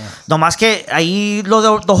 Badass. No más que ahí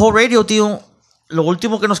the whole radio, tío. Lo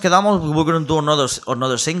último que nos quedamos, we were gonna do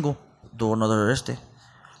another single, do another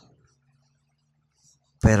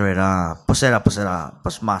Pero era más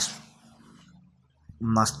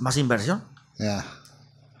inversión. Yeah.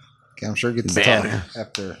 Okay, I'm sure it gets tough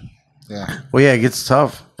after. Yeah. Well, yeah, it gets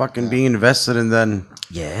tough. Fucking being invested and then.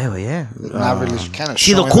 Yeah, yeah. Not really kind of.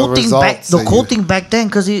 See, the cool thing back then,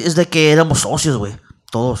 cause es de que éramos socios, güey,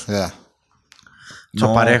 todos. Yeah.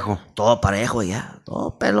 Todo parejo. Todo parejo, yeah.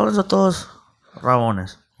 Todos pelones o todos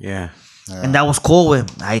rabones. Yeah. And that was cool, güey.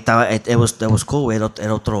 Ahí estaba, it was cool, güey. It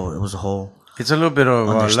was a whole. It's a little bit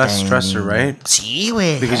of less stressor, right? Sí,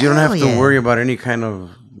 güey. Because you don't have to worry about any kind of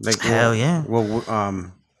like. Hell yeah.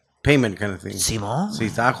 Payment kind of thing. Simón. Si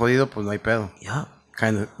estaba jodido, pues no hay pedo. Yeah.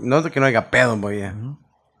 Kind of. No de que no haya pedo, but yeah. Mm-hmm.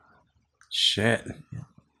 Shit. Yeah.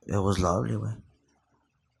 It was lovely, güey.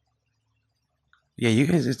 Yeah, you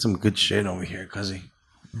guys did some good shit over here, cuzzy.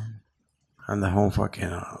 Mm-hmm. On the whole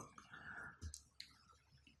fucking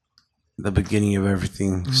the beginning of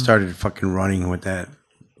everything started fucking running with that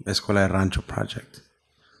Escuela de Rancho project.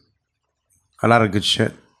 A lot of good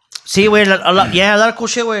shit. Sí, güey, a lot of cool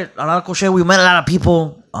shit, güey. A lot of cool shit. We met a lot of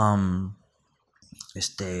people.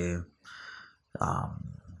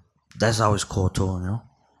 That's always cool too, you know.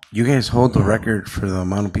 You guys hold the record for the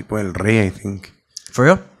amount of people El Rey, I think. For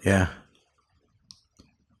real? Yeah.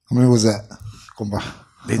 How many was that? Comba.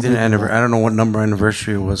 They did an anniversary. I don't know what number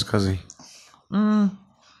anniversary it was, cuzzy.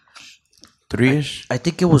 3-ish? I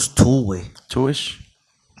think it was 2, way. 2-ish?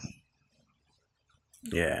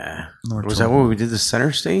 Yeah. Was that what we did, the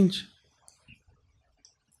center stage?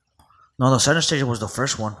 No, the center stage was the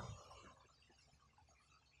first one.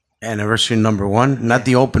 Anniversary number 1? Not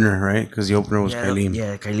the opener, right? Because the opener was Kailim.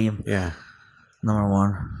 Yeah, Kailim. Yeah. Number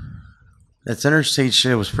 1. That center stage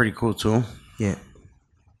shit was pretty cool, too. Yeah.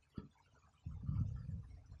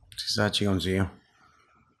 Chingoncillo.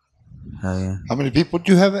 Hell yeah. How many people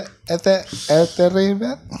do you have at that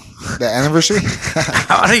event? The anniversary?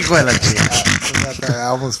 I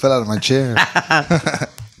almost fell out of my chair. I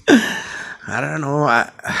don't know. I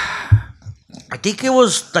think it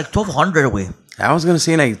was like 1,200 away. I was gonna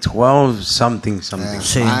say like 12 something.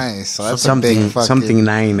 Yeah, nice. So that's something, a big fucking, something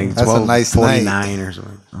 9, like 12, a nice 49 night. Or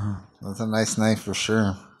something. That's a nice night for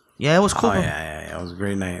sure. Yeah, it was cool. Oh, yeah, it was a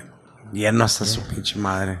great night. Yeah, no hasta su pinche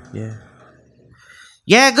madre.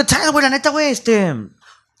 Yeah, good time, güey, la neta, güey,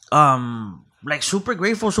 like super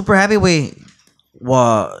grateful, super happy, güey.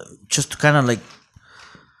 Just to kind of like,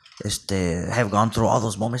 have gone through all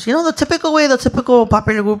those moments. You know, the typical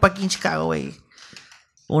popular group aquí en Chicago, güey.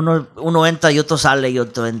 Uno entra y otro sale, y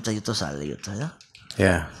otro entra y otro sale, y otro, ¿ya?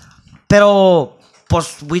 Yeah. Pero,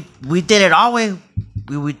 pues, we did it all, güey.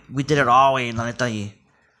 We did it all, güey, la neta, y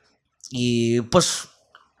pues,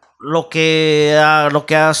 lo que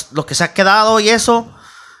se ha quedado y eso,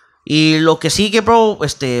 y lo que sigue, bro,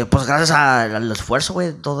 pues gracias al esfuerzo,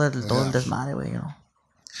 güey, todo el desmadre, güey, you know.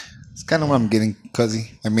 It's kind of what I'm getting,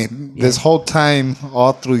 cuzzy. I mean, this whole time,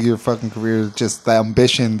 all through your fucking career, just the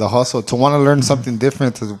ambition, the hustle, to want to learn something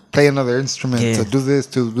different, to play another instrument, to do this,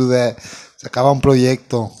 to do that. Se acaba un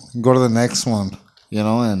proyecto, go to the next one, you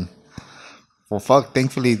know, and, well, fuck,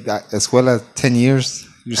 thankfully, Escuela, 10 years.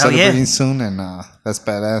 You're celebrating soon, and that's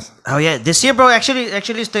badass. Oh yeah, this year, bro. Actually, that's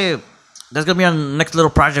gonna be our next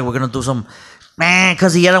little project. We're gonna do some, man,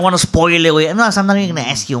 because I don't want to spoil it. No, I'm not even gonna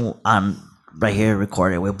ask you on right here,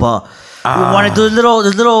 record it. But we want to do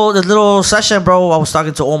this little session, bro. I was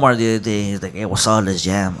talking to Omar the other day. He's like, "Hey, what's up? Let's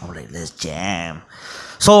jam." I'm like, "Let's jam."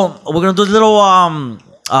 So we're gonna do this little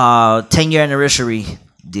 10-year anniversary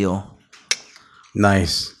deal.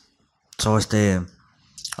 Nice. So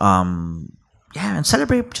yeah, and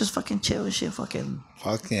celebrate, just fucking chill and shit, fucking.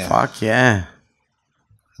 Fuck yeah. Fuck yeah.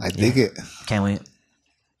 I dig it. Can't wait.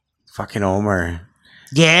 Fucking Omar.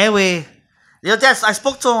 Yeah, güey. I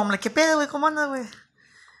spoke to him. I'm like, ¿qué pedo, güey? ¿Cómo anda, güey?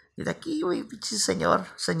 Y de aquí, güey, pinche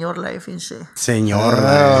señor life and shit. Señor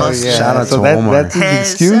life. Yeah. Shout out so to Omar. That's an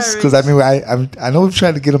excuse? Because, I mean, I know we've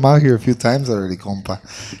tried to get him out here a few times already, compa.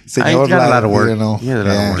 Señor got a lot of work. You know.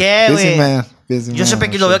 Yeah, busy güey. man. Busy Yo siempre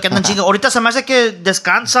que lo veo que andan chingo. Ahorita se me hace que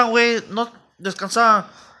descansa, güey. No, descansa.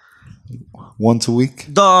 Once a week?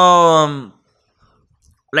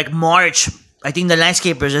 Like March. I think the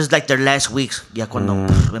landscapers is like their last weeks. Ya cuando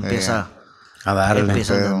empieza. A darle.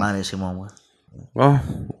 Empieza el madre, Simón, güey. Well,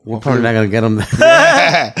 we're probably not gonna get him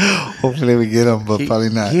there. Hopefully we get him, but probably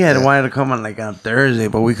not. He had wanted to come on like on Thursday,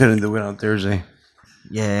 but we couldn't do it on Thursday.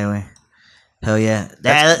 Yeah, güey. Hell yeah.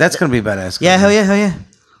 That's gonna be badass. Yeah, hell yeah.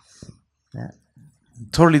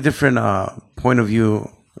 Totally different point of view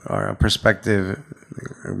or perspective,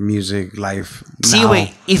 music, life. Sí,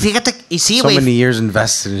 güey. Y fíjate, so many years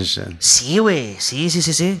invested in shit. Sí, güey. Sí.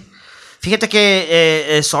 Fíjate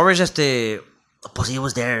que Sorge, pues he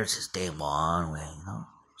was there since day one, güey, you know?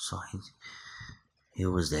 So he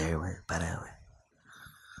was there, güey. Para, güey.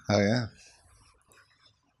 Oh, yeah.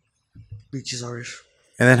 Bitches Sorge.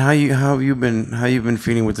 And then how you been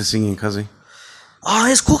feeling with the singing, Cuzzy? Oh,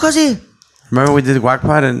 it's cool, Cuzzy. Remember we did Guac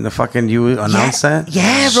Pod and the fucking you announced that?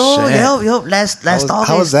 Yeah, bro. Shit. Yo, last August.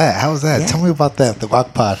 How was that? Yeah. Tell me about that, the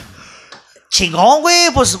Guac Pod. Chingón,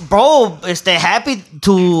 güey. Pues, bro, happy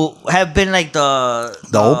to have been like the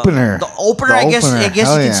opener. The opener, I guess you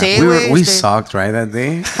can say. We sucked, right, that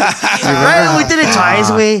day? Right, we did it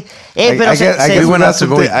twice, güey. I guess we went out to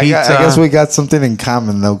go eat pizza. I guess we got something in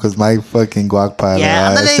common, though, because my fucking Guac Pod,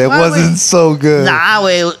 it wasn't so good. Nah,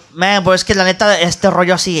 güey. Man, bro, es que la neta, este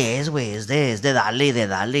rollo así es, güey. Es de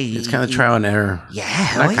darle. It's kind of trial and error. Yeah,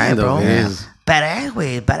 hell yeah, bro. It is. Badass,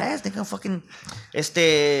 güey. Badass. Nigga fucking,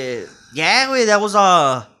 yeah, güey, that was,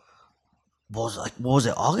 what was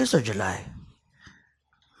it, August or July?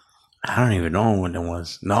 I don't even know when it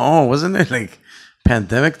was. No, wasn't it like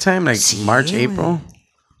pandemic time? Like March, April?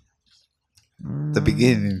 The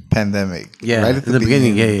beginning, pandemic. Yeah, right at the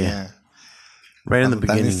beginning, yeah. Right in the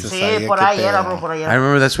beginning. Sí, por ahí era, bro, por ahí era. I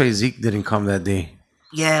remember that's why Zeke didn't come that day.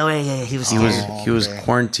 Yeah, güey, yeah. He was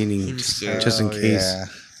quarantining just in case.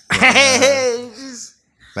 Yeah.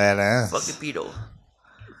 Badass. Fucking pedo.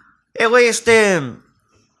 Güey,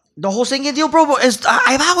 the whole thing deal, bro,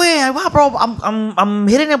 ahí va, bro. I'm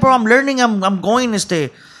hitting it, bro. I'm learning. I'm going, ya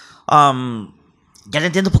le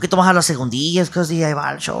entiendo un poquito más a las segundillas, casi ahí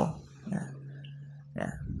va el show.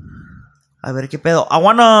 Yeah. A ver qué pedo. I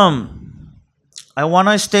wanna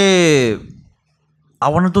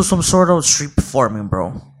do some sort of street performing,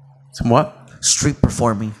 bro. Some what? Street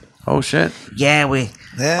performing. Oh shit. Yeah, güey.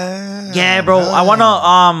 Yeah, bro. I wanna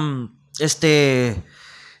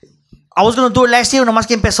I was gonna do it last year, nomás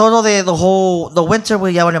que empezó the winter,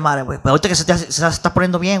 güey, ya vale madre, güey. Pero ahorita que se está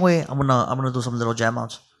poniendo bien, güey, I'm gonna do some little jam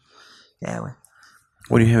outs. Yeah, güey.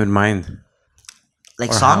 What do you have in mind?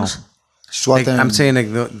 Like songs? Like, I'm saying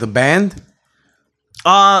like the band?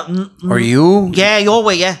 Or you? Yeah, yo,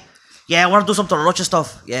 güey, yeah. Yeah, I wanna do some Tololoche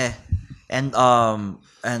stuff, yeah. And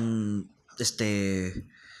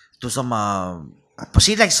do some but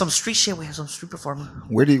see, like some street shit. We have some street performing.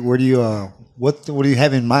 Where do you what do you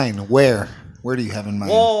have in mind? Where do you have in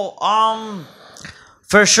mind? Well,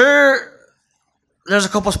 for sure, there's a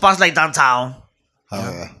couple spots like downtown. Oh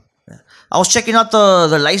yeah. I was checking out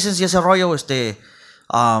the license y ese rollo.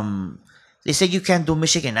 They said you can't do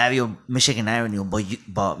Michigan Avenue, but Michigan Avenue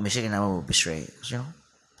will be straight. You know.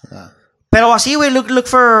 Yeah. Pero así, güey, look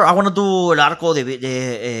for. I want to do el arco de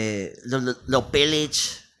the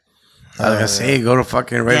village. I was gonna say, go to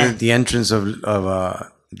fucking right at the entrance of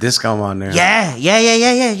Discount on there. Yeah,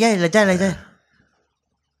 like that.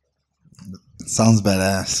 Sounds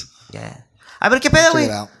badass. Yeah. A ver qué pedo, güey.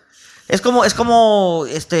 Es como,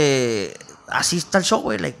 así está el show,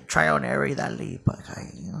 güey, like try out and error y dale para acá,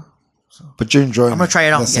 you know. So, but you're enjoying. I'm gonna try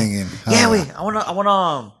it out. Singing. Yeah, güey.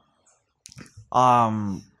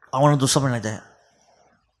 I wanna do something like that.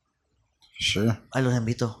 Sure. Ahí los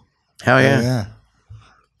invito. Hell yeah.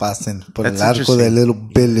 Pasen por el arco del little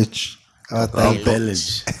village.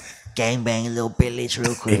 Village. Gangbang, little village,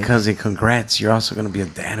 real quick. Because congrats, you're also gonna be a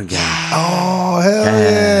dad again. Oh hell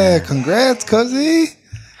yeah! Congrats, cuzzy.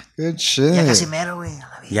 Good shit. Ya casi mero, güey.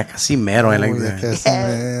 Ya casi mero, I like that. Ya casi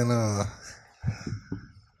mero.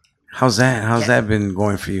 How's that been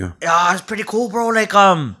going for you? Yeah, it's pretty cool, bro. Like,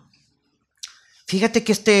 fíjate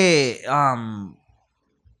que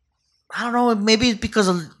I don't know, maybe it's because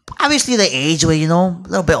of, obviously, the age, way, you know, a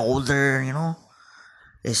little bit older, you know.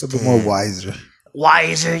 A bit more wiser.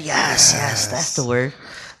 Wiser, yes, that's the word.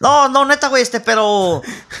 No, neta, güey, pero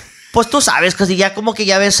Pues tú sabes, que ya como que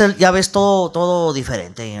ya ves todo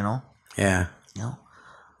diferente, you know? Yeah. You know?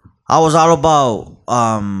 I was all about,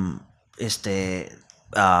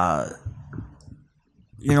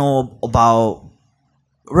 you know, about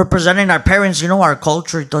representing our parents, you know, our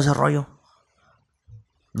culture y todo ese rollo.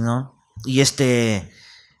 You know?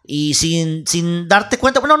 Y sin darte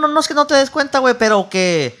cuenta, bueno, no es que no te des cuenta, güey, pero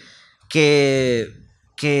que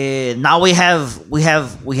now we have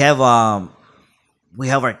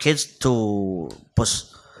our kids to,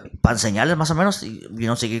 pues, para enseñarles más o menos, y, you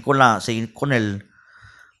know, seguir con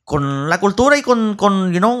la cultura y con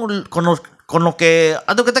you know, con lo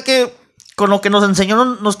que nos enseñó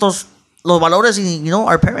los valores, y, you know,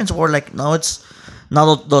 our parents were like, now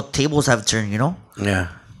the tables have turned, you know. Yeah.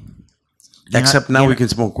 Except now we can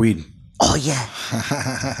smoke weed. Oh yeah.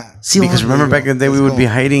 Because remember back in the day we would be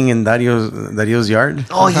hiding in Dario's yard.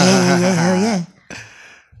 Oh yeah.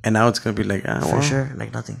 And now it's gonna be like, for sure,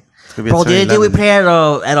 like nothing. Bro, the other day we played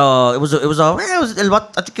I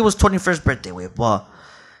think it was 21st birthday, way. But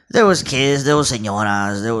there was kids, there was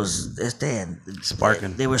señoras, there was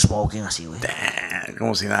sparking. They were smoking así, güey. Damn,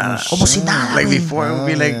 como si nada. Like before, it would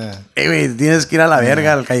be like, hey, güey, tienes que ir a la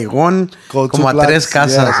verga, al callejón, como a 3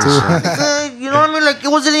 casas. Yeah, you know what I mean? Like, it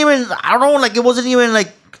wasn't even, I don't know, like, it wasn't even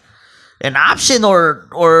like an option or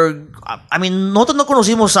I mean, nosotros no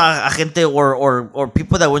conocimos a gente or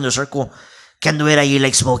people that were in the circle que anduviera ahí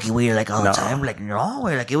like smoking weed like all the time. Like, no,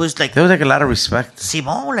 like, it was like, there was like a lot of respect.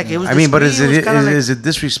 Simón, like, it was. I mean, but is it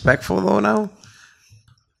disrespectful though now?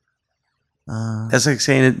 That's like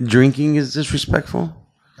saying that drinking is disrespectful.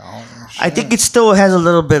 I think it still has a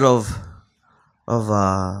little bit of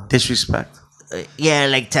disrespect. Yeah,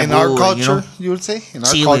 like taboo. In our culture, you know? You would say? In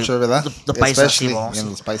our culture, ¿verdad? The paisa, especially in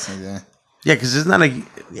los paisas, yeah. Yeah, because it's not like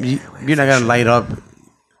you're not gonna light up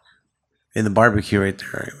in the barbecue right there,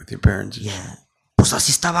 right, with your parents. Yeah. Pues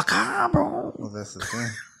así estaba acá, bro. Well, that's the thing.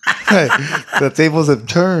 The tables have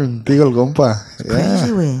turned, digo el compa. Crazy,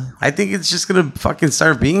 güey. I think it's just gonna fucking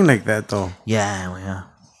start being like that, though. Yeah.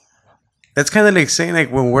 That's kind of like saying, like,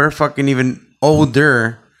 when we're fucking even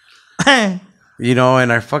older, you know,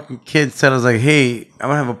 and our fucking kids tell us, like, hey, I'm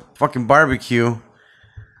gonna have a fucking barbecue.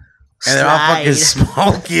 And they're all fucking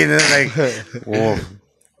smoking. And like, whoa.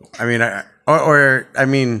 I mean, I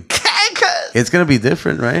mean, it's gonna be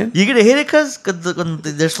different, right? You're gonna hit it because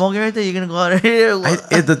they're smoking right there. You're gonna go out here.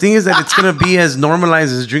 The thing is that it's gonna be as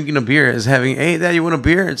normalized as drinking a beer, as having, hey, Dad, you want a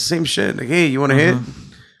beer? It's the same shit. Like, hey, you want a hit?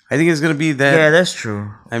 I think it's gonna be that. Yeah, that's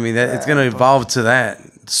true. I mean, it's gonna evolve to that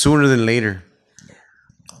sooner than later,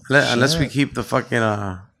 unless we keep the fucking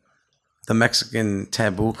the Mexican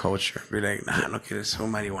taboo culture. Be like, nah, no quieres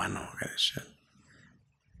un marihuana, kind of shit.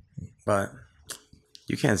 But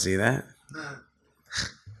you can't see that.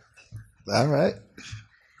 All right.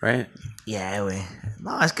 Right? Yeah, güey.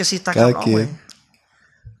 No, es que sí está cabrón, güey.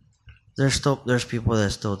 There's people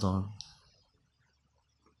that still don't.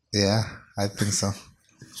 Yeah, I think so.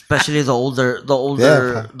 Especially the older.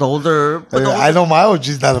 I know my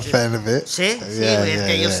OG's not a fan of it. Sí, güey. Es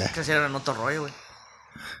que ellos crecieron en otro rollo, güey.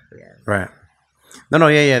 Right. No,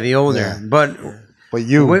 yeah, the older. Yeah. But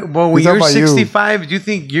you. When you're 65, do you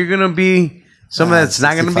think you're gonna be someone that's 65.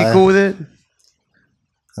 Not gonna be cool with it?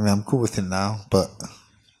 I mean, I'm cool with it now, but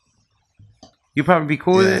you probably be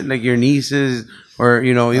cool with it, like your nieces, or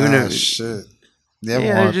you know, even if shit.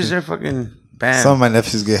 Yeah, they're fucking bad. Some of my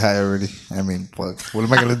nephews get high already. I mean, what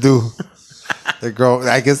am I gonna do? They're grown.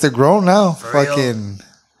 I guess they're grown now. For fucking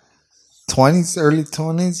 20s, early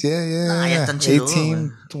 20s. Yeah.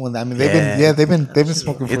 18. I mean, they've been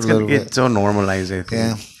smoking for a little bit. It's gonna get so normalized, I think.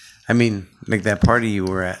 Yeah. I mean, like that party you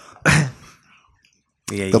were at.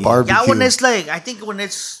 The barbecue. Yeah, when it's like, I think when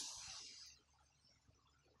it's,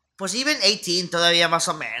 pues even 18 todavía más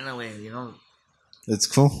o menos, güey, you know. It's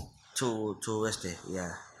cool. To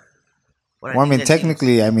yeah. Well, I mean,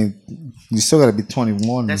 technically, I mean, you still gotta be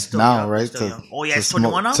 21 now, young, right? It's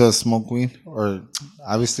 21 now? To smoke weed, or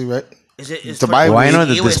obviously, right? Is it to buy weed? I know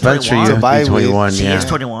the dispensary you have to be 21. Sí, yeah, it's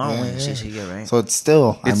 21. Yeah. Right. So it's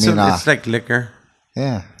still, it's like liquor.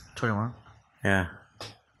 Yeah. 21. Yeah.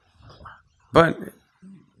 But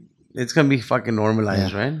it's gonna be fucking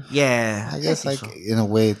normalized, right? Yeah. I guess, like, so. In a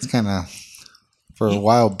way, it's kind of, for a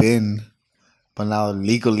while, been, but now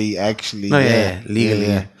legally, actually. Legally.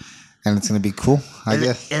 Yeah. And it's gonna be cool, I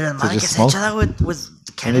guess. To just smoke. With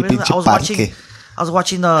cannabis. I was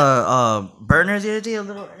watching the Burner the other day, a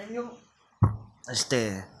little interview.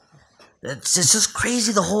 It's just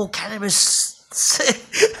crazy, the whole cannabis.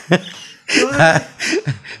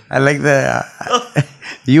 I like that.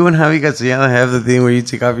 You and Javi Castellano have the thing where you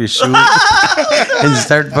take off your shoes and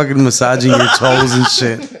start fucking massaging your toes and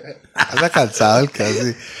shit. Anda cansado el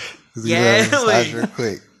casi. Yeah, real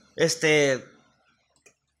quick. The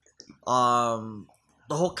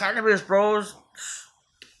whole cannabis, bros.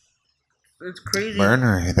 It's crazy.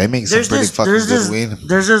 Burner. They make some pretty fucking good weed.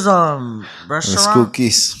 There's this restaurant. The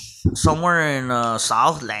Skookies. Somewhere in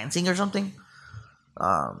South Lansing or something.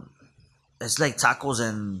 It's like tacos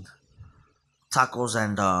and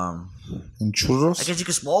churros. I guess you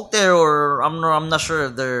can smoke there, or I'm not sure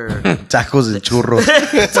if they're tacos and churros.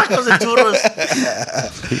 Tacos and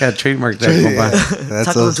churros. You got trademark that, compa. That's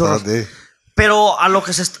tacos and churros. Pero a lo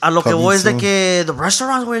que voy es de que the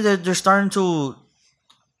restaurants where they're starting to.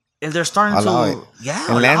 If they're starting to, yeah,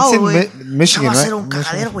 in Lansing, Michigan, right?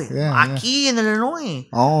 Aquí in Illinois.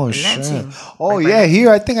 Oh shit! Oh yeah,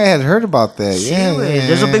 here I think I had heard about that. Yeah,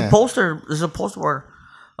 there's a big poster. There's a poster where,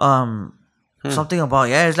 something about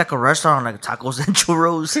it's like a restaurant like tacos and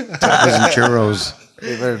churros. Tacos and churros.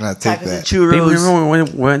 They better not take tacos that. And churros. Remember when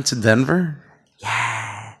we went to Denver? Yeah.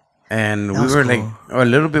 And we were cool. Like a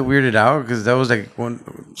little bit weirded out because that was like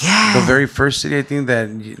the very first city I think that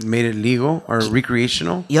made it legal or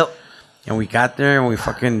recreational. Yep. And we got there and we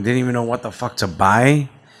fucking didn't even know what the fuck to buy.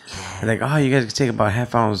 Yeah. Like, oh, you guys can take about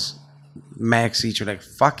half ounce max each. We're like,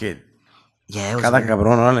 fuck it. Yeah, it was Cada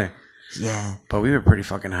cabrón, ole. Yeah. But we were pretty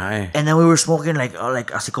fucking high. And then we were smoking like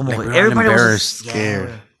así como like everybody was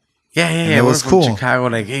scared. Yeah. It was cool. From Chicago,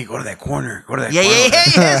 like, hey, go to that corner. Go to that corner.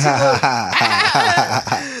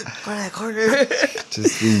 Go to that corner.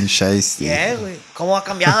 Just being shiesty. Yeah, güey. ¿Cómo ha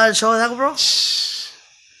cambiado el show de algo, bro?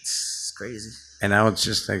 It's crazy. And now it's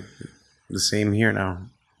just like the same here now.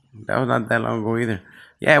 That was not that long ago either.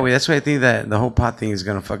 Yeah, that's why I think that the whole pot thing is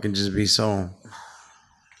gonna fucking just be so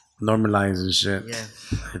normalized and shit. Yeah.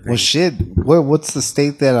 Well, shit. What's the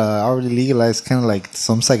state that already legalized kind of like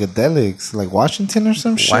some psychedelics, like Washington or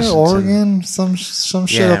some shit, Oregon, some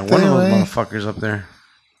shit up there, one of those right? motherfuckers up there.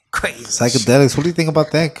 Crazy. Psychedelics. What do you think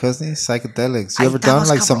about that, cousin? Psychedelics. You ever done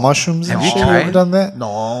like some mushrooms and shit? You ever done that?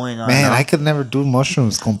 No, man, I could never do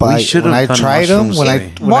mushrooms, compa. When I tried them, when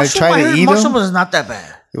I tried to eat them, mushroom was not that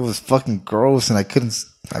bad. It was fucking gross, and I couldn't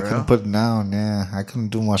put it down. Yeah, I couldn't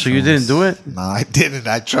do mushrooms. So you didn't do it? No, I didn't.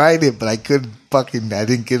 I tried it, but I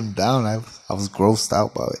didn't get them down. I was grossed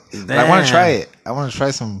out by it. But I want to try it. I want to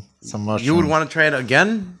try some mushrooms. You would want to try it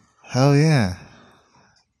again? Hell yeah.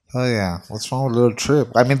 Oh yeah, what's wrong with a little trip?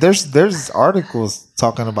 I mean, there's articles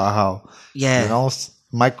talking about how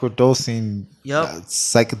microdosing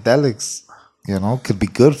psychedelics, could be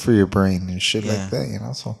good for your brain and shit like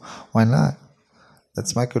that. So why not?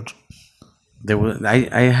 That's micro.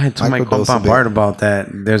 I had told my compa Bart about that.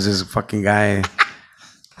 There's this fucking guy,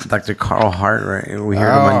 Dr. Carl Hart, right? We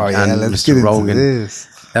heard him on Mr. Rogan.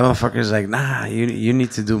 That motherfucker's like, nah, you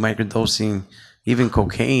need to do microdosing. Even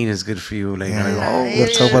cocaine is good for you. Like,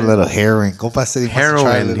 let's talk about a little heroin.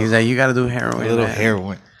 Heroin. He's like, you gotta do heroin. A little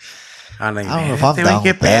heroin. I'm like, I don't know if I'm down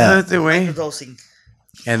with that. Microdosing.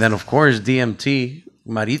 And then of course DMT,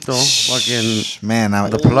 Marito, fucking man,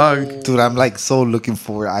 the plug, dude. I'm like so looking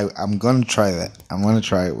forward. I'm gonna try that. I'm gonna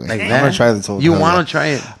try it. Like I'm gonna try this whole. You want to try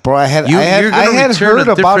it, bro? I had heard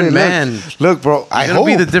about it. Man. Look, bro. You're gonna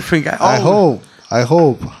be the different guy. I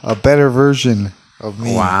hope a better version of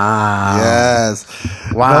me. Wow. Yes.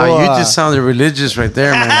 Wow. No, you just sounded religious right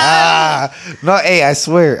there, man. No, hey, I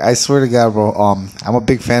swear to God, bro. I'm a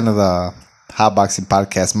big fan of the Hot Boxing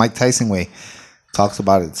podcast. Mike Tyson Way talks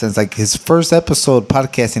about it since like his first episode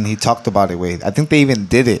podcasting. He talked about it. Way I think they even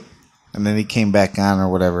did it, and then he came back on or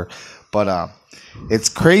whatever. But it's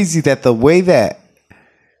crazy that the way that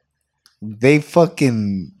they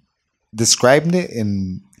fucking described it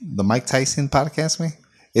in the Mike Tyson podcast way.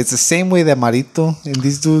 It's the same way that Marito and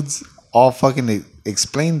these dudes all fucking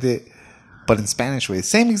explained it, but in Spanish way.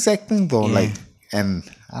 Same exact thing though. Yeah. Like, and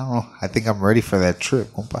I don't know. I think I'm ready for that trip,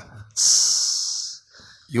 compa.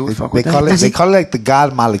 They call it like the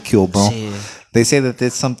God molecule, bro. Sí. They say that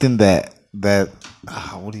there's something that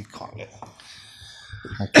what do you call it?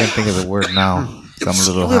 I can't think of the word now. I'm a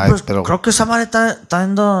little high. Creo que esa madre está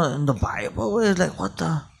in the Bible. It's like what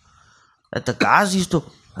the that the guys used to.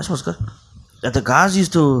 That's what's good. That the guys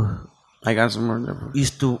used to. I got some more.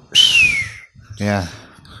 Used to. Yeah,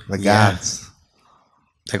 the gods.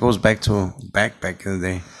 That goes back in the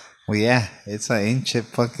day. Well, yeah, it's an ancient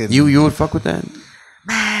fucking. You would fuck with that?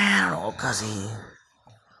 Man, I don't know, cause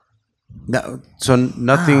no, so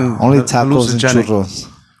nothing. Only tacos and churros.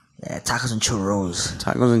 Yeah, tacos and churros.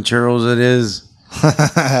 Tacos and churros, it is.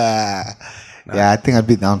 Yeah, I think I'd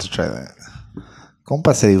be down to try that.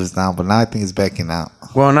 Compa said he was down, but now I think he's backing out.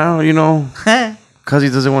 Well, now, because he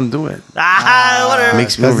doesn't want to do it. Whatever.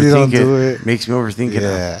 Makes me overthink it. Makes me overthink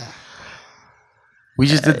it. We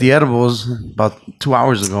just did the edibles about 2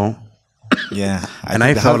 hours ago. Yeah.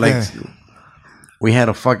 I felt like we had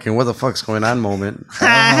a fucking what the fuck's going on moment.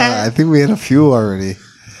 I think we had a few already.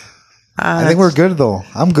 I think we're good though.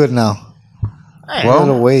 I'm good now. Well, a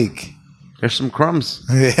little awake. There's some crumbs.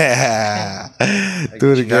 Yeah.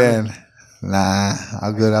 Do it again. Nah,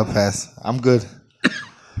 I'm good. I'll pass. I'm good.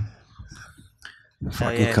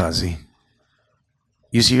 Fucking Kazi.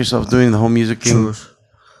 You see yourself doing the whole music thing?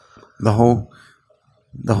 The whole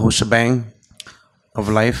shebang of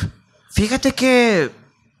life? Fíjate que...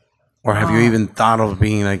 Or have you even thought of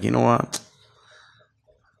being like, you know what?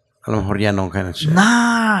 A lo mejor ya no kind of shit.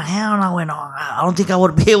 Nah, hell no, güey, no. I don't think I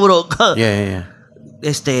would be able to... Yeah.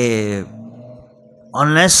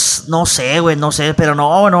 Unless, no sé, güey, no sé. Pero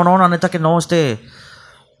no, la neta que no,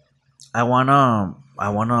 I wanna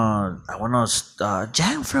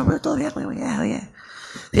jam for a bit todavía, güey, yeah.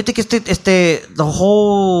 Fíjate que the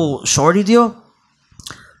whole shorty deal,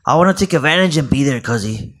 I wanna take advantage and be there,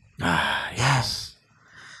 cuzzy. Yes.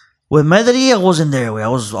 With Medellín, I wasn't there, güey. I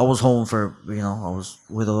was home for, I was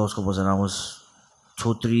with those couples and I was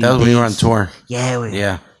 2-3 days. That was when you were on tour. Yeah, güey.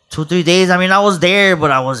 Yeah. 2-3 days. I mean, I was there, but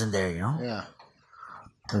I wasn't there, Yeah.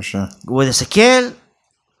 For sure. With Ezequiel,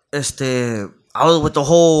 I was with the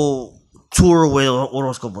whole tour with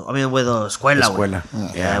Orozco. I mean, with Escuela. Escuela.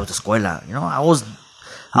 Yeah, with the Escuela.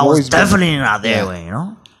 I was definitely not there, way.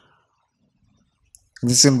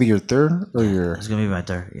 This is gonna be your third or your? It's gonna be my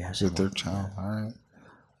third. Yeah, your third child. All right.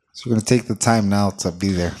 So you're gonna take the time now to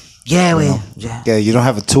be there. Yeah, güey. Yeah. Yeah, you don't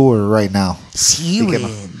have a tour right now. Sí, güey.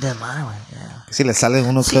 De madre, güey. Si le sale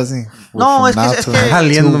uno casi. No, es que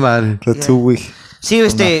saliendo madre. The 2 week. Sí,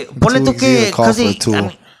 ponle tú que casi.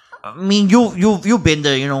 I mean, you've been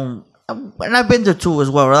there, and I've been there too as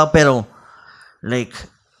well, ¿verdad? Pero, like,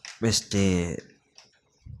 pues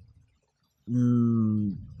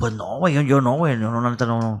no, güey, yo no, güey, no, neta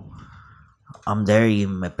no. I'm there y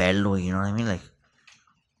me pelo, you know what I mean, like.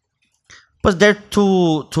 Pues there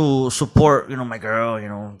to support, my girl,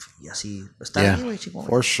 y así. Está ahí, güey, chico.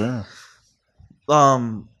 For sure.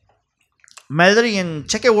 Melody and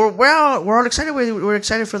check it. We're all excited. We're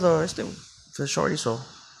excited for the shorty, so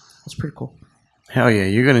it's pretty cool. Hell yeah,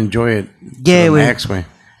 you're gonna enjoy it. Yeah, the max way,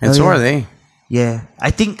 and so are they. Yeah,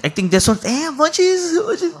 I think this one. Damn, munchies.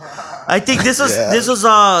 I think this was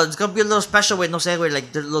it's gonna be a little special way. No sé, güey,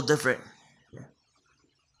 like they're a little different. Yeah.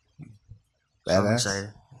 So I'm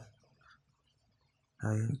excited.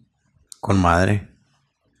 Oh, yeah. Con madre.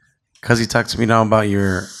 Cause he talked to me now about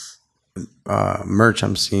your merch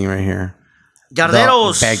I'm seeing right here.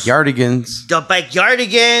 Yarderos. The Backyardigans. The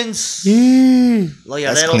Backyardigans. Yeah.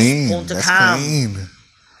 That's clean. That's clean.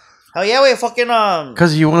 Oh yeah, wait, fucking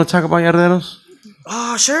Cause you want to talk about Yarderos?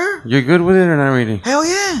 Oh sure. You're good with it or not really? Hell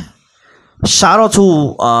yeah. Shout out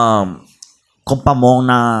to Compa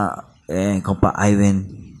Mona, Compa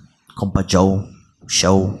Ivan, Compa Joe,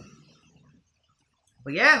 Show.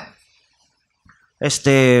 But yeah. What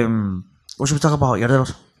should we talk about,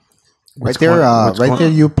 Yarderos? Right there,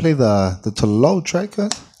 you play the Toloch, right, cuz?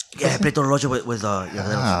 Yeah, I play Toloch with Yarderos.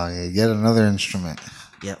 Oh, yeah, yet another instrument.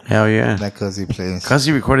 Yeah. Hell yeah. That cuz he plays. Cuz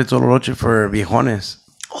he recorded Toloch for Viejones.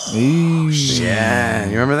 Oh, yeah,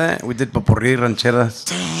 you remember that? We did Popurrí Rancheras.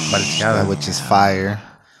 Yeah, which is fire.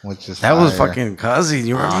 That was fucking Cuzzy.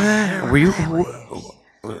 You remember that? Were you...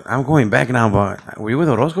 I'm going back now, but were you with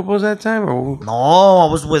Orozcopos that time? Or? No,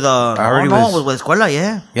 I was with I was with Escuela,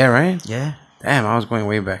 yeah. Yeah, right? Yeah. Damn, I was going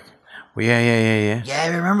way back. Well, yeah. Yeah, I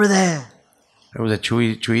remember that. It was at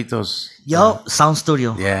Chuitos. Yo, Sound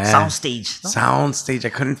Studio. Yeah. Sound Stage. No? Sound Stage. I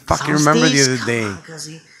couldn't fucking remember the other day.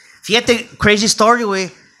 Fíjate, crazy story,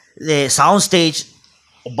 güey. The Sound Stage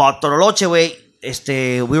about Tololoche, güey.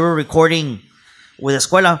 We were recording with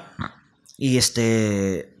Escuela. Y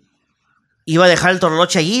iba a dejar el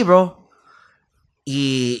Tololoche allí, bro.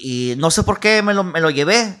 Y no sé por qué me lo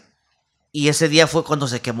llevé. Y ese día fue cuando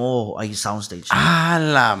se quemó ahí Soundstage. ¡Ah,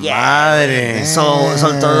 la madre! So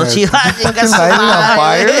el Tololoche iba a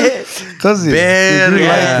fire.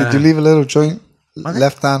 Did you leave a little joint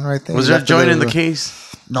left on right there? Was there a joint in the case?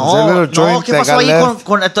 No, ¿qué pasó ahí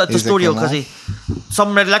con tu estudio? Casi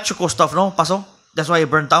some electrical stuff, ¿no? ¿Pasó? That's why it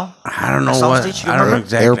burnt down. I don't know what. I don't know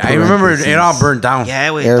exactly. I remember it all burned down.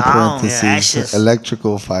 Yeah, we air down. parentheses.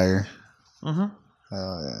 Electrical fire. Mm-hmm.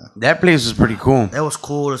 Oh yeah. That place was pretty cool. That was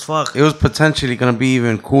cool as fuck. It was potentially gonna be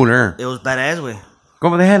even cooler. It was badass, way.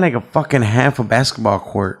 Go, they had like a fucking half a basketball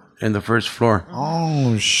court in the first floor.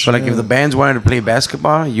 Oh shit. So like if the bands wanted to play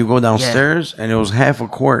basketball, you go downstairs and it was half a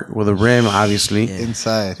court with a rim, obviously. Yeah.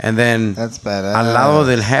 Inside. And then that's badass. Al lado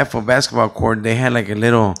del half a basketball court, they had like a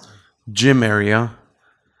little gym area.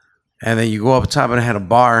 And then you go up top and it had a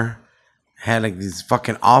bar. had like this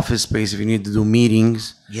fucking office space if you needed to do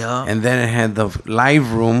meetings. Yeah. And then it had the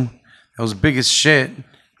live room that was big as shit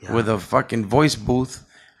with a fucking voice booth,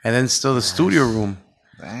 and then still the studio room.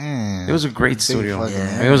 Damn. It was a great studio.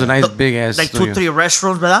 It was a nice big ass like studio. 2-3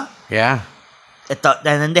 restrooms, ¿verdad? Yeah. And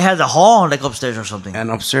then they had the hall like upstairs or something. And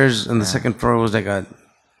upstairs on the second floor was like a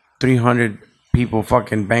 300 people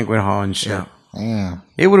fucking banquet hall and shit. Yeah.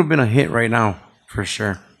 It would have been a hit right now for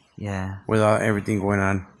sure. Yeah. Without everything going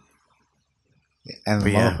on. And the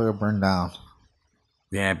motherfucker burned down.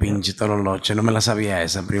 Yeah, pinche Tololoche. No me la sabía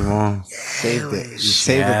esa, primo. Saved it. You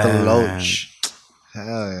saved it, Tololoche.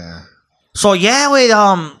 Hell yeah. So, yeah, güey.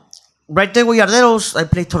 Right there with Yarderos, I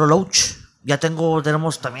played Tololoche. Ya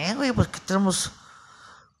tenemos también, güey. Pues que tenemos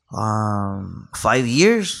 5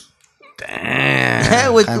 years. Damn. Yeah,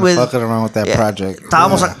 with fucking around with that project.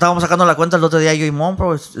 Estábamos sacando la cuenta el otro día, yo y Mon,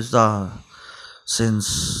 bro. It's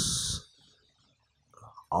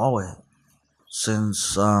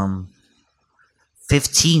since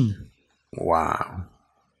 15. Wow.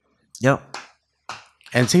 Yep.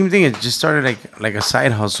 And same thing, it just started like a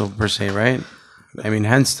side hustle per se, right? I mean,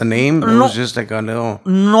 hence the name. It was just like a little.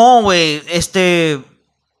 No, güey.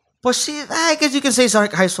 Pues sí, I guess you can say it's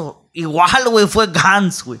like high school. Igual, güey, fue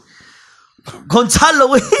Gans, güey. Gonzalo,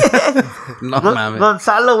 güey. No mames.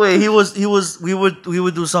 Gonzalo, güey. We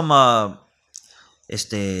would do some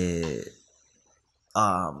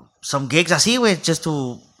some gigs así, güey, just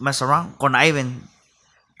to mess around con Ivan.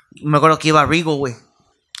 Me acuerdo que iba a Rigo, güey.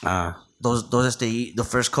 The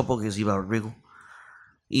first couple gigs iba a Rigo.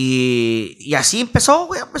 Y así empezó,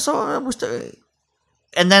 güey,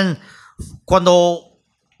 And then cuando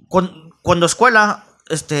escuela,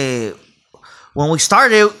 when we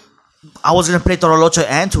started, I was gonna play Tololoche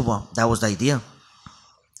and tuba. That was the idea.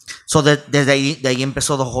 So desde ahí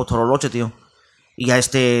empezó the whole Tololoche, tío. Y ya pues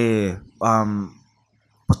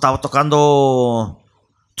estaba tocando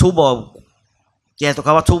tuba. Ya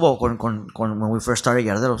tocaba tuba con when we first started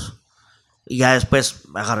Yarderos. Y ya después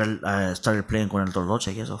started playing con el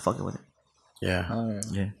Tololoche. Yeah, so fuck it with it. Yeah.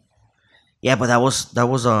 Yeah, but that was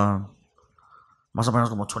más o menos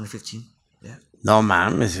como 2015. Yeah. No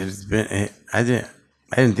mames, I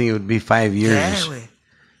didn't think it would be 5 years. Yeah, güey.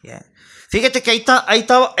 Yeah. Fíjate que ahí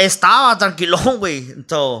estaba tranquilón, güey.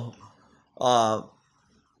 Entonces,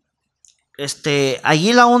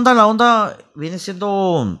 allí la onda viene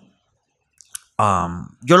siendo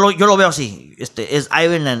yo lo veo así. Es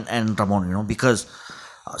Ivan and Ramon, you know, because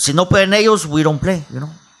si no pueden ellos, we don't play, you know.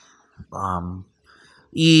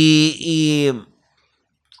 Y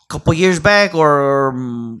couple years back or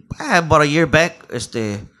about a year back, it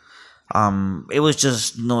was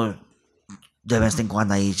just de vez en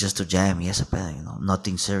cuando ahí just to jam y ese pedo, you know,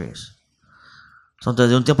 nothing serious. Entonces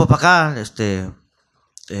de un tiempo para acá,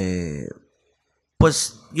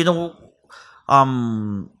 pues, you know,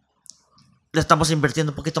 le estamos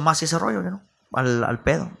invirtiendo un poquito más ese rollo, you know, al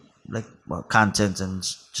pedo, like content and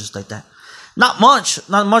just like that. Not much,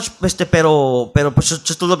 pero pues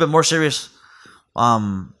just a little bit more serious.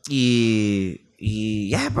 Y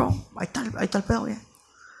yeah, bro, ahí está el pedo, yeah.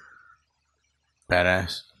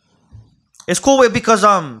 Badass. It's cool, güey, because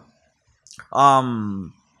I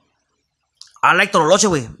like Tololoche,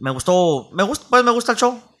 güey. Me gusta el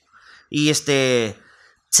show. Y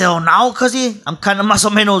till now, casi, I'm kind of más o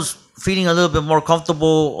menos feeling a little bit more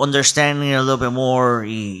comfortable, understanding a little bit more,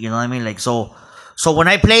 you know what I mean? Like, so when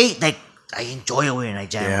I play, like, I enjoy it, güey, and I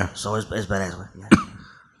jam. Yeah. So it's badass, güey. Yeah.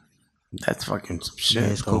 That's fucking some shit. Yeah,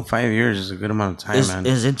 it's cool. 5 years is a good amount of time, man.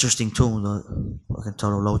 It's interesting, too, the fucking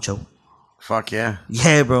Tololoche. Fuck yeah.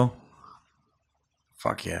 Yeah, bro.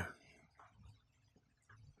 Fuck yeah.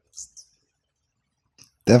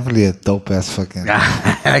 Definitely a dope ass fucking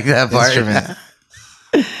I like that part. Instrument.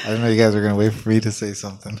 I didn't know you guys were gonna wait for me to say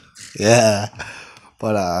something. Yeah.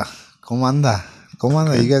 But ¿cómo anda?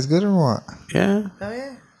 You guys good or what? Yeah. Oh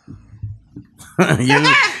yeah.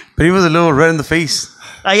 But he was a little red in the face.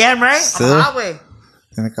 I am, right? Still? I'm hot, güey.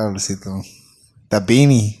 Tiene cablecito. The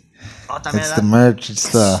beanie. Oh, también, it's the merch. It's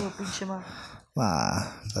the. Pinche madre.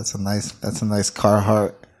 That's a nice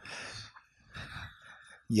Carhartt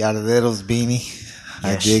Yarderos beanie.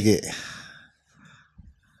 Yes. I dig it.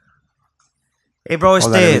 Hey, bro, Hold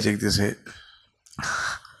on, let me take this hit.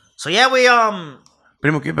 So yeah, we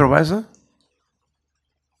Primo, ¿qué probar esa?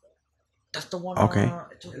 That's the one. Okay.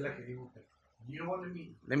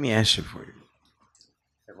 Let me ask you for you.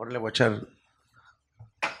 Mejor le voy a echar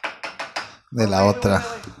de la otra.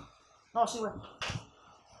 No, sí, güey.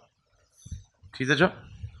 ¿Sí te echó?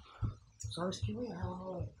 ¿Sabes qué, güey?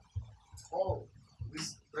 Oh,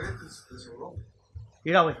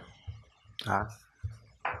 mira, güey. Ah.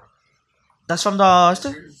 That's from the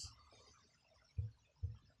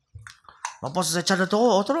Vamos a echarle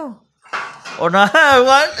todo otro. Or not?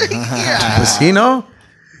 What? Casino?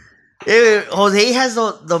 Jose has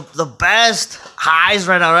the best highs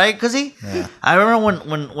right now, right? Cause I remember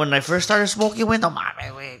when I first started smoking, no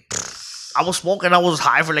mames, güey. I was smoking, I was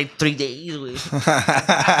high for like 3 days, güey.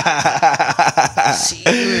 Sí,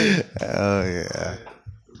 güey. Oh yeah.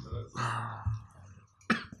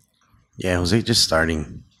 Yeah, Jose just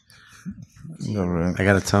starting. I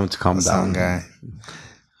gotta tell him to calm down. Guy.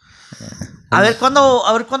 A ver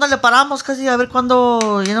cuándo le paramos, casi. A ver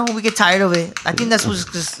cuándo, we get tired of it. I think that's what's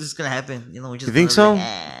just gonna happen. We just You think so?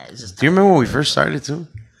 Like, do you remember when we first started too?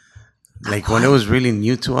 Like when it was really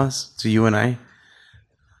new to us, to you and I?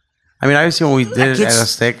 I mean, obviously when we did it at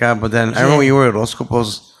Azteca, but then I remember when you were at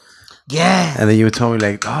Roscopos. Yeah. And then you would tell me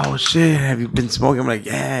like, oh shit, have you been smoking? I'm like,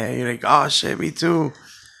 yeah. And you're like, oh shit, me too.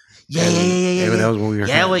 Yeah. That was when we were.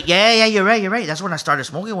 Yeah, you're right. That's when I started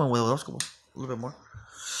smoking when we were at Roscopos. A little bit more.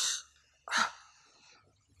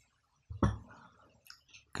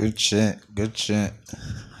 Good shit.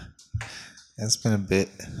 It's been a bit.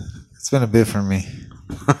 It's been a bit for me.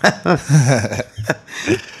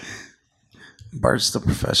 Bart's the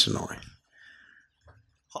professional.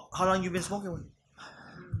 How long you been smoking with?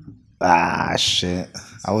 Shit.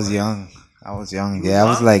 I was young. Yeah, I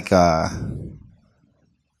was like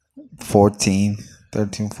 13,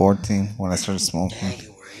 14 when I started smoking. Yeah,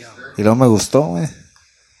 you were young. Y luego me gustó, güey.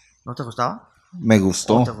 ¿No te gustaba? Me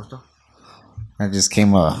gustó. ¿No te gustó? I just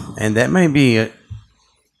came And that might be.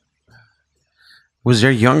 Was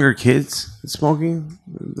there younger kids smoking?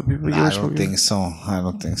 The people you were I smoking? don't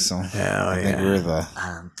think so. Hell I think we're the.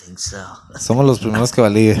 I don't think so. Somos los primeros que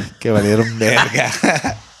valieron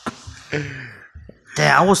verga.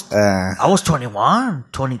 Damn, I was 21.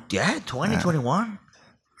 21.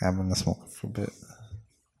 I've been smoking for a bit.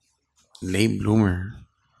 Late bloomer.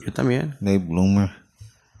 Yo también. Late bloomer.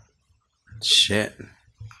 Shit.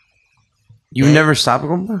 You never stopped,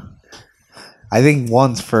 compa? I think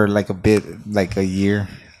once for like a bit, like a year.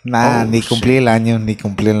 Nah, ni cumplí el año.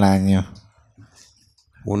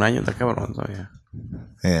 Un año está cabrón todavía.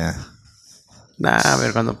 Yeah. Nah, a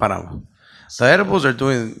ver cuándo paramos. The edibles are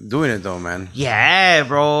doing it though, man. Yeah,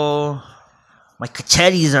 bro. My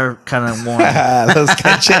cachetes are kind of warm. Those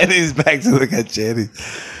cachetes, back to the cachetes.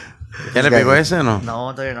 ¿Ya le pegó ese o no?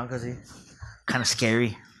 No, todavía no, cause kind of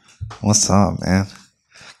scary. What's up, man?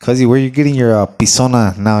 Cuzzy, where you getting your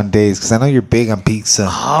pisona nowadays? Because I know you're big on pizza.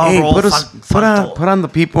 Oh, hey, bro, put on the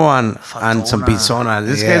people on some pisona.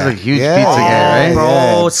 This guy's a huge pizza guy, right? Bro,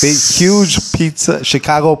 yeah. Big, huge pizza,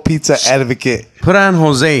 Chicago pizza advocate. Put on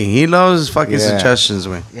Jose. He loves fucking suggestions,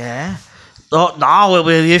 man. Yeah. No,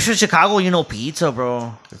 if you're Chicago, pizza,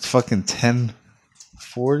 bro. It's fucking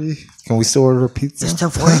 10:40. Can we still order pizza? It's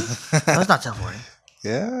 10:40? No, it's not 10:40.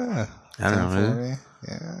 Yeah. I don't know.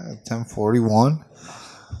 Yeah, 10:41.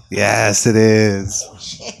 Yes, it is.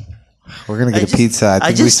 We're gonna get a pizza.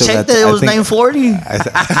 I just checked that it was 9:40.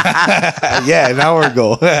 Yeah, an hour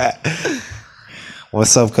ago.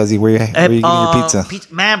 What's up, Cuzzy? Where you getting your pizza?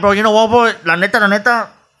 Man, bro, you know what, bro? La neta,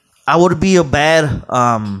 I would be a bad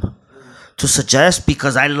to suggest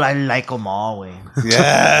because I like them all, way.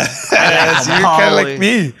 Yeah, so you're kind of like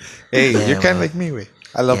me. Hey, you're kind of like me, way.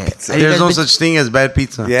 I love pizza. There's no such thing as bad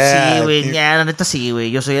pizza. Yeah, sí, güey. Yeah, la neta sí,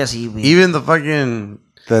 güey. Yo soy así, güey. Even the fucking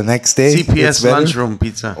the next day CPS lunchroom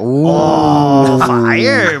pizza. Ooh. Oh,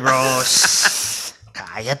 fire, bro.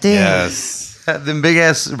 Cállate. Yes. Them big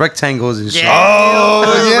ass rectangles and shit. Yeah. Oh,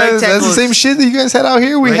 yeah, that's the same shit that you guys had out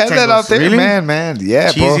here. We had that out there, really? man.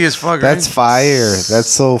 Yeah, cheesy bro. as fuck. That's right? fire. That's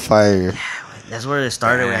so fire. That's where it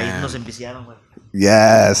started, güey. Ahí nos empiciaron, güey.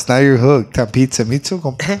 Yes, now you're hooked on pizza. Me too.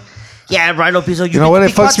 Yeah, Rhino pizza. You know what?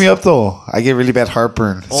 It fucks me up though. I get really bad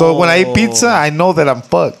heartburn. So when I eat pizza, I know that I'm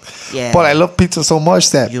fucked. Yeah. But I love pizza so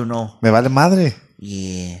much that me vale madre.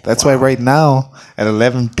 Yeah. That's why right now at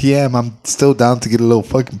 11 p.m. I'm still down to get a little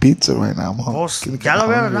fucking pizza right now. I'm hungry. Ya lo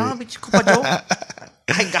veo, no, bitch, compa yo.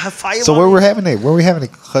 I got fire. So where we having it?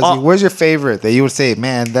 Where's your favorite that you would say,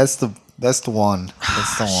 man, that's the one. That's the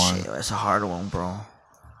one. Shit, that's a hard one, bro.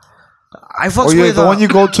 I fucks with the one you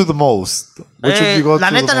go to the most. Which would you go to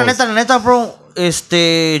the most? La neta, bro.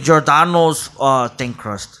 Giordano's thin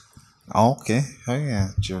crust. Oh, okay. Oh yeah,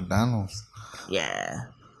 Giordano's. Yeah.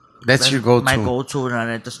 That's your go-to. My go-to, la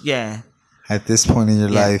neta. Yeah. At this point in your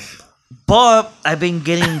life. But I've been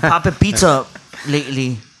getting Papa Pizza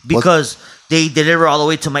lately because they deliver all the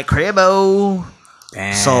way to my crib.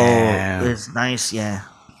 Damn. So it's nice, yeah.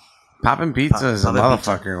 Poppin' Pizza is a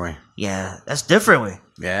motherfucker, way. Yeah, that's different, way.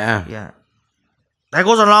 Yeah. Yeah. That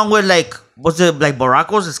goes along with like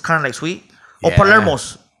Baracos. It's kind of like sweet. Or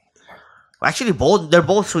Palermo's. Actually, they're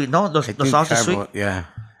both sweet. No, the sauce is sweet. Yeah.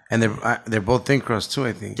 And they're both thin crust too,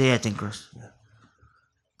 I think. Yeah, thin crust.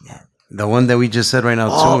 Yeah. The one that we just said right now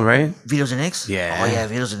too, right? Vitos and Nicks? Yeah. Oh yeah,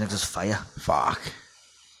 Vitos and Nicks is fire. Fuck.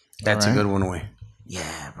 That's a good one way.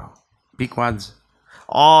 Yeah, bro. Pequods.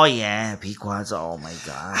 Oh yeah, Pequods. Oh my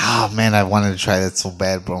god. Oh man, I wanted to try that so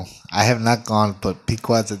bad, bro. I have not gone, but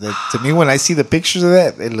Pequods. To me, when I see the pictures of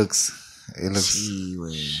that, it looks.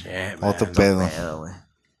 Shit, Otro pedo.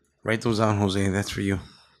 Write those down, Jose. That's for you.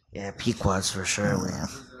 Yeah, Pequods for sure, man.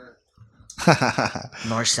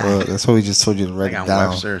 North side. Well, that's what we just told you to write it down.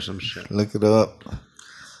 Webster or some shit. Look it up.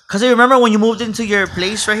 Cause I remember when you moved into your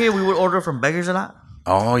place right here, we would order from Beggars a lot.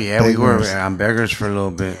 Oh yeah, we were on Beggars for a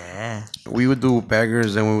little bit. Yeah. We would do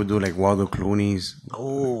Beggars, then we would do like Waldo Clooney's.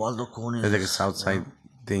 Oh, Waldo Clooney's. It's like a Southside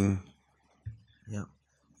thing. Yep.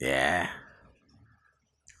 Yeah.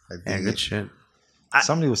 Yeah, good shit.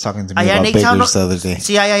 Somebody was talking to me about Beggars the other day.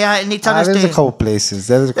 See, yeah. There's a couple places.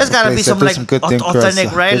 There's gotta be some like good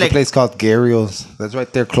authentic, right? There's a place called Gario's. That's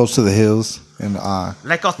right there, close to the hills. And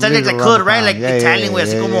like authentic, like good, right? Like Italian way,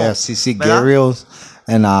 así como. Yeah, CC Gario's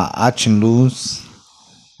and Ach and Luz.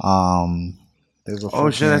 Oh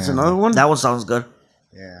shit, that's another one. That one sounds good.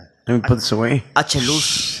 Yeah. Let me put this away. Ach and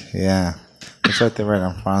Luz. Yeah, it's right there, right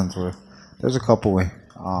on Farnsworth. There's a couple way.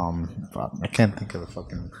 I can't think of the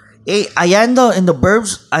fucking. Hey, allá in the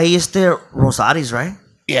burbs, ahí Rosaris, right?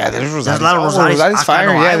 Yeah, there's Rosaris. There's a lot of Rosaris. Rosaris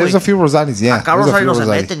fire. Yeah, there's a few Rosaris. Yeah, acá Rosaris no se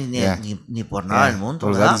mete ni por nada del mundo.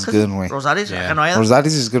 Rosaris is good, way. Rosaris, acá no hay.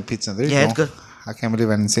 Rosaris is good pizza. There you go. It's good. I can't believe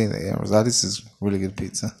I didn't say that. Yeah, Rosaris is really good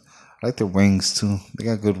pizza. I like their wings too. They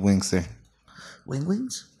got good wings there.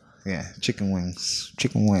 Wings? Yeah, chicken wings.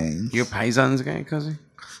 Chicken wings. You a Paisans guy, cousin?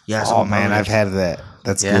 Yeah. Oh man, I've had that.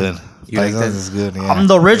 That's good. Paisans like is good. Yeah. I'm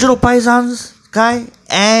the original Paisans guy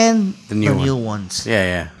and the new ones.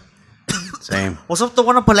 Yeah. Same. What's up with the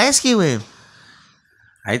one on Pulaski with?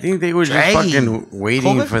 I think they were just fucking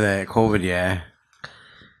waiting for the COVID, yeah.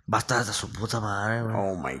 Basta de su puta madre, man.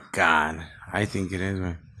 Oh my god. I think it is,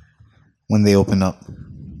 man. When they open up.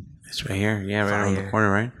 It's right here. Yeah, right around the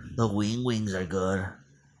corner, right? The wings are good.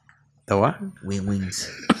 The what? Wings.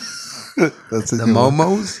 That's the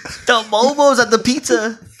momos? The momos at the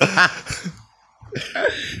pizza.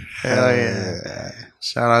 Hell yeah.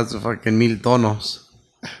 Shout out to fucking Mil Tonos.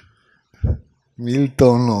 Mil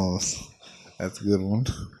Tonos. That's a good one.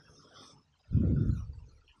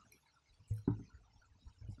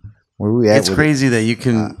 Where we at? It's crazy that you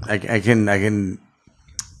can, I can,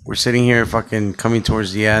 we're sitting here fucking coming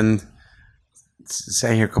towards the end.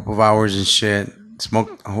 Sat here a couple of hours and shit.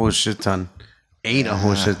 Smoked a whole shit ton. Ate a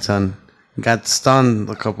whole shit ton. Got stunned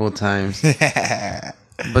a couple of times.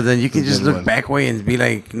 But then you can just look back way and be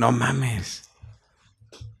like, no mames.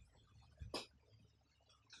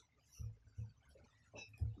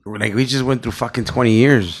 Like, we just went through fucking 20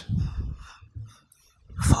 years.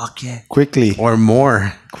 Fuck yeah. Quickly. Or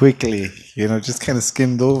more. Quickly. You know, just kind of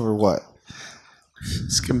skimmed over what?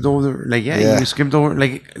 Skimmed over. Like, yeah, you skimmed over.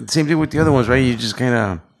 Like, same thing with the other ones, right? You just kind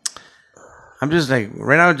of... I'm just like,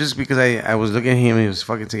 right now, just because I was looking at him and he was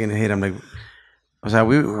fucking taking a hit, I'm like, I was like,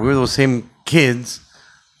 we were those same kids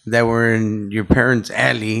that were in your parents'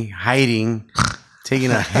 alley, hiding,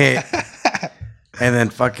 taking a hit, and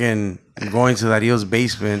then fucking going to Dario's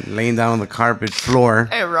basement, laying down on the carpet floor.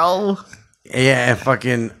 Hey, roll. Yeah, and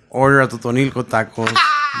fucking order a Totonilco tacos.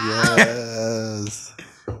 Yes.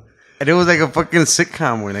 And it was like a fucking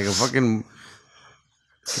sitcom, like a fucking...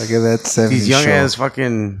 Look at that 70s these young show. ass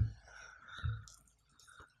fucking...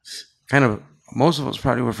 Kind of, most of us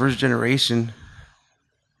probably were first generation.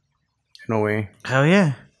 In a way. Hell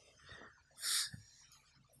yeah.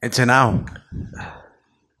 And to now.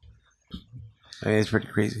 I mean, it's pretty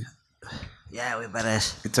crazy. Yeah, we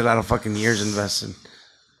badass. It's a lot of fucking years invested.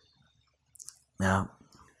 Yeah.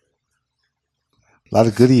 A lot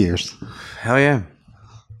of good years. Hell yeah.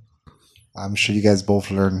 I'm sure you guys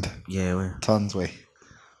both learned tons way.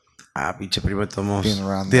 Pinche primo Tomos. Being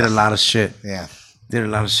around did a lot of shit. Yeah. Did a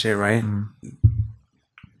lot of shit, right?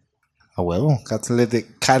 Oh, well, got to live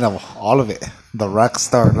it, kind of all of it. The rock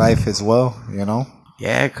star life as well, you know?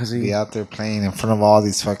 Yeah, because he... be out there playing in front of all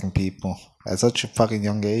these fucking people at such a fucking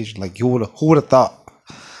young age. Like, who would have thought?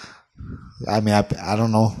 I mean, I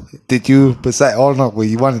don't know. Did you, besides, oh no, well,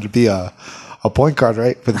 you wanted to be a point guard,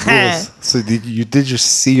 right? For the Bulls. So did you just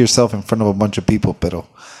see yourself in front of a bunch of people, pero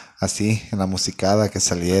así, en la musicada que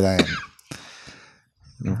saliera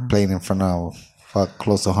and playing in front of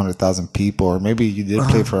close to 100,000 people, or maybe you did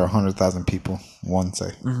play for 100,000 people once.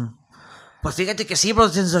 Pues fíjate que sí, bro.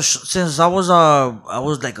 Since I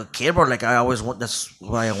was like a kid, bro. Like I always want. That's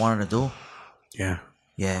what I wanted to do. Yeah.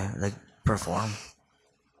 Yeah, like perform.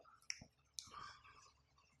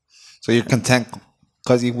 So you're content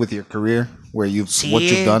Cuzzy, with your career, what you've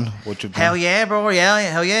done? Hell yeah, bro. Yeah,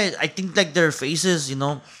 hell yeah. I think like their faces,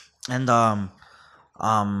 and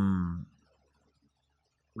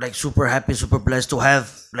like super happy, super blessed to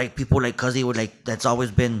have like people like Cuzzy with like that's always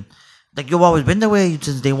been like you've always been that way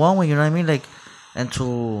since day one. You know what I mean? Like, and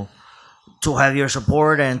to have your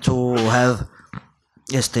support and to have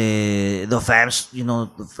the fans,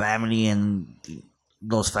 the family and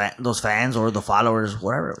those fans or the followers,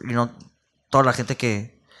 whatever, toda la gente que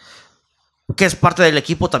es parte del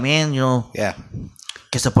equipo también, yeah,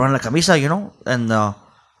 que se ponen la camisa, and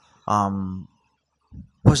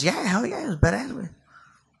pues yeah, hell yeah, it's badass, güey.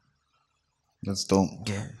 That's dope.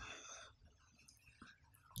 Yeah.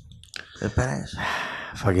 It's badass.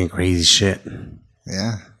 Fucking crazy shit.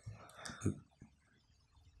 Yeah.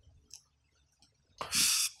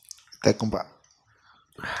 Te compa.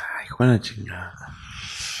 Ay, buena chingada.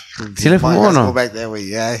 ¿Sí le fumó o no? Go back that way.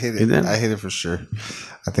 Yeah, I hit it. I hit it for sure.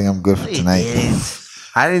 I think I'm good for tonight.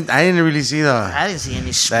 I didn't really see I didn't see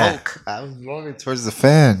any smoke. I was rolling towards the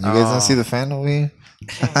fan. You guys don't see the fan over here?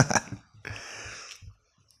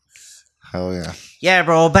 Hell yeah. Yeah,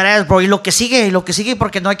 bro, badass, bro. Y lo que sigue,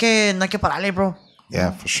 porque no hay que pararle, bro.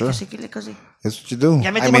 Yeah, for sure. That's what you do.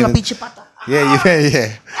 Ya metimos la pinche pata. Yeah.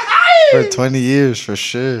 For 20 years, for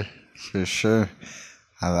sure. For sure.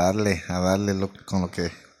 A darle con lo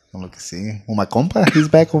que sigue. Well, my compa, he's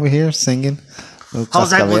back over here singing. How's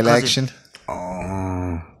that with action?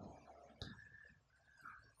 Oh.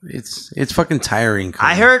 It's fucking tiring.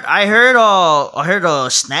 I heard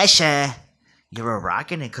Snatcha. You were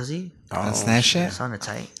rocking it, Cuzzy. Snatcha? It's on the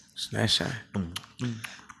tight. Snatcha.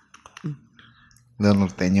 The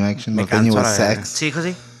norteño action. Norteño with sex. See,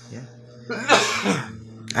 Cuzzy? Yeah.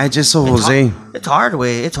 I just saw Jose. It's hard,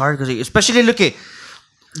 way. It's hard, Cuzzy. Especially, look at...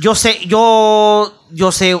 Yo say,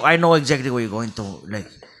 I know exactly what you're going to. Like,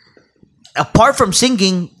 apart from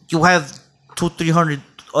singing, you have 200-300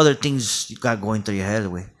 other things you got going through your head,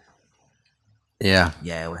 way. Yeah.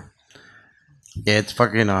 Yeah, way. Yeah, it's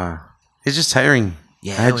fucking, it's just tiring.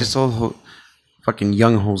 Yeah, I just saw fucking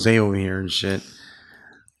young Jose over here and shit.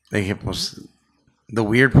 Like, the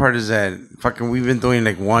weird part is that fucking we've been doing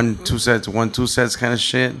like 1-2 sets kind of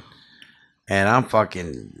shit. And I'm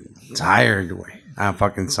fucking tired, way. I'm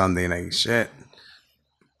fucking Sunday like shit.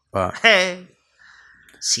 But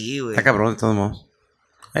sí, güey. Está cabrón de todos modos.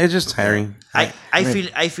 It's just tiring. I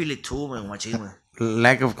feel it too, man. Machín,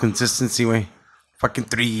 lack of consistency, way. Fucking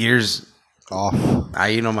 3 years off.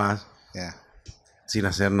 Ahí nomás. Yeah. Sin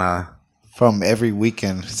hacer nada. From every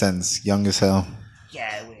weekend since young as hell.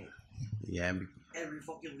 Yeah, güey. Yeah. Every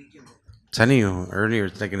fucking weekend. Telling you earlier,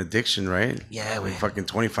 it's like an addiction, right? Yeah, güey. Fucking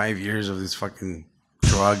 25 years of this fucking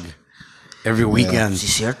drug. Every weekend. Sí,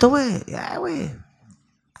 cierto, güey. Yeah, güey.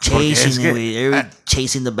 Chasing, güey.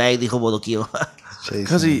 Chasing the bag, dijo Bodoquillo.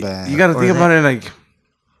 Because you got to think about it like,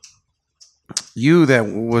 you that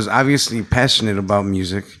was obviously passionate about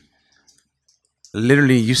music,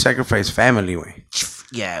 literally you sacrifice family, way.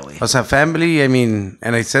 Yeah, güey. O sea, family, I mean,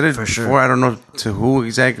 and I said it for before, sure. I don't know to who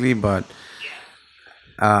exactly, but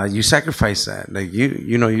you sacrifice that. Like,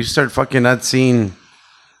 you start fucking not seeing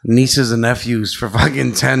nieces and nephews for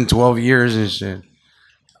fucking 10, 12 years and shit.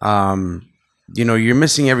 You're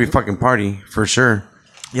missing every fucking party for sure.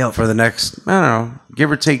 Yep. For the next, I don't know, give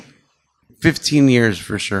or take 15 years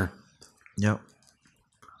for sure. Yep.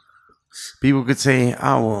 People could say,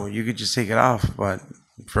 oh, well, you could just take it off. But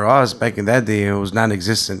for us, back in that day, it was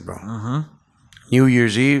non-existent, bro. Uh-huh. New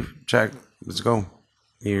Year's Eve, check, let's go.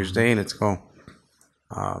 New Year's Day, let's go.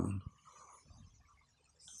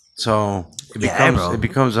 So it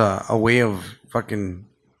becomes a way of fucking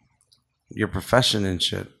your profession and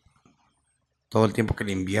shit. Todo el tiempo que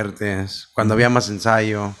le inviertes. Cuando había más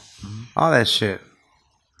ensayo. All that shit.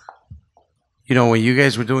 When you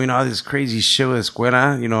guys were doing all this crazy shit with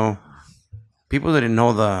escuela, people didn't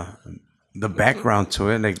know the background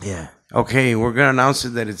to it. Like, yeah. Okay, we're going to announce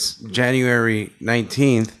it that it's January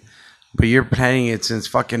 19th, but you're planning it since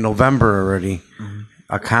fucking November already. Mm-hmm.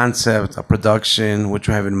 A concept, a production, what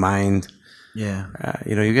you have in mind. Yeah.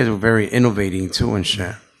 You guys were very innovating too and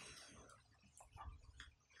shit.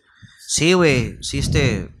 Sí, güey. Sí,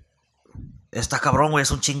 está cabrón, güey.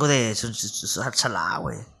 Es un chingo de salada,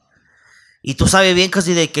 güey. Y tú sabes bien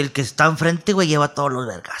casi de que el que está enfrente, güey, lleva todos los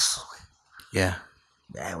vergazos, güey. Yeah.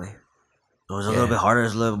 Yeah, güey. It was a little bit harder.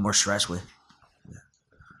 It's a little bit more stress, güey.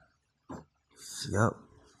 Yeah. Yep.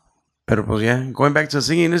 Pero pues yeah, going back to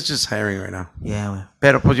singing, it's just tiring right now. Yeah, güey.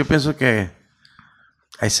 Pero pues yo pienso que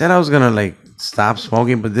I said I was gonna like stop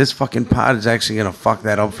smoking, but this fucking pot is actually gonna fuck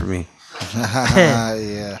that up for me.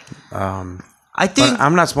 Yeah. I think... But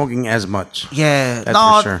I'm not smoking as much. Yeah. That's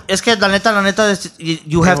no, for sure. es que la neta,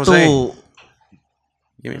 you have to...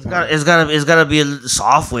 It's gotta be a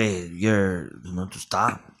soft way. To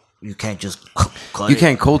stop. You can't just cut You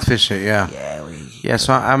can't cold fish it, yeah. Yeah, güey. Yeah,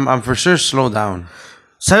 so I'm for sure slow down.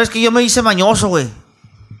 ¿Sabes que yo me hice mañoso, güey?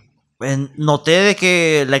 Noté de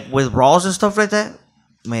que, like, with raws and stuff like that,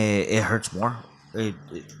 it hurts more. I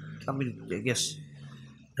mean, I guess.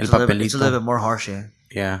 It's a little bit more harsh, yeah.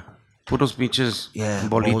 Yeah. Puros pinches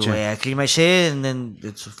boliche. I clean my shit and then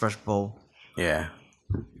it's a fresh bowl. Yeah.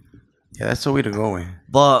 Yeah, that's the way to go, güey.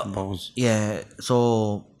 But, yeah,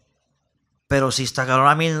 so... Pero si está cabrón,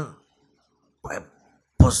 I mean...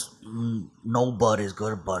 Pues, no bud is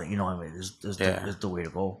good, but, you know what I mean? It's the way to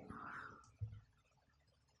go.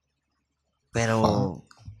 Pero...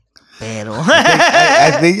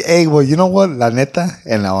 I think, hey, well, you know what? La neta,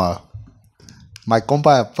 and my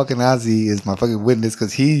compa fucking Ozzy is my fucking witness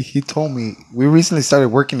because he told me, we recently started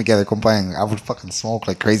working together, compa, and I would fucking smoke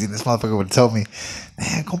like crazy. And this motherfucker would tell me,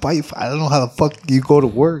 man, compa, I don't know how the fuck you go to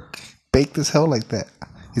work baked as hell like that.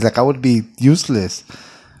 He's like, I would be useless.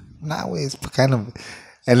 Nah, way, it's kind of...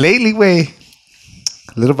 And lately, way,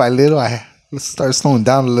 little by little, I start slowing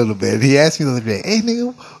down a little bit. He asked me the other day, hey,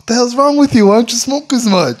 nigga, what the hell's wrong with you? Why don't you smoke as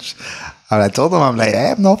much? And I told him, I'm like,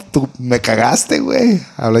 no, tu me cagaste, güey.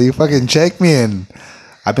 I'm like, you fucking check me. And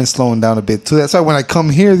I've been slowing down a bit, too. That's why when I come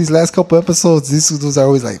here, these last couple episodes, these dudes are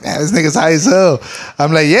always like, man, this nigga's high as hell.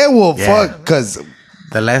 I'm like, fuck, because...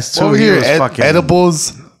 The last two years, fucking...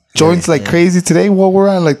 Edibles... Joints like crazy today. What we're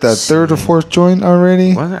on, like the third or fourth joint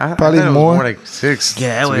already. Probably more. More like 6.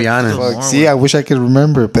 Yeah, to be honest. Fuck, see, I wish I could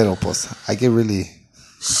remember, pero pues I get really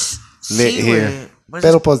lit here.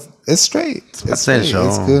 Pero pues it's straight. It's straight.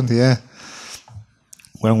 It's good, yeah.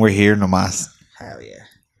 When we're here, nomás. Hell yeah.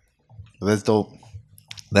 That's dope.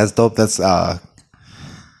 That's dope. That's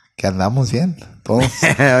que andamos bien. Todos.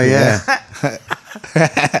 Hell yeah.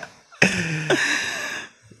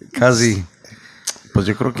 Casi. Pues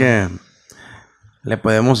yo creo que le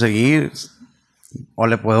podemos seguir o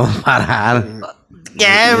le podemos parar.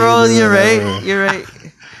 Yeah, bro, you're right.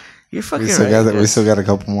 You're fucking right. We still got a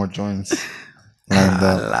couple more joints lined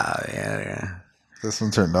up. La verga. This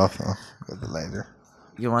one turned off, though. Got the lighter.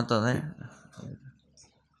 You want that there?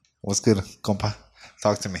 What's good, compa?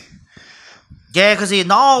 Talk to me. Yeah, because the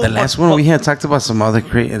last one we had talked about some other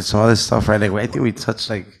stuff, right? Like I think we touched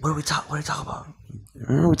like... What did we talk about?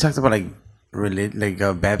 Remember we talked about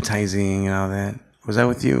baptizing and all that. Was that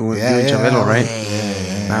with you? Yeah, you and Chabelo, right?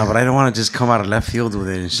 Yeah. Nah, but I don't want to just come out of left field with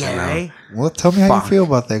it and shit. Yeah, right? Well, tell me how you feel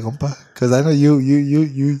about that, compa. Because I know you.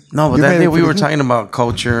 No, but that day we were talking about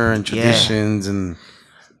culture and traditions and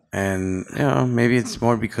you know, maybe it's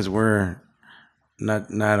more because we're not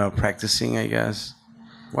practicing, I guess.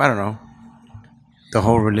 Well, I don't know. The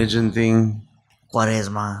whole religion thing.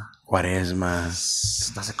 Cuaresma. No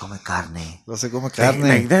se come carne. Like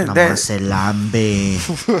that, Nomás se lambe.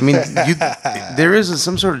 I mean, there is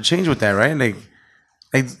some sort of change with that, right? Like,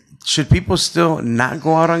 should people still not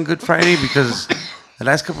go out on Good Friday? Because the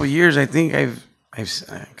last couple of years, I think I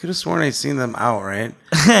could have sworn I've seen them out, right?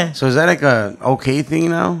 So is that like a okay thing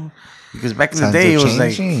now? Because back in the day, it was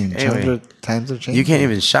like, hey, times are changing. You can't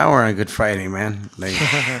even shower on Good Friday, man. Like,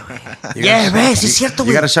 es cierto.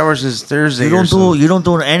 You got to shower since Thursday. You don't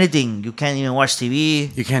do anything. You can't even watch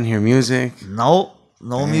TV. You can't hear music. No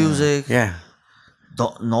music. Yeah.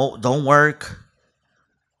 Don't work.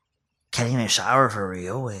 Can't even shower for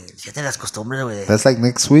real, güey. Fíjate las costumbres, güey. That's like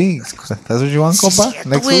next week. That's what you want, compa?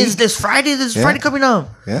 Next week? This Friday coming up.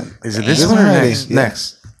 Yeah. Is it this one or next? Yeah.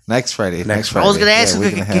 Next Friday. I was gonna ask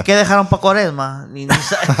que dejaron pa' Cuaresma.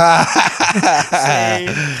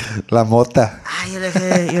 La mota. Yo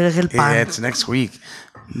dejé el pan. Yeah, it's next week.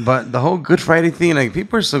 But the whole Good Friday thing, like,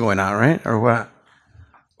 people are still going out, right? Or what?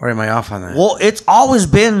 Or am I off on that? Well, it's always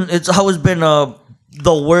been the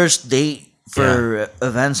worst date for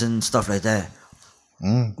events and stuff like that.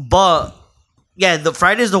 But yeah, the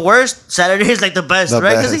Friday is the worst. Saturday is like the best,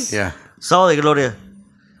 right? Best. Yeah. Sábado de Gloria.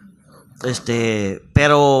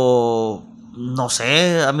 Pero no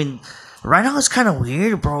sé. I mean, right now it's kind of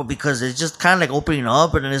weird, bro, because it's just kind of like opening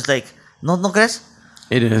up, and then it's like, no crees?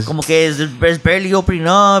 It is. Como que it's barely opening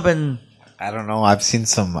up, and I don't know. I've seen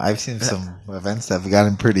some events that have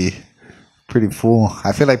gotten pretty full.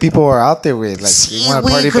 I feel like people are out there with like want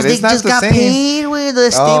to party, but it's not the same. Paid, wey.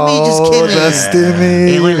 The stimmy just came in. The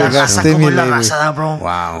stimmy. La raza, bro.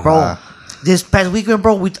 Wow. Bro, this past weekend,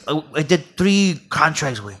 bro, I did 3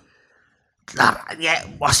 contracts, güey. Yeah,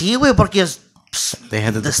 así, güey, porque they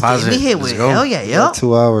had the deposit. Let's go. Hell yeah.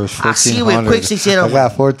 2 hours, 1,400. Así, güey, quick se hicieron. I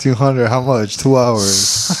got 1,400. How much? 2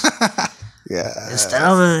 hours. Yeah. Instead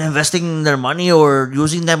of investing their money or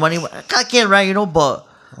using that money, I can't, right? You know, but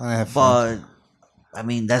I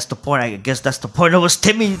mean, that's the point. I guess that's the point of to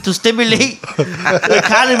stimulate the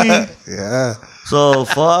economy. Yeah. So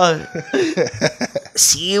fuck.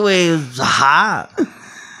 See, hot.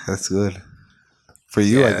 That's good for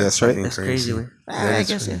you, I guess, right? That's crazy. I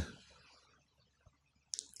guess yeah.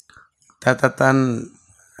 Está tan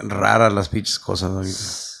rara las pinches cosas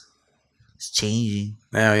ahorita. It's changing.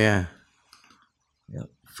 Oh yeah. Yep.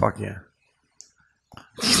 Fuck yeah.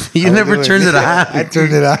 You never turned it on. I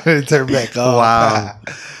turned it on and turned back off. Wow.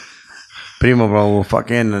 Primo, bro, well,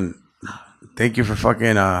 fucking thank you for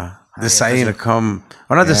fucking deciding to come.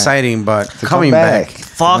 Or not deciding, but coming back.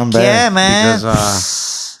 Fuck yeah, man.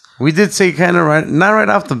 Because we did say kind of not right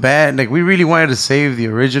off the bat. Like, we really wanted to save the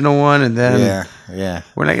original one, and then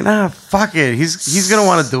we're like, nah, fuck it. He's gonna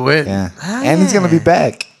want to do it. Yeah, and he's gonna be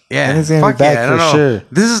back. Yeah, and he's gonna be back for sure.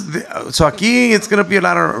 This is so aquí. It's gonna be a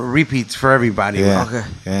lot of repeats for everybody. Yeah, okay.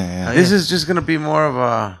 Yeah. This is just gonna be more of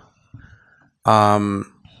a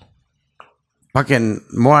fucking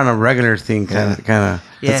more on a regular thing, kind of. Yeah.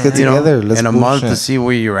 Let's get together. Let's in a month to see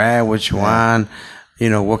where you're at, what you want. You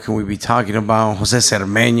know, what can we be talking about? Jose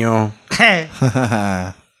Cermeño. Yes,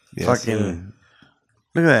 fucking.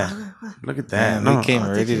 Look at that. Look at that. Man, we came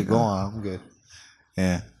ready to go on. I'm good.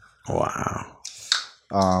 Yeah. Wow.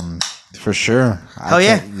 For sure. Oh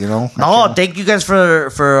yeah. You know. No, thank you guys for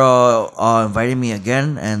inviting me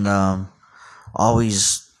again, and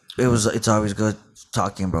it's always good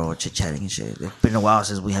talking, bro, chit chatting and shit. It's been a while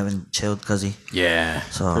since we haven't chilled, cuzzy. Yeah.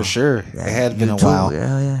 So for sure, yeah, it had been a while.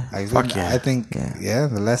 Yeah. I think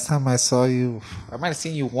the last time I saw you, I might have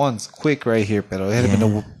seen you once, quick right here, but it had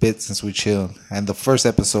been a bit since we chilled. And the first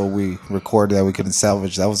episode we recorded that we couldn't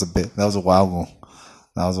salvage, that was a while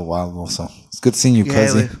ago. So it's good seeing you,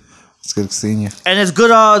 cuzzy. It's good seeing you. And it's good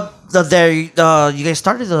that you guys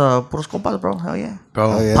started the Puros Compas, bro. Hell yeah.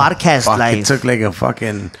 Bro. Oh, yeah. Podcast life. It took like a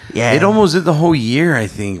fucking... Yeah. It almost did the whole year, I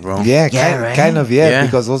think, bro. Yeah, right? kind of,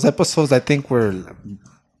 because those episodes, I think, were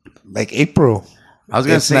like April. I was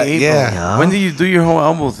going to say April. Yeah. When did you do your whole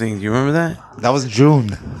album thing? Do you remember that? That was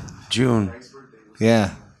June.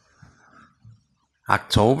 Yeah.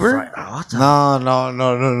 October?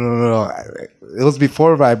 No. It was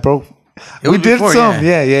before I broke... We did some,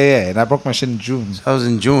 yeah. And I broke my shit in June. So I was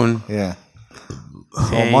in June. Yeah.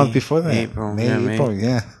 A month before that. April, April,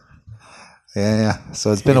 yeah.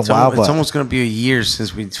 So it's been a while, but... It's almost going to be a year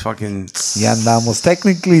since we fucking... Yeah, andamos.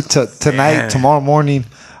 Technically, tonight, tomorrow morning,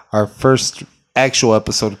 our first actual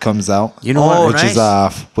episode comes out. You know what? Which is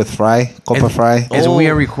with Fry, Copa Fry. As we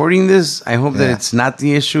are recording this, I hope that it's not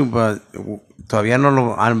the issue, but... Todavía no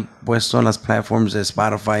lo han puesto en las platforms de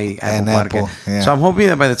Spotify, Apple Podcast. Yeah. So I'm hoping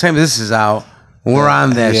that by the time this is out, we're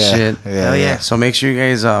on that shit. Yeah. So make sure you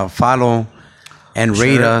guys follow and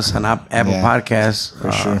rate us on Apple Podcasts.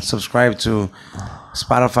 For sure. Subscribe to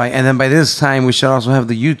Spotify. And then by this time, we should also have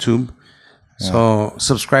the YouTube. Yeah. So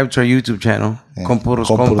subscribe to our YouTube channel, Con Puros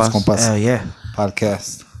Compas. Hell yeah.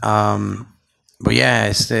 Podcast. But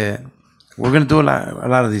yeah, we're going to do a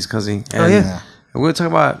lot of these, cousin. And we're going to talk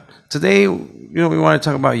about... Today, we want to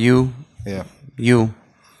talk about you. Yeah. You.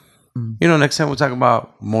 You know, next time we'll talk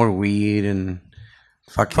about more weed and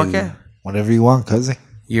fucking... Fuck yeah. Whatever you want, cousin.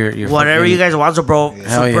 You're whatever fucking, you guys want, so bro. Yeah.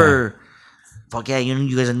 Super... Fuck yeah,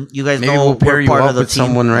 you guys maybe know we'll pair we're you part up of the with team.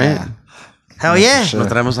 someone, right? Yeah. Hell yeah. Sure. Lo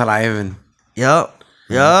traemos alive and... Yep.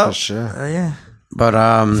 For sure. Hell yeah. But,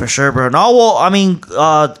 For sure, bro. No, well, I mean,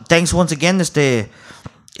 thanks once again,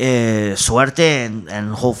 suerte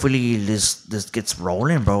and hopefully this gets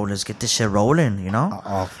rolling, bro. Let's get this shit rolling, you know?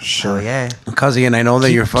 Oh, for sure. So, yeah. cousin, I know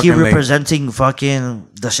that you're fucking... Keep representing fucking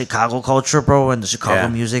the Chicago culture, bro, and the Chicago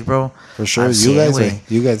music, bro. For sure. You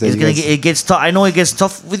guys It gets tough. I know it gets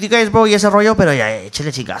tough with you guys, bro. Yes, rollo, pero yeah,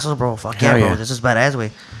 chile chingazos, bro. Fuck yeah, bro. This is badass,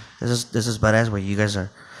 way. This is badass, way. You guys are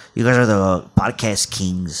the podcast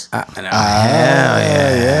kings. Hell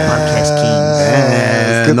yeah. Podcast kings.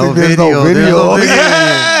 Yeah. No video.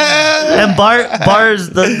 And Bar's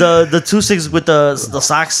the 2-6 with the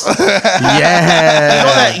socks.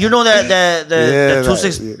 Yeah. You know that the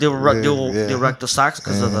 2-6 they rock the socks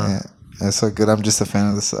because of the. That's so good. I'm just a fan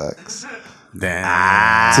of the socks. Damn.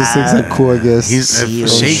 2-6 are cool, I guess.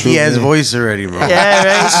 He's shaky ass voice already, bro. Yeah,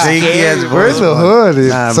 right. Shaky ass voice. Where's the hood?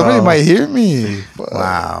 Nah, somebody bro. might hear me.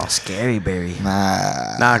 Wow. Scary Barry.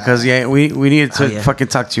 Nah, cause we needed to fucking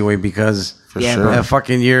talk to you, way, because for sure.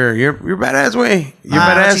 Fucking you're badass, way. You're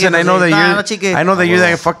badass, and I know that you're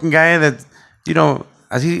that fucking guy that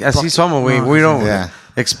así somos, way. We don't.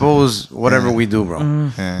 expose whatever we do, bro.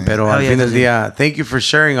 Pero al fin del día, thank you for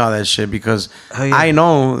sharing all that shit because I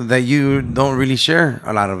know that you don't really share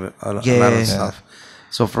a lot of it, a lot of stuff.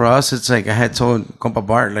 So for us, it's like I had told Compa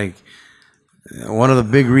Bart, like one of the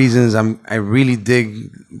big reasons I really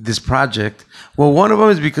dig this project. Well, one of them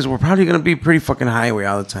is because we're probably gonna be pretty fucking highway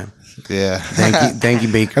all the time. Yeah. Thank you,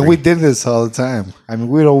 Baker. And we did this all the time. I mean,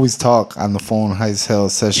 we'd always talk on the phone, high as hell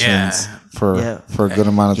sessions for a good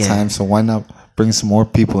amount of time. So why not bring some more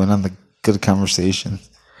people in on the good conversation?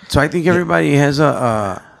 So I think everybody has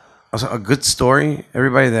a good story.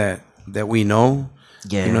 Everybody that we know,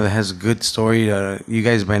 that has a good story. You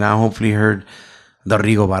guys by now hopefully heard the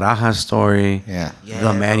Rigo Barajas story,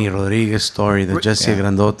 the Manny Rodriguez story, the Jesse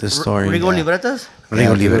Grandote story. Rigo Libretas?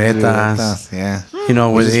 Rigo Libretas.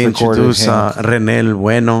 Where they introduce Renel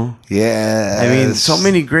Bueno. Yeah. I mean, so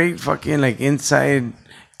many great fucking like inside,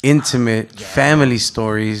 intimate family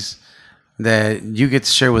stories that you get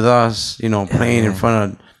to share with us, playing in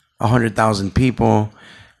front of 100,000 people,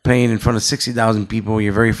 playing in front of 60,000 people,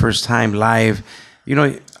 your very first time live.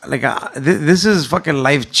 This is fucking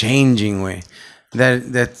life-changing way.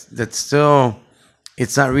 That's still,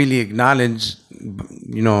 it's not really acknowledged,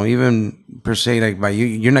 even per se, like by you.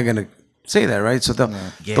 You're not gonna say that, right? So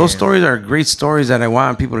those stories are great stories that I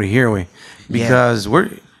want people to hear, way, because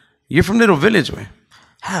you're from Little Village, way.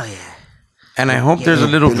 Hell yeah. And I hope there's a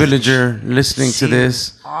little villager listening to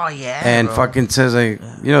this. Oh yeah. And fucking says like,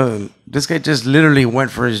 this guy just literally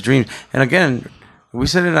went for his dreams. And again, we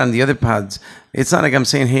said it on the other pods. It's not like I'm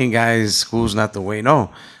saying, hey guys, school's not the way.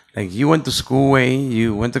 No. Like you went the school way,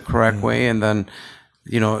 you went the correct way, and then,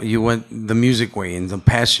 you went the music way and the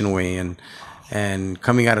passion way, and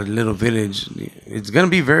coming out of Little Village, it's gonna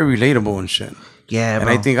be very relatable and shit. Yeah, and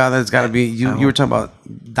bro. I think all that's gotta be. You were talking about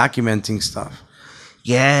documenting stuff.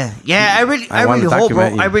 Yeah. I really hope,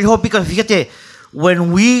 bro. I really hope because fíjate,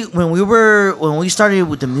 when we started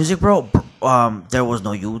with the music, bro, there was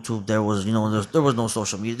no YouTube, there was there was no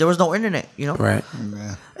social media, there was no internet, Right.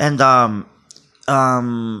 Yeah. And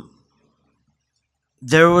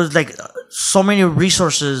there was like so many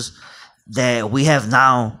resources that we have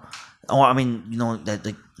now. Or I mean,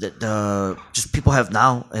 that just people have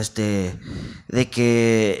now. De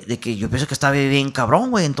que yo pienso que está bien cabrón,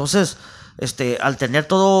 güey. Entonces, al tener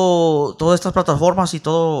todas estas plataformas y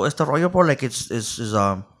todo este rollo, bro, like it's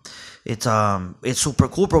super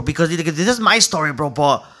cool, bro. Because this is my story, bro.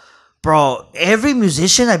 But, bro, every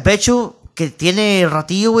musician, I bet you, que tiene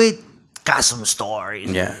ratillo, güey, got some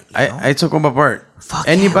stories. Yeah, I took them apart.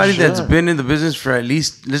 Anybody that's been in the business for at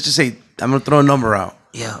least, let's just say, I'm gonna throw a number out.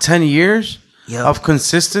 10 years of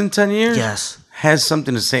consistent 10 years. Yes, has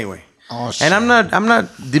something to say, way. Oh, shit. And I'm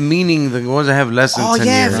not demeaning the ones that have less than 10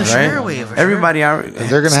 years, for right? Sure, way, for everybody sure.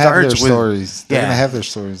 They're gonna have their stories. They're gonna have their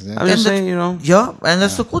stories. Yeah. I'm just saying, Yeah, and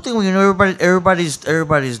that's the cool thing.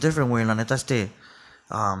 Everybody's different. Way, la neta,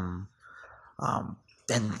 and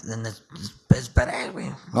it's better.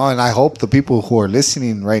 No, and I hope the people who are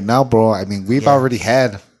listening right now, bro. I mean, we've already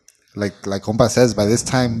had, like Compa says, by this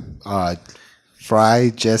time, Fry,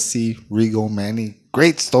 Jesse, Rigo, Manny,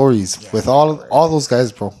 great stories with all those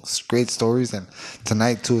guys, bro. Great stories, and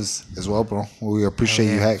tonight too as well, bro. We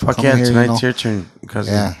appreciate you coming here. Tonight's your turn,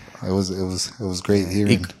 cousin. Yeah, it was great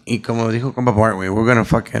hearing. Y como dijo Compa Bart, we're gonna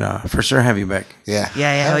fucking for sure have you back. Yeah.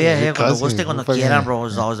 Yeah. Cuando guste, cuando quieran, bro.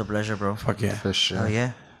 It's always a pleasure, bro. Fuck yeah. For sure. Hell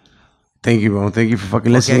yeah. Thank you, bro. Thank you for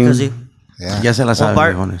fucking listening. Yeah. Ya se la saben,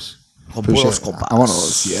 viejones.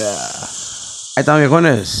 Vámonos, yeah. Ahí están,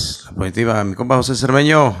 viejones. La positiva, mi compa José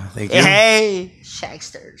Cermeño. Thank you. Hey,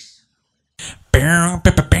 Shagsters. Ding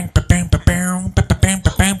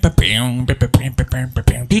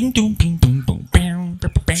dong ding dong.